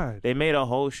my God. They made a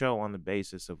whole show on the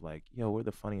basis of like, yo, we're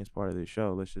the funniest part of this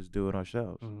show. Let's just do it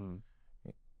ourselves.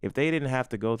 If they didn't have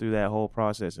to go through that whole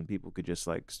process and people could just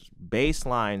like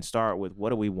baseline start with what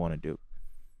do we want to do?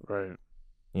 Right.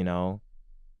 You know,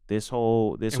 this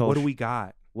whole what do we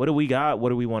got? What do we got? What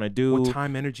do we want to do? What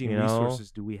time, energy, and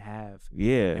resources do we have?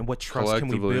 Yeah. And what trust can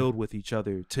we build with each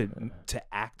other to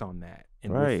act on that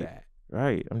and with that?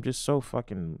 Right. I'm just so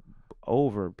fucking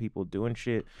over people doing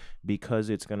shit because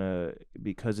it's gonna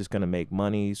make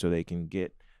money so they can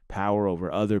get power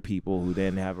over other people who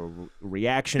then have a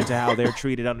reaction to how they're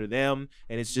treated under them,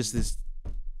 and it's just this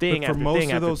thing. But for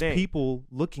most of those people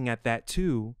looking at that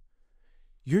too,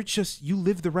 you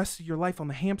live the rest of your life on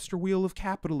the hamster wheel of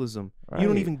capitalism. Right. You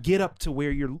don't even get up to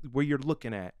where you're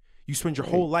looking at. You spend your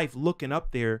whole life looking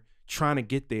up there, trying to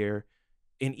get there,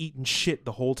 and eating shit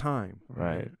the whole time.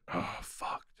 Right. Oh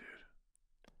fuck,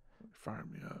 dude. Fire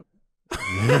me up.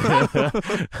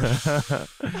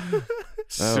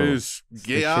 Sis,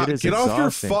 get off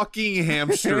your fucking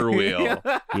hamster wheel.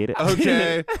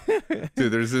 Okay.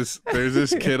 Dude, there's this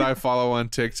kid I follow on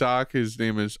TikTok. His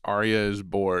name is Arya is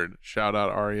Bored. Shout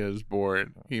out Arya is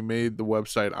Bored. He made the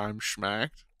website I'm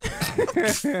Schmacked.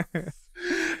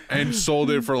 And sold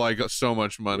it for like so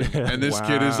much money. And this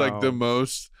kid is like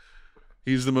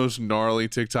he's the most gnarly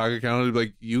TikTok account.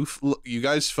 Like, you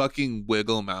guys fucking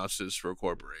wiggle mouses for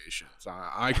corporations.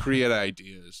 I create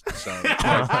ideas. So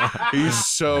he's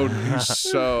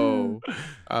so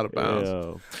out of bounds.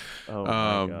 Oh my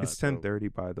God, it's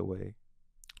 10:30, by the way.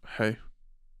 Hey,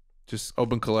 just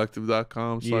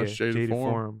opencollective.com/JADED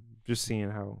Forum. Just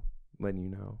letting you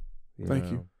know. Thank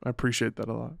you. I appreciate that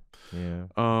a lot. Yeah.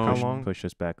 How long? Push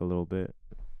us back a little bit.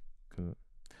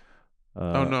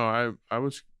 Oh no, I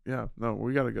was. Yeah, no,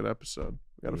 we got a good episode.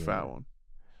 We got a fat one.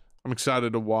 I'm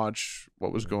excited to watch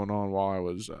what was going on while I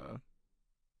was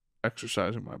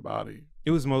exercising my body.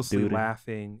 It was mostly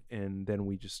laughing, and then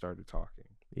we just started talking.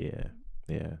 Yeah.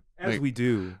 As we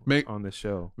do on the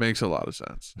show. Makes a lot of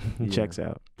sense. Checks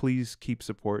out. Please keep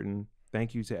supporting.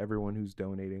 Thank you to everyone who's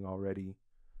donating already.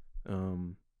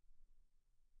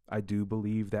 I do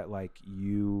believe that like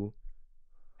you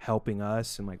helping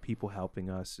us and like people helping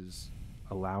us is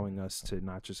allowing us to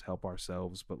not just help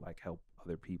ourselves but like help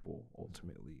other people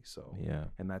ultimately. So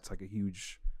and that's like a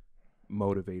huge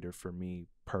motivator for me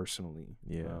personally.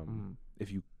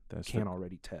 If you can't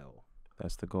already tell,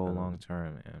 that's the goal long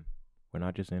term, man. We're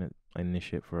not just in this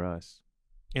shit for us,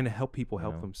 and to help people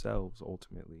help themselves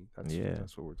ultimately.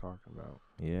 That's what we're talking about.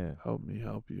 Help me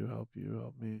help you, help you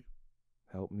help me,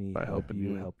 help me by help helping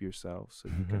you help yourself so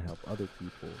you can help other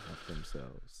people help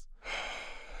themselves.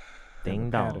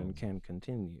 Ding the dong. pattern can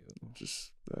continue.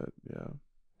 Just that,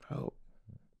 help.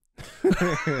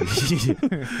 The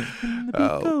beat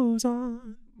goes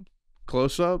on.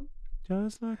 Close up.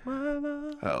 Just like my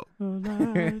love. Hell. will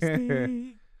last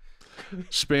thee.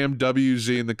 Spam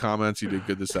WZ in the comments. You did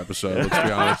good this episode. Let's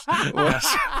be honest.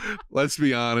 Let's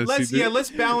be honest.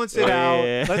 Let's balance it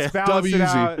Yeah. out. Let's balance it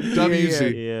out.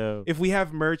 WZ. Yeah. If we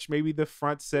have merch, maybe the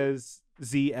front says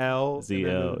ZL.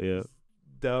 ZL, yeah.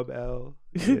 Dub L.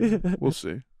 Yeah. We'll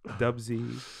see. Dub Z.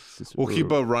 We'll keep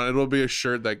a run. It'll be a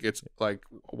shirt that gets like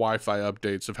Wi-Fi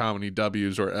updates of how many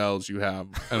W's or L's you have,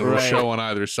 and it'll Right. show on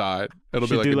either side. It'll be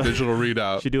Should like do a like- digital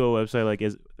readout. Should do a website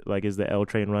is the L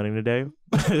train running today?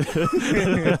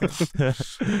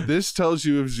 This tells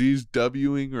you if Z's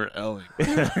Wing or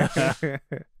L'ing.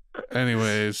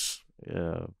 Anyways,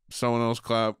 Yeah. someone else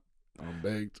clap. I'm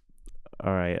baked.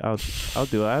 All right. I'll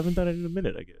do it. I haven't done it in a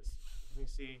minute, I guess.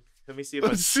 Let me see if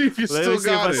Let's see if you Let still me see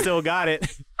if got I it. still got it.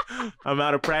 I'm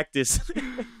out of practice.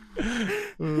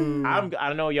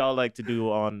 I know y'all like to do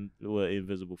on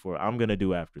Invisible 4. I'm gonna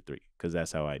do after 3 because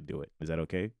that's how I do it. Is that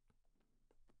okay?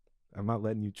 I'm not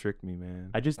letting you trick me, man.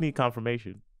 I just need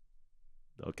confirmation.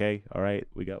 Okay. All right.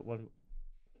 We got one.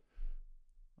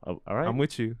 Oh, all right. I'm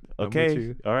with you. I'm Okay. with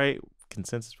you. All right.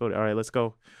 Consensus vote. All right. Let's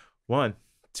go. 1,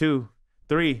 2,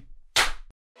 3.